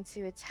I'm going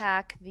to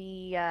attack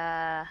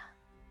the.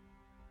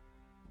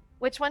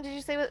 Which one did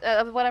you say?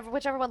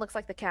 Whichever one looks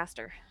like the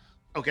caster.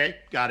 Okay,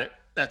 got it.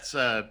 That's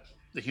the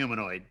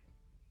humanoid.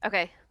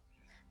 Okay.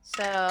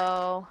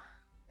 So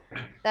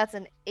that's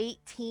an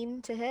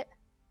 18 to hit.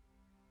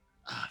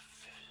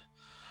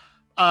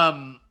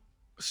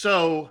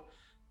 So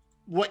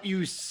what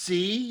you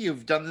see,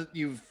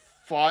 you've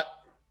fought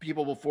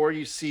people before.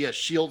 You see a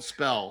shield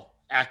spell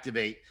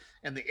activate,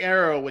 and the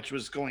arrow, which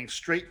was going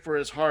straight for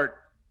his heart,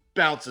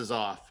 bounces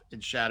off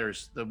and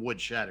shatters. The wood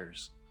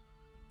shatters.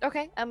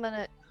 Okay, I'm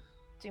gonna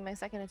do my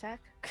second attack.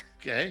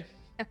 Okay.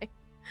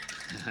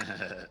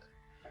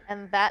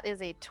 And that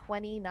is a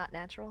 20, not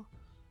natural.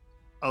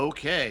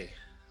 Okay.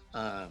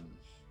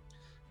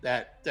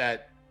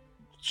 That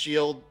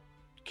shield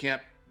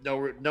can't.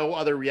 No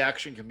other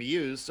reaction can be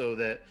used, so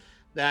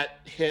that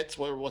hits.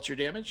 What's your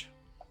damage?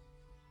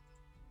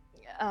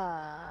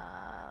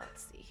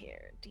 Let's see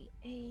here.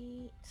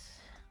 D8.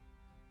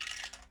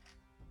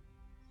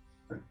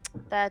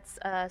 That's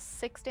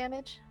 6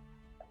 damage.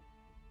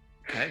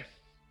 Okay.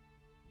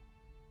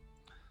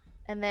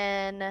 And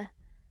then,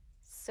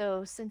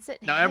 so since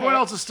it Now everyone hit-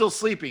 else is still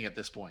sleeping at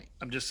this point.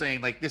 I'm just saying,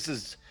 like, this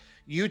is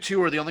you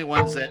two are the only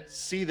ones that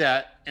see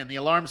that, and the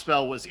alarm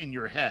spell was in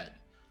your head.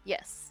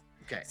 Yes.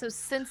 Okay. So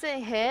since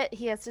it hit,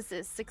 he has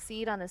to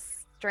succeed on a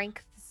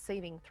strength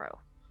saving throw.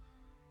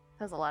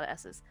 That was a lot of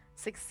S's.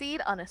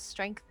 Succeed on a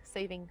strength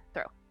saving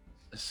throw.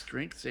 A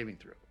strength saving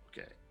throw.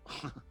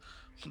 Okay.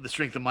 The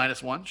strength of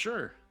 -1,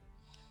 sure.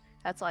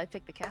 That's why I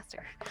picked the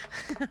caster.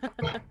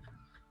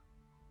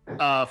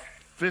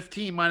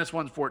 15 -1 is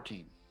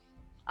 14.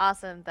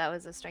 Awesome. That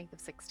was a strength of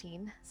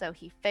 16. So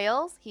he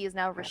fails. He is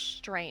now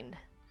restrained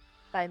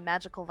by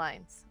magical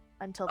vines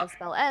until the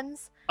spell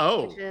ends,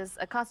 Oh, which is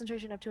a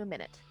concentration up to a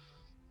minute.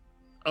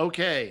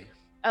 okay.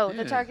 Oh,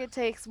 Yeah. the target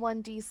takes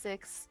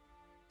 1d6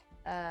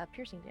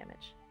 piercing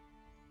damage.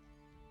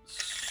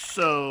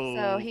 So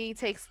So he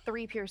takes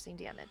 3 piercing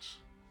damage.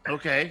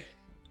 okay.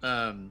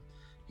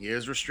 He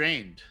is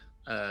restrained.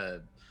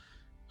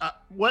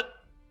 What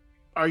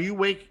are you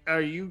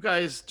Are you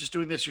guys just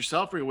doing this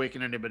yourself? Or are you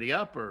waking anybody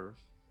up? Or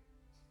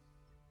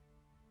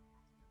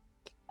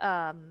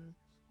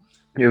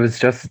It was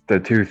just the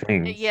two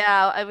things.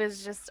 Yeah, it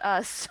was just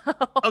us. So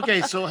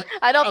okay, so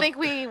I don't think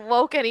we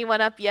woke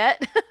anyone up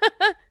yet.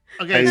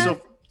 okay,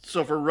 I-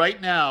 so for right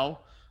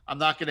now, I'm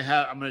not gonna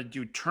have. I'm gonna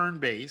do turn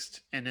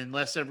based, and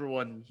unless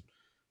everyone,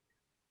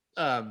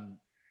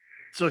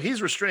 so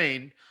he's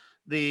restrained.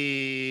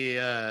 The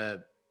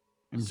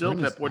And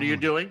Zilpip, what are you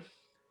doing?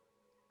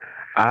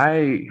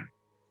 I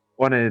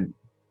wanted.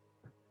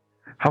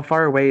 How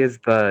far away is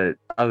the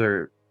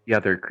other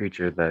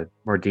creature, the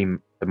more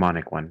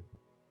demonic one?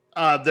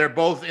 They're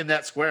both in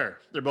that square.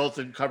 They're both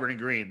covered in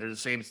green. They're the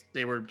same.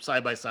 They were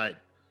side by side.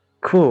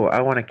 Cool.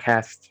 I want to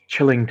cast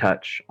Chilling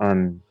Touch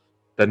on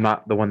the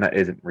one that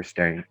isn't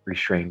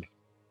restrained.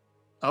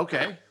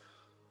 Okay.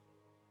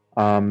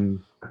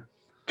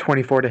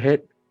 24 to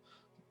hit.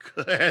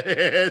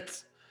 Good.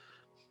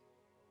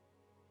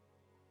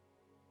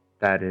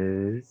 That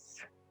is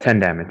 10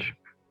 damage.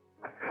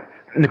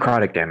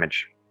 Necrotic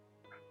damage.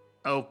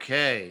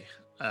 Okay.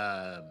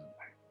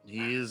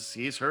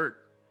 He's hurt.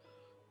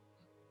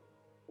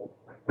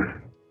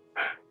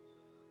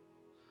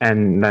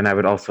 And then I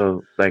would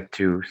also like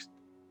to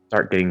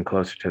start getting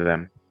closer to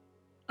them.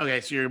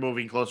 Okay, so you're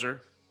moving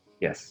closer.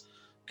 Yes.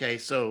 Okay,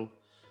 so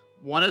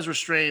one is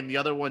restrained, the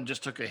other one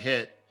just took a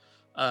hit.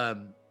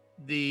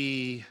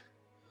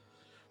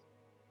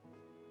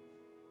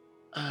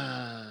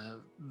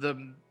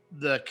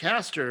 The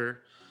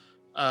caster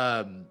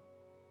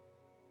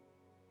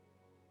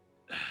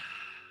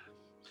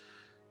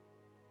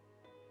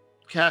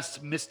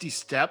casts Misty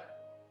Step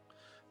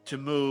to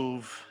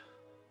move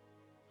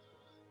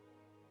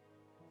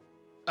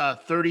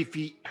 30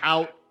 feet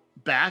out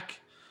back,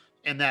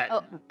 and that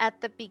Oh, at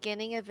the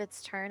beginning of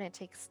its turn, it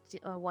takes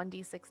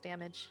 1d6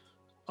 damage.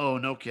 oh,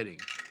 no kidding.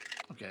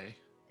 Okay.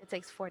 It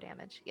takes 4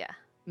 damage. Yeah.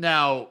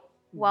 Now,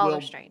 While will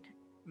restrained.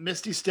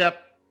 Misty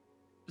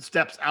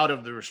steps out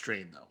of the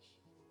restraint though.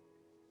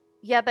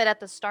 Yeah, but at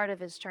the start of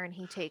his turn,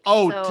 he takes.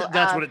 Oh, so,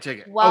 that's what it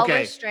took. While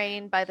Okay.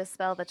 restrained by the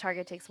spell, the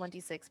target takes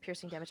 1d6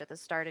 piercing damage at the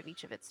start of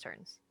each of its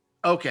turns.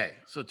 Okay,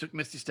 so it took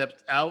Misty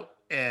steps out,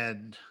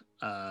 and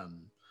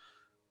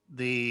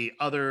the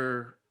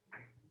other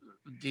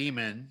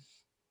demon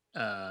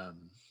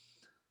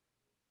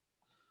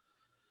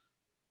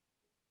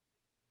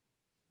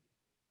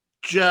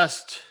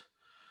just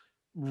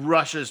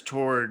rushes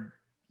toward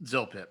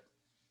Zilpip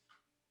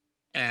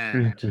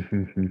and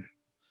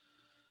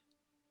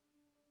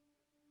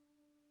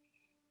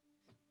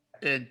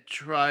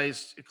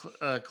tries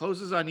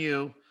closes on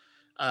you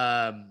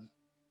and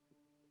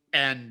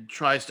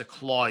tries to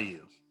claw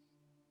you.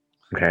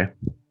 Okay.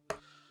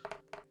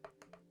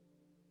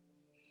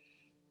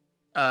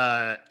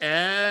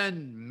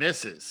 And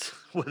misses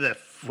with a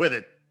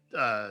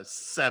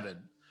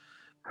 7.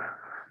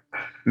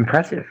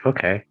 Impressive.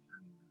 Okay.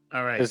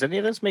 All right. Does any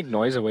of this make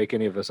noise and wake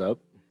any of us up?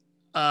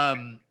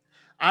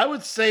 I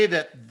would say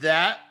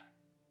that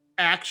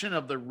action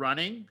of the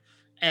running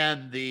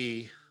and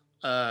the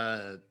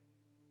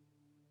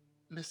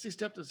Misty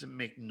Step doesn't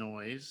make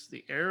noise.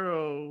 The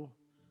arrow,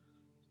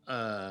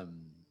 I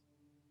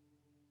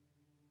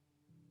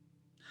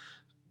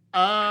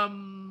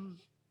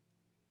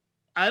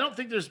don't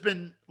think there's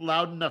been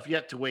loud enough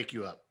yet to wake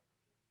you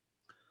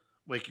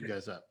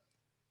guys up.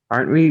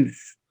 Aren't we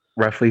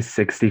roughly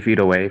 60 feet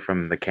away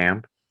from the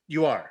camp?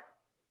 You are.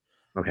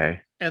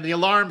 Okay. And the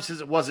alarm, since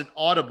it wasn't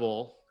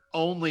audible,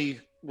 only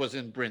was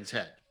in Bryn's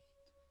head.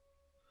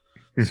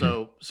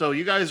 So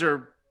you guys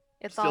are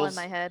It's Still all in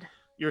my head.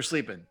 you're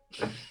sleeping.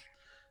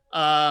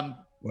 What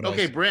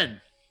Okay, else?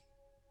 Bryn.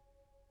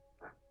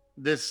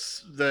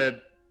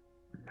 The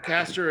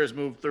caster has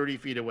moved 30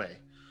 feet away,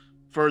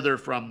 further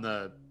from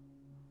the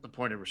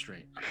point of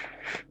restraint.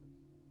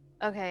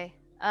 Okay.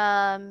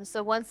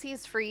 So once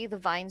he's free, the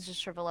vines just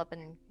shrivel up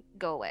and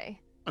go away.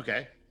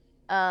 Okay.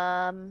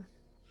 I'm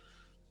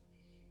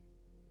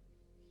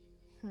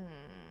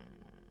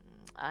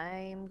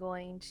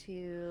going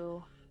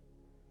to.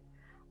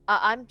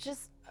 I'm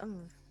just.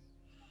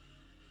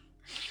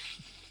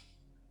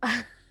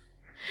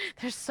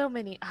 There's so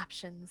many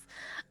options.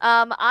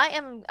 I'm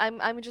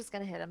just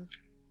gonna hit him.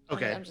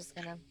 Okay. I'm just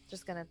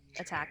gonna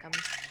attack him.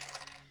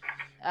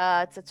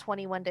 It's a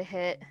 21 to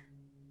hit.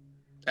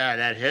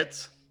 That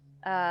hits.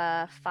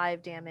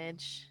 5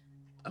 damage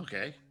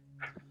Okay.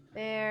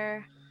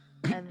 there,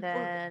 and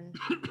then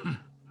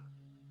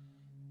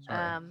Sorry,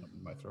 Um, something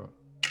in my throat.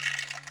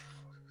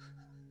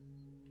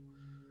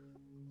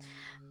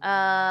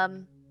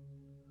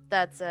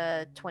 that's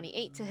a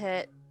 28 to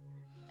hit,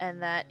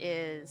 and that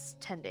is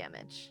 10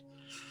 damage.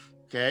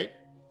 Okay.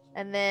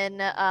 And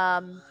then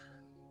I'm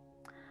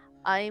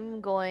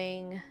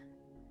going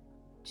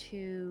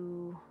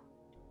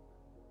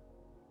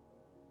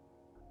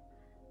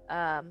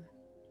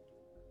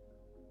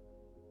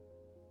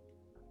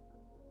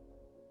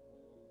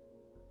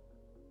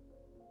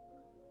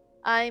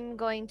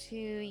to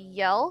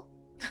yell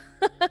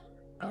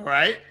All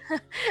right.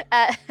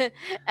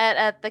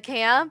 at the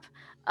camp,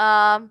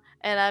 and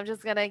I'm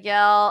just gonna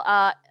yell,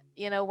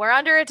 we're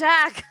under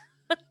attack.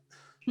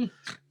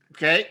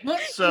 Okay.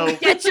 So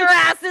Get your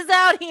asses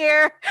out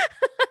here.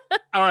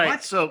 all right.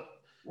 What? So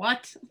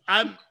What?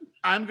 I'm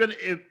gonna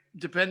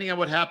depending on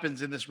what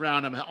happens in this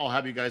round, I'll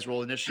have you guys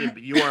roll initiative,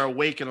 but you are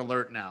awake and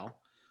alert now.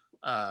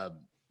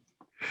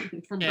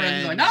 From Bren going,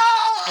 And- no!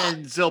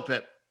 And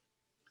Zilpip.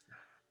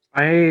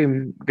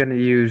 I'm gonna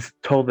use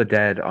Toll the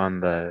Dead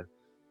on the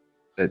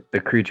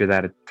creature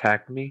that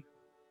attacked me.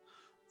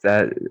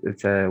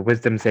 It's a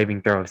Wisdom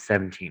saving throw of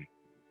 17.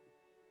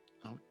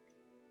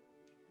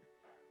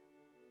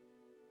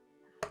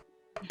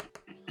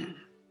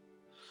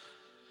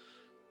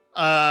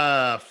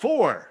 Uh,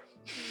 4.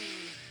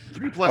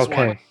 3 plus 1.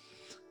 Okay.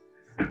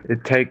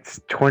 It takes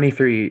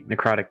 23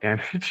 necrotic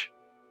damage.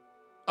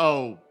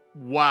 Oh,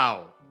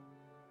 wow.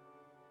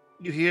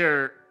 You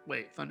hear,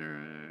 wait,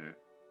 thunder.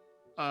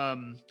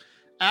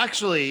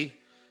 Actually,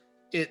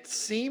 it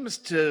seems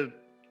to,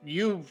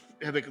 you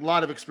have a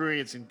lot of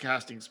experience in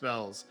casting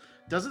spells.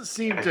 Doesn't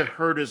seem to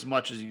hurt as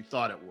much as you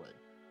thought it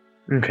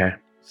would. Okay.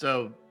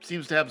 So,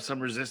 seems to have some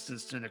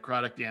resistance to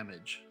necrotic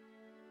damage.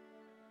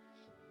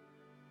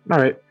 All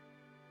right.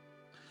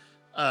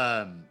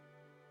 All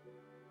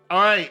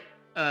right,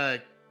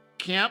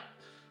 Camp.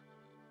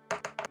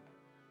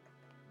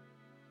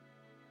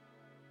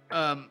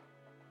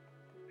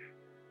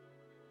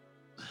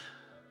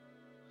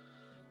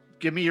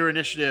 Give me your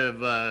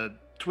initiative,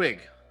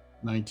 Twig.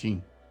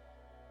 19.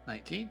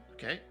 19.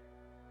 Okay.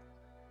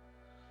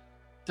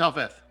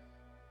 Telfeth.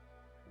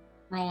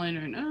 Rolling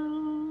right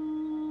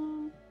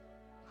now.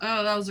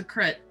 Oh, that was a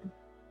crit.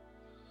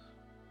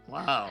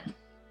 Wow.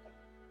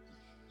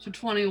 So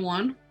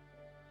 21.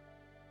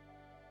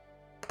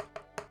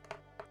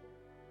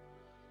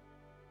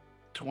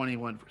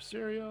 21 for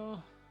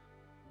cereal.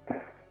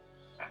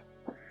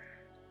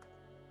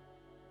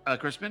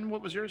 Crispin,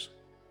 what was yours?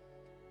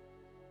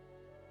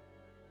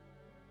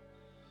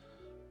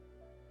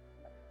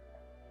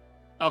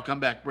 I'll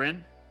come back,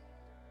 Bryn.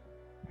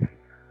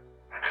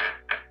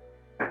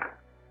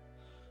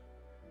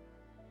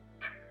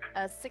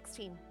 Uh,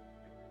 16.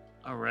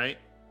 All right.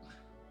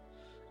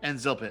 And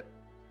Zilpit.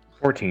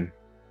 14.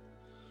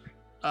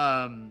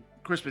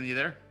 Crispin, you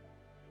there?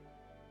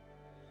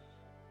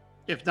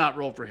 If not,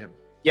 roll for him.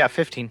 Yeah,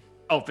 15.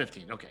 Oh,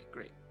 15. Okay,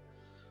 great.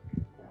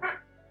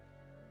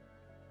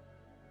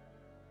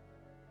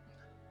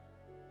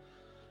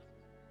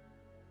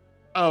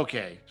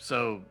 Okay,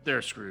 so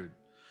they're screwed.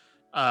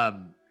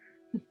 All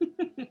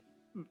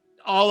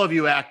of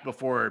you act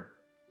before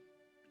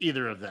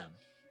either of them.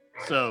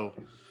 So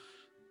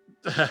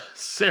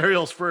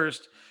Serial's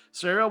first.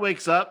 Serial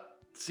wakes up,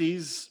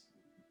 sees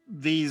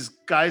these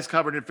guys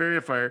covered in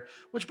fairy fire,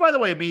 which, by the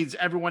way, means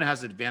everyone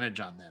has advantage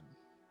on them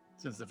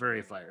since the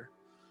fairy fire.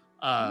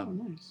 Oh,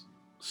 nice.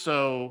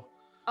 So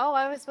Oh,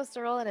 I was supposed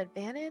to roll an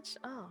advantage?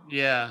 Oh.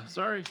 yeah,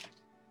 sorry.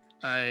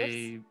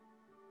 Whoops.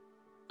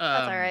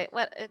 That's all right.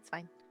 What? It's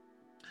fine.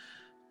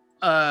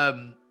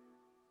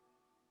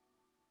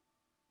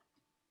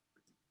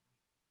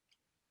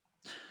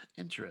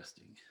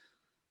 Interesting.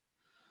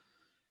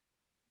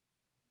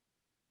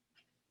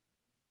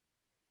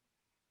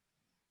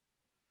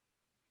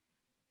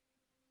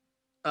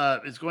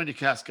 It's going to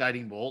cast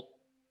Guiding Bolt.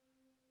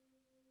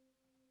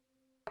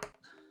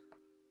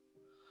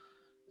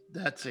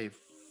 That's a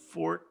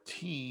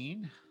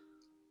 14.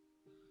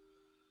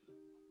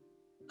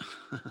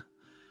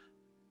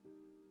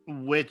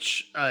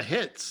 Which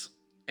hits.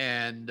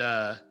 And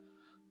that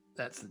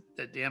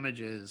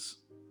damage is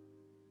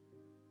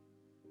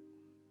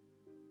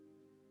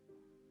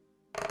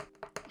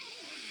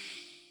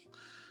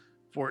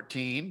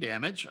 14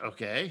 damage.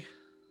 Okay.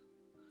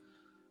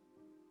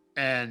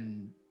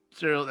 And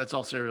Serial, that's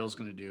all Serial's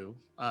going to do.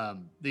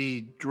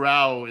 The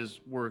drow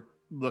we're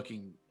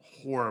looking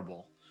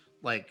horrible.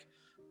 Like,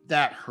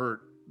 that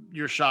hurt.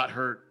 Your shot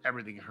hurt.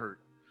 Everything hurt.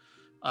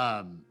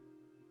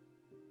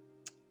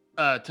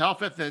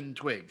 Talfeth and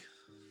Twig.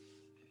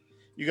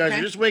 You guys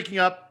are just waking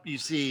up. You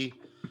see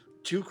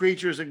two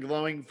creatures in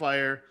glowing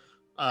fire.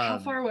 How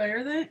far away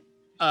are they?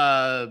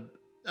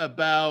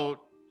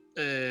 About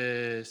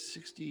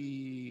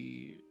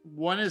 60.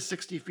 One is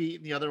 60 feet,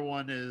 and the other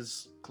one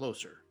is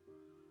closer.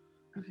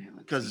 Okay, let's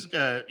Because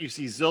see. you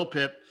see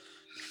Zilpip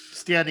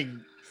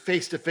standing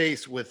face to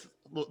face with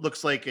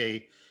looks like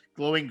a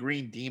glowing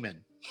green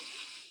demon.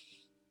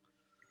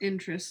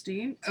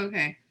 Interesting.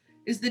 Okay.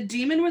 Is the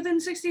demon within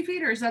 60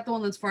 feet, or is that the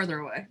one that's farther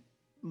away?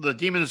 The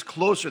demon is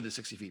closer than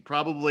 60 feet,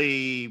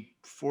 probably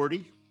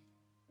 40,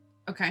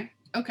 Okay.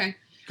 Okay.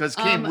 because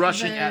came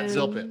rushing at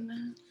Zilpip,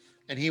 then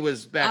and he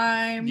was back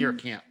I'm near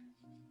camp.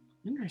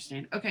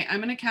 Interesting. Okay, I'm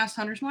gonna cast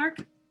Hunter's Mark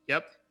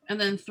Yep. and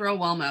then throw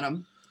Whelm at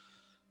him.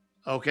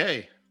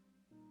 Okay.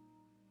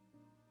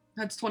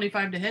 That's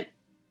 25 to hit.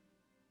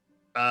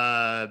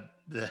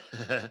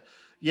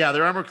 Yeah,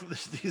 their armor.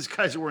 These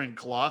guys are wearing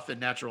cloth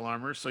and natural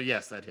armor, so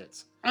yes, that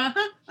hits.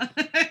 Uh-huh.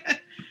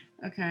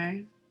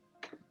 Okay.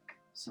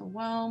 So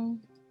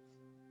Whelm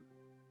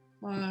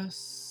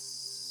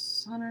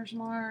plus Hunter's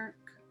Mark.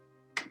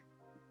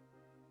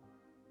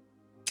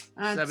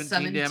 That's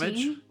 17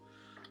 damage.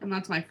 And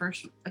that's my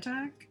first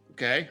attack.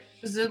 Okay.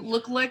 Does it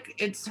look like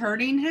it's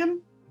hurting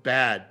him?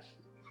 Bad.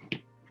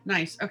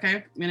 Nice. Okay,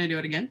 I'm gonna do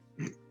it again.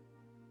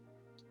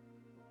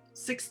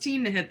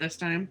 16 to hit this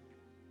time.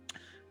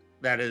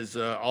 That is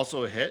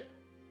also a hit.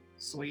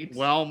 Sweet.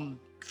 Whelm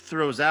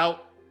throws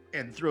out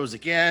and throws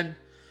again.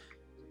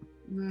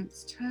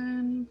 That's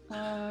 10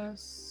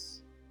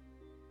 plus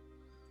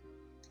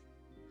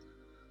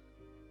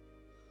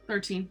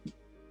 13.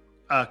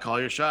 Call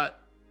your shot.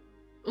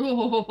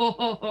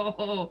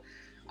 Oh,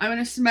 I'm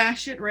gonna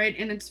smash it right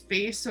in its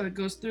face so it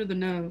goes through the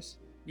nose.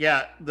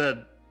 Yeah,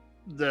 the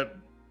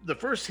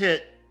first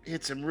hit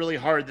hits him really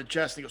hard in the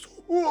chest. And he goes,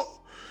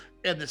 whoa!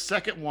 And the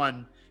second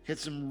one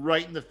hits him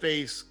right in the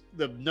face.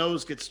 The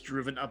nose gets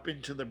driven up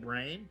into the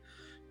brain.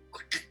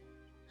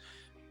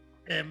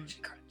 And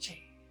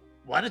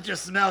why don't you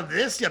smell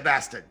this, you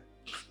bastard?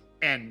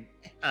 And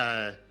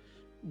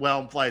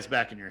Whelm flies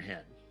back in your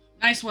hand.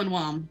 Nice one,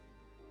 Whelm.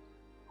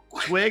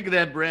 Twig,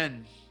 then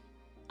Bryn.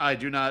 I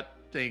do not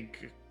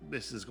think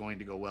this is going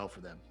to go well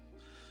for them.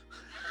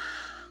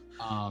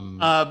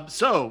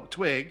 So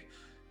Twig,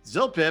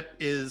 Zilpip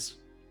is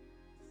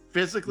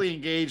physically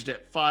engaged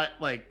at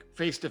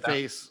face to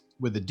face.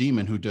 With the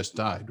demon who just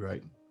died,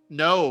 right?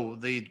 No,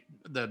 the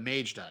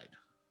mage died.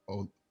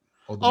 The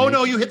Oh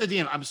no, mage- you hit the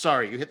demon. I'm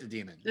sorry, you hit the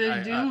demon.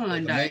 The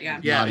demon died, yeah.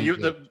 Yeah,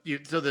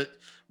 Not so the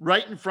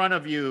right in front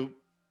of you,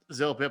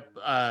 Zilpip,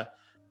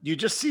 you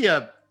just see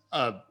a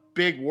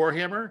big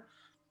warhammer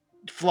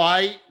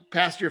fly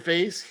past your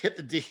face, hit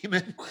the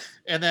demon,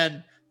 and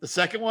then the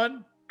second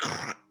one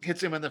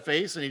hits him in the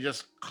face, and he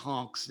just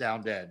conks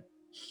down dead.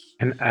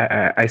 And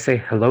I say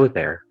hello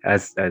there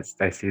as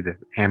I see the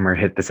hammer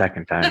hit the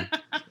second time.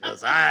 He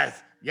goes,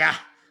 yeah,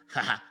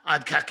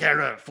 I'd cut care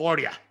of it for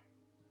you.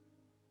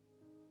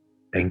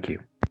 Thank you.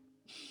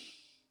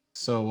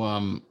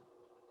 So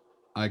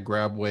I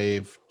grab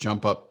wave,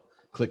 jump up,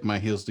 click my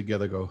heels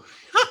together, go,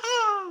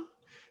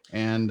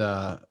 and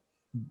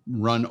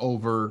run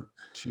over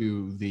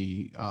to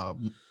the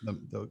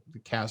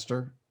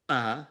caster.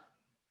 Uh-huh.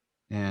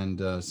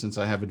 And since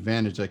I have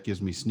advantage, that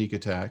gives me sneak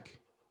attack.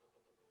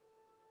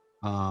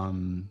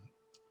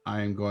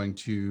 I am going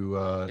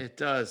to. It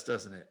does,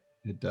 doesn't it?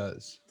 It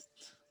does.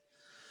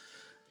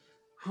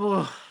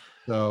 Whew.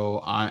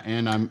 So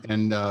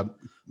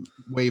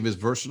wave is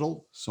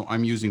versatile, so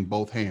I'm using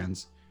both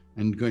hands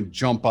and going to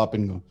jump up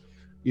and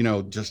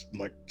go, just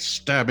like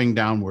stabbing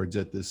downwards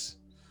at this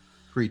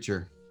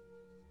creature.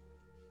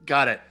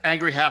 Got it.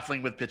 Angry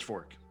halfling with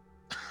pitchfork.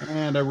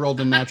 And I rolled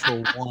a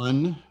natural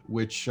 1,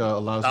 which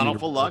allows me to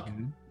Bountiful luck?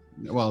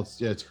 Well,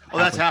 it's Oh,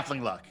 that's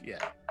halfling luck. Yeah.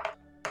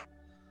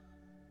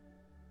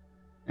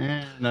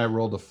 And I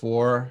rolled a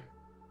 4.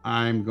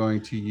 I'm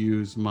going to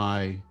use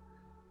my.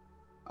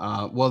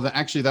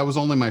 Actually, that was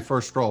only my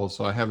first roll,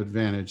 so I have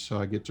advantage, so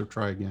I get to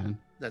try again.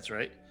 That's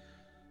right.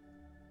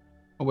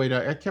 Oh wait,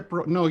 I kept.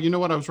 No, you know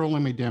what? I was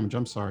rolling my damage.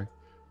 I'm sorry.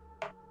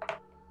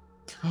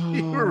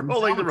 You were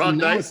rolling the wrong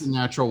now dice. It's a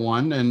natural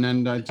 1, and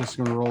then I'm just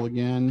going to roll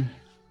again.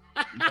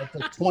 That's a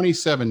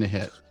 27 to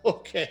hit.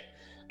 Okay.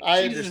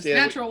 I Jesus, understand.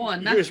 natural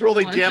one. You was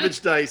rolling natural one.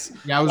 damage dice.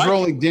 Yeah, I was Why-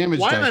 rolling damage.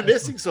 Why am I dice.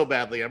 missing so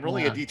badly? I'm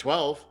rolling Yeah. a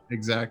d12.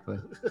 Exactly.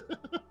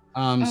 So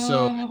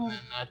Oh.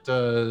 that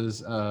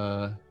does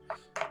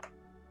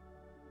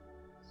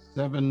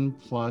 7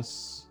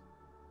 plus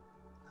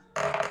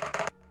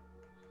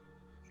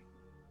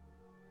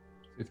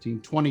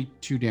 15,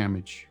 22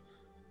 damage.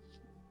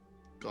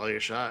 Call your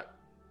shot.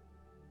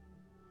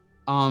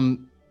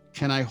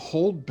 Can I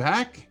hold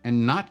back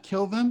and not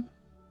kill them?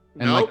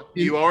 And No, like,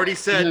 you already pin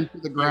said. them to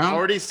the You ground?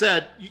 already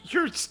said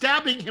you're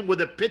stabbing him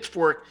with a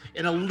pitchfork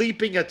in a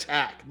leaping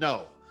attack.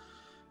 No.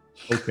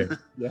 Okay.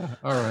 Yeah.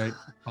 All right.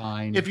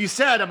 Fine. If you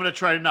said I'm going to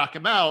try to knock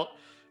him out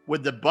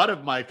with the butt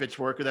of my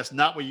pitchfork, that's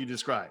not what you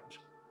described.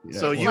 Yeah,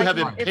 so well, you like, have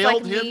it's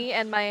impaled like him. me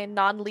and my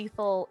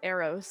non-lethal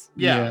arrows.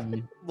 Yeah,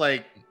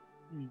 like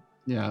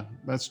Yeah,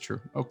 that's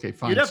true. Okay,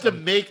 fine. you'd have to So-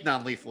 make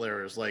non-lethal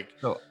arrows. Like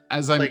So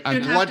as I'm, like- I'm,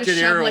 You'd have to blunted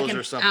shove arrows like an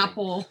or something.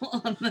 apple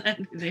on the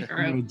I'm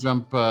arrow.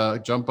 gonna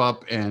jump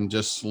up and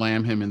just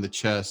slam him in the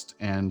chest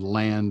and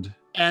land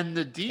And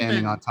the standing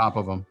demon on top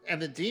of him.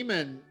 and the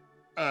demon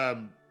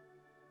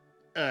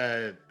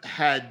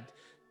had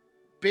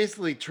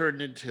basically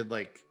turned into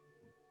like,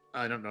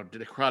 I don't know,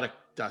 necrotic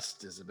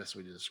dust is the best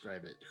way to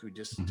describe it, who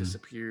just Mhm.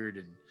 disappeared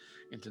and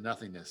into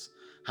nothingness.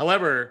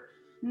 However,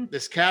 Hmm.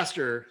 this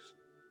caster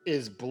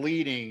is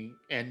bleeding,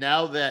 and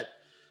now that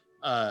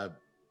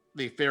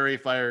the fairy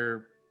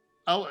fire,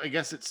 oh, I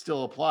guess it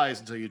still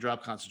applies until you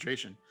drop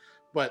concentration.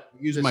 But I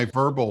use this- my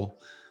verbal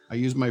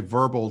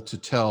to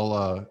tell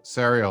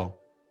Sariel,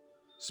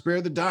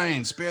 spare the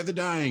dying, spare the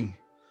dying.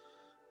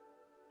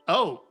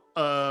 oh,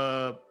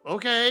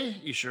 okay,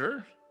 you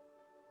sure?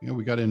 Yeah,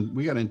 we got to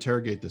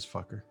interrogate this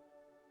fucker.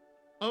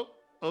 Oh,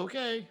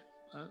 okay.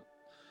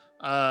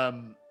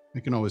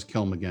 We can always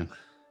kill him again.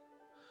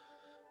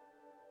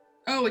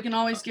 Oh, we can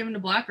always give him to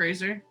Black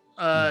Razor.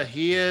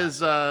 He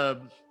is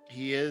at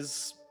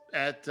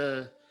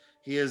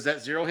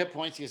 0 hit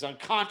points. He is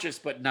unconscious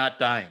but not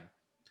dying.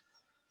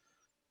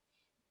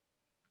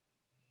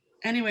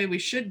 Anyway, we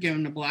should give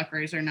him to Black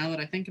Razor now that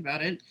I think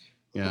about it.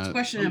 Let's Yeah.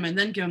 question him and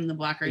then give him the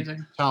Black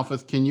Razor.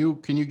 Talfith, can you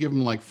give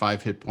him like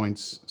 5 hit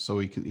points so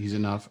he's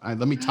enough?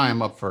 Let me tie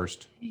him up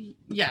first.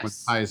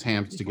 Yes. Tie his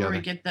hands Before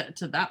together, we get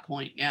to that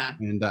point, yeah.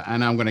 and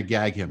I'm going to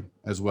gag him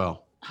as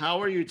well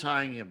How are you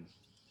tying him?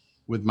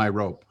 with my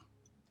rope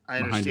I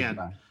behind his understand.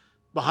 back.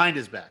 Behind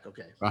his back.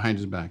 Okay. Behind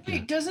his back. Wait,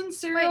 Yeah. doesn't Wait,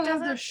 Cyril have the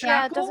doesn't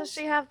shackles?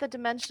 she have the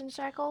dimension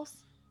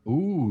shackles?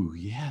 Ooh,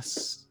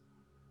 yes.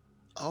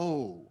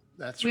 Oh,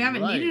 that's We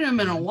haven't right. needed him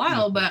in a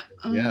while, but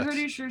I'm Yes.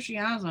 pretty sure she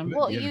has them.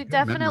 Well, Yeah, you good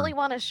definitely memory.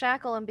 want to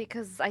shackle him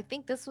because I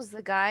think this was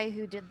the guy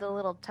who did the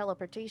little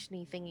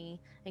teleportation-y thingy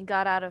and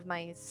got out of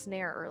my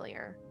snare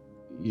earlier.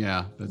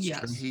 Yeah, that's Yes.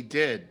 true. He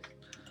did.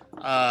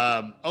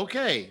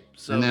 Okay.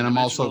 So And then I'm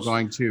also dimensional-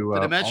 going to the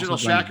dimensional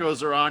also going to-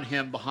 shackles are on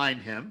him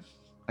behind him.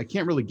 I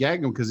can't really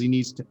gag him because he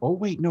needs to. Oh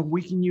wait, no,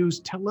 we can use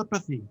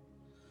telepathy.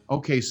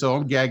 Okay, so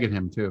I'm gagging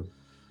him too.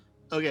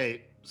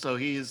 Okay, so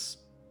he's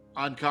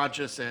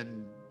unconscious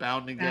and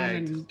bound and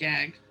gagged. And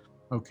gagged.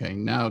 Okay,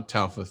 now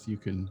Talfith, you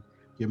can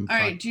give him. All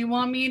right, do you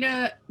want me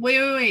to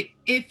wait?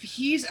 If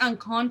he's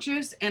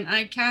unconscious and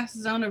I cast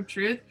Zone of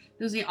Truth,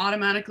 does he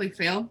automatically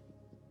fail?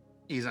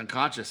 He's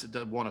unconscious.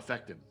 It won't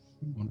affect him.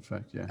 One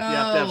effect, yeah. You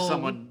have to have Oh.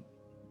 someone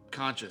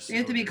conscious. You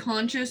have to be in order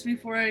conscious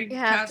before I You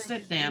have cast to,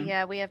 it. Damn.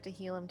 Yeah, we have to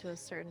heal him to a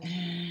certain.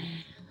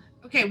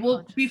 Okay, well,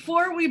 Conscious.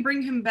 before we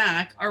bring him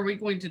back, are we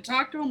going to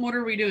talk to him? What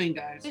are we doing,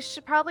 guys? We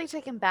should probably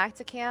take him back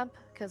to camp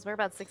because we're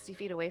about 60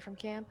 feet away from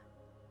camp.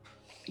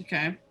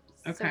 Okay.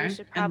 So Okay, we should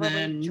and probably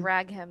then-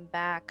 drag him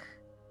back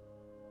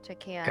to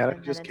camp Gotta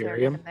and just then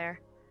carry interrogate him? there.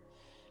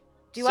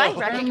 Do So- I Arm over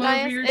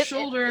recognize your it-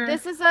 shoulder.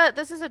 this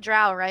is a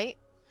drow, right?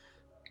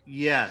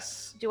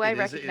 Yes. Do I it is-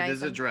 recognize It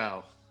is a him?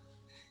 drow.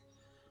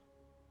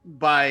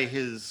 By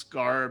his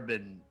garb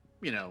and,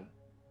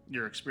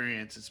 your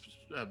experience as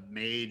a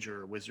mage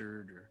or a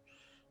wizard or,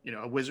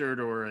 a wizard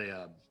or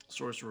a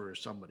sorcerer or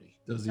somebody.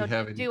 Does he No,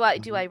 have any?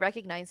 do I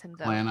recognize him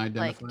though? Clan Like,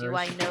 do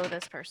I identifiers? know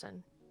this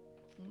person?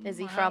 Is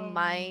he from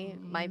my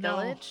No.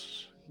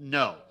 village?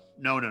 No.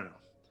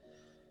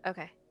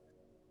 Okay.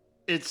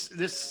 It's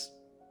this.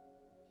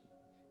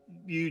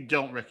 You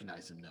don't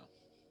recognize him, no.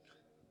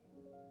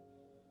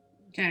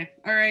 Okay.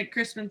 All right,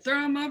 Crispin,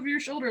 throw him over your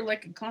shoulder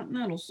like a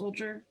continental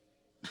soldier.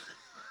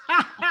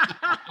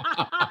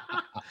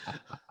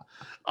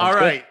 All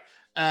good. right.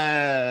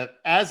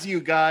 As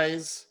you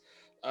guys,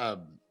 I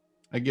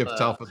give Uh,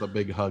 Talfith a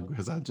big hug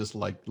because I just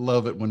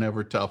love it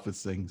whenever Talfith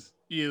sings.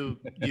 you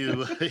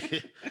you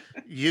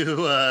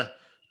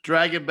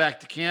drag him back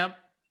to camp.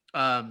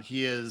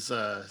 He is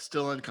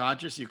still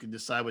unconscious. You can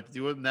decide what to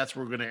do with him. That's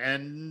where we're going to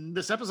end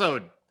this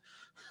episode.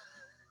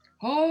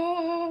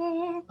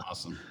 Oh,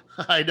 Awesome.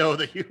 I know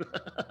that you.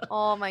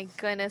 Oh my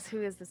goodness,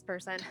 who is this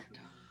person?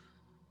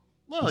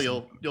 Well,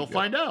 you'll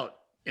find out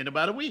in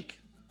about a week.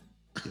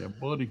 Yeah,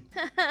 buddy.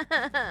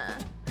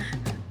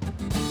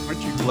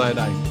 Aren't you glad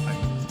I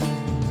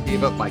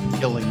gave up my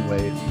killing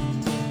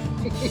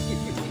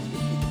wave?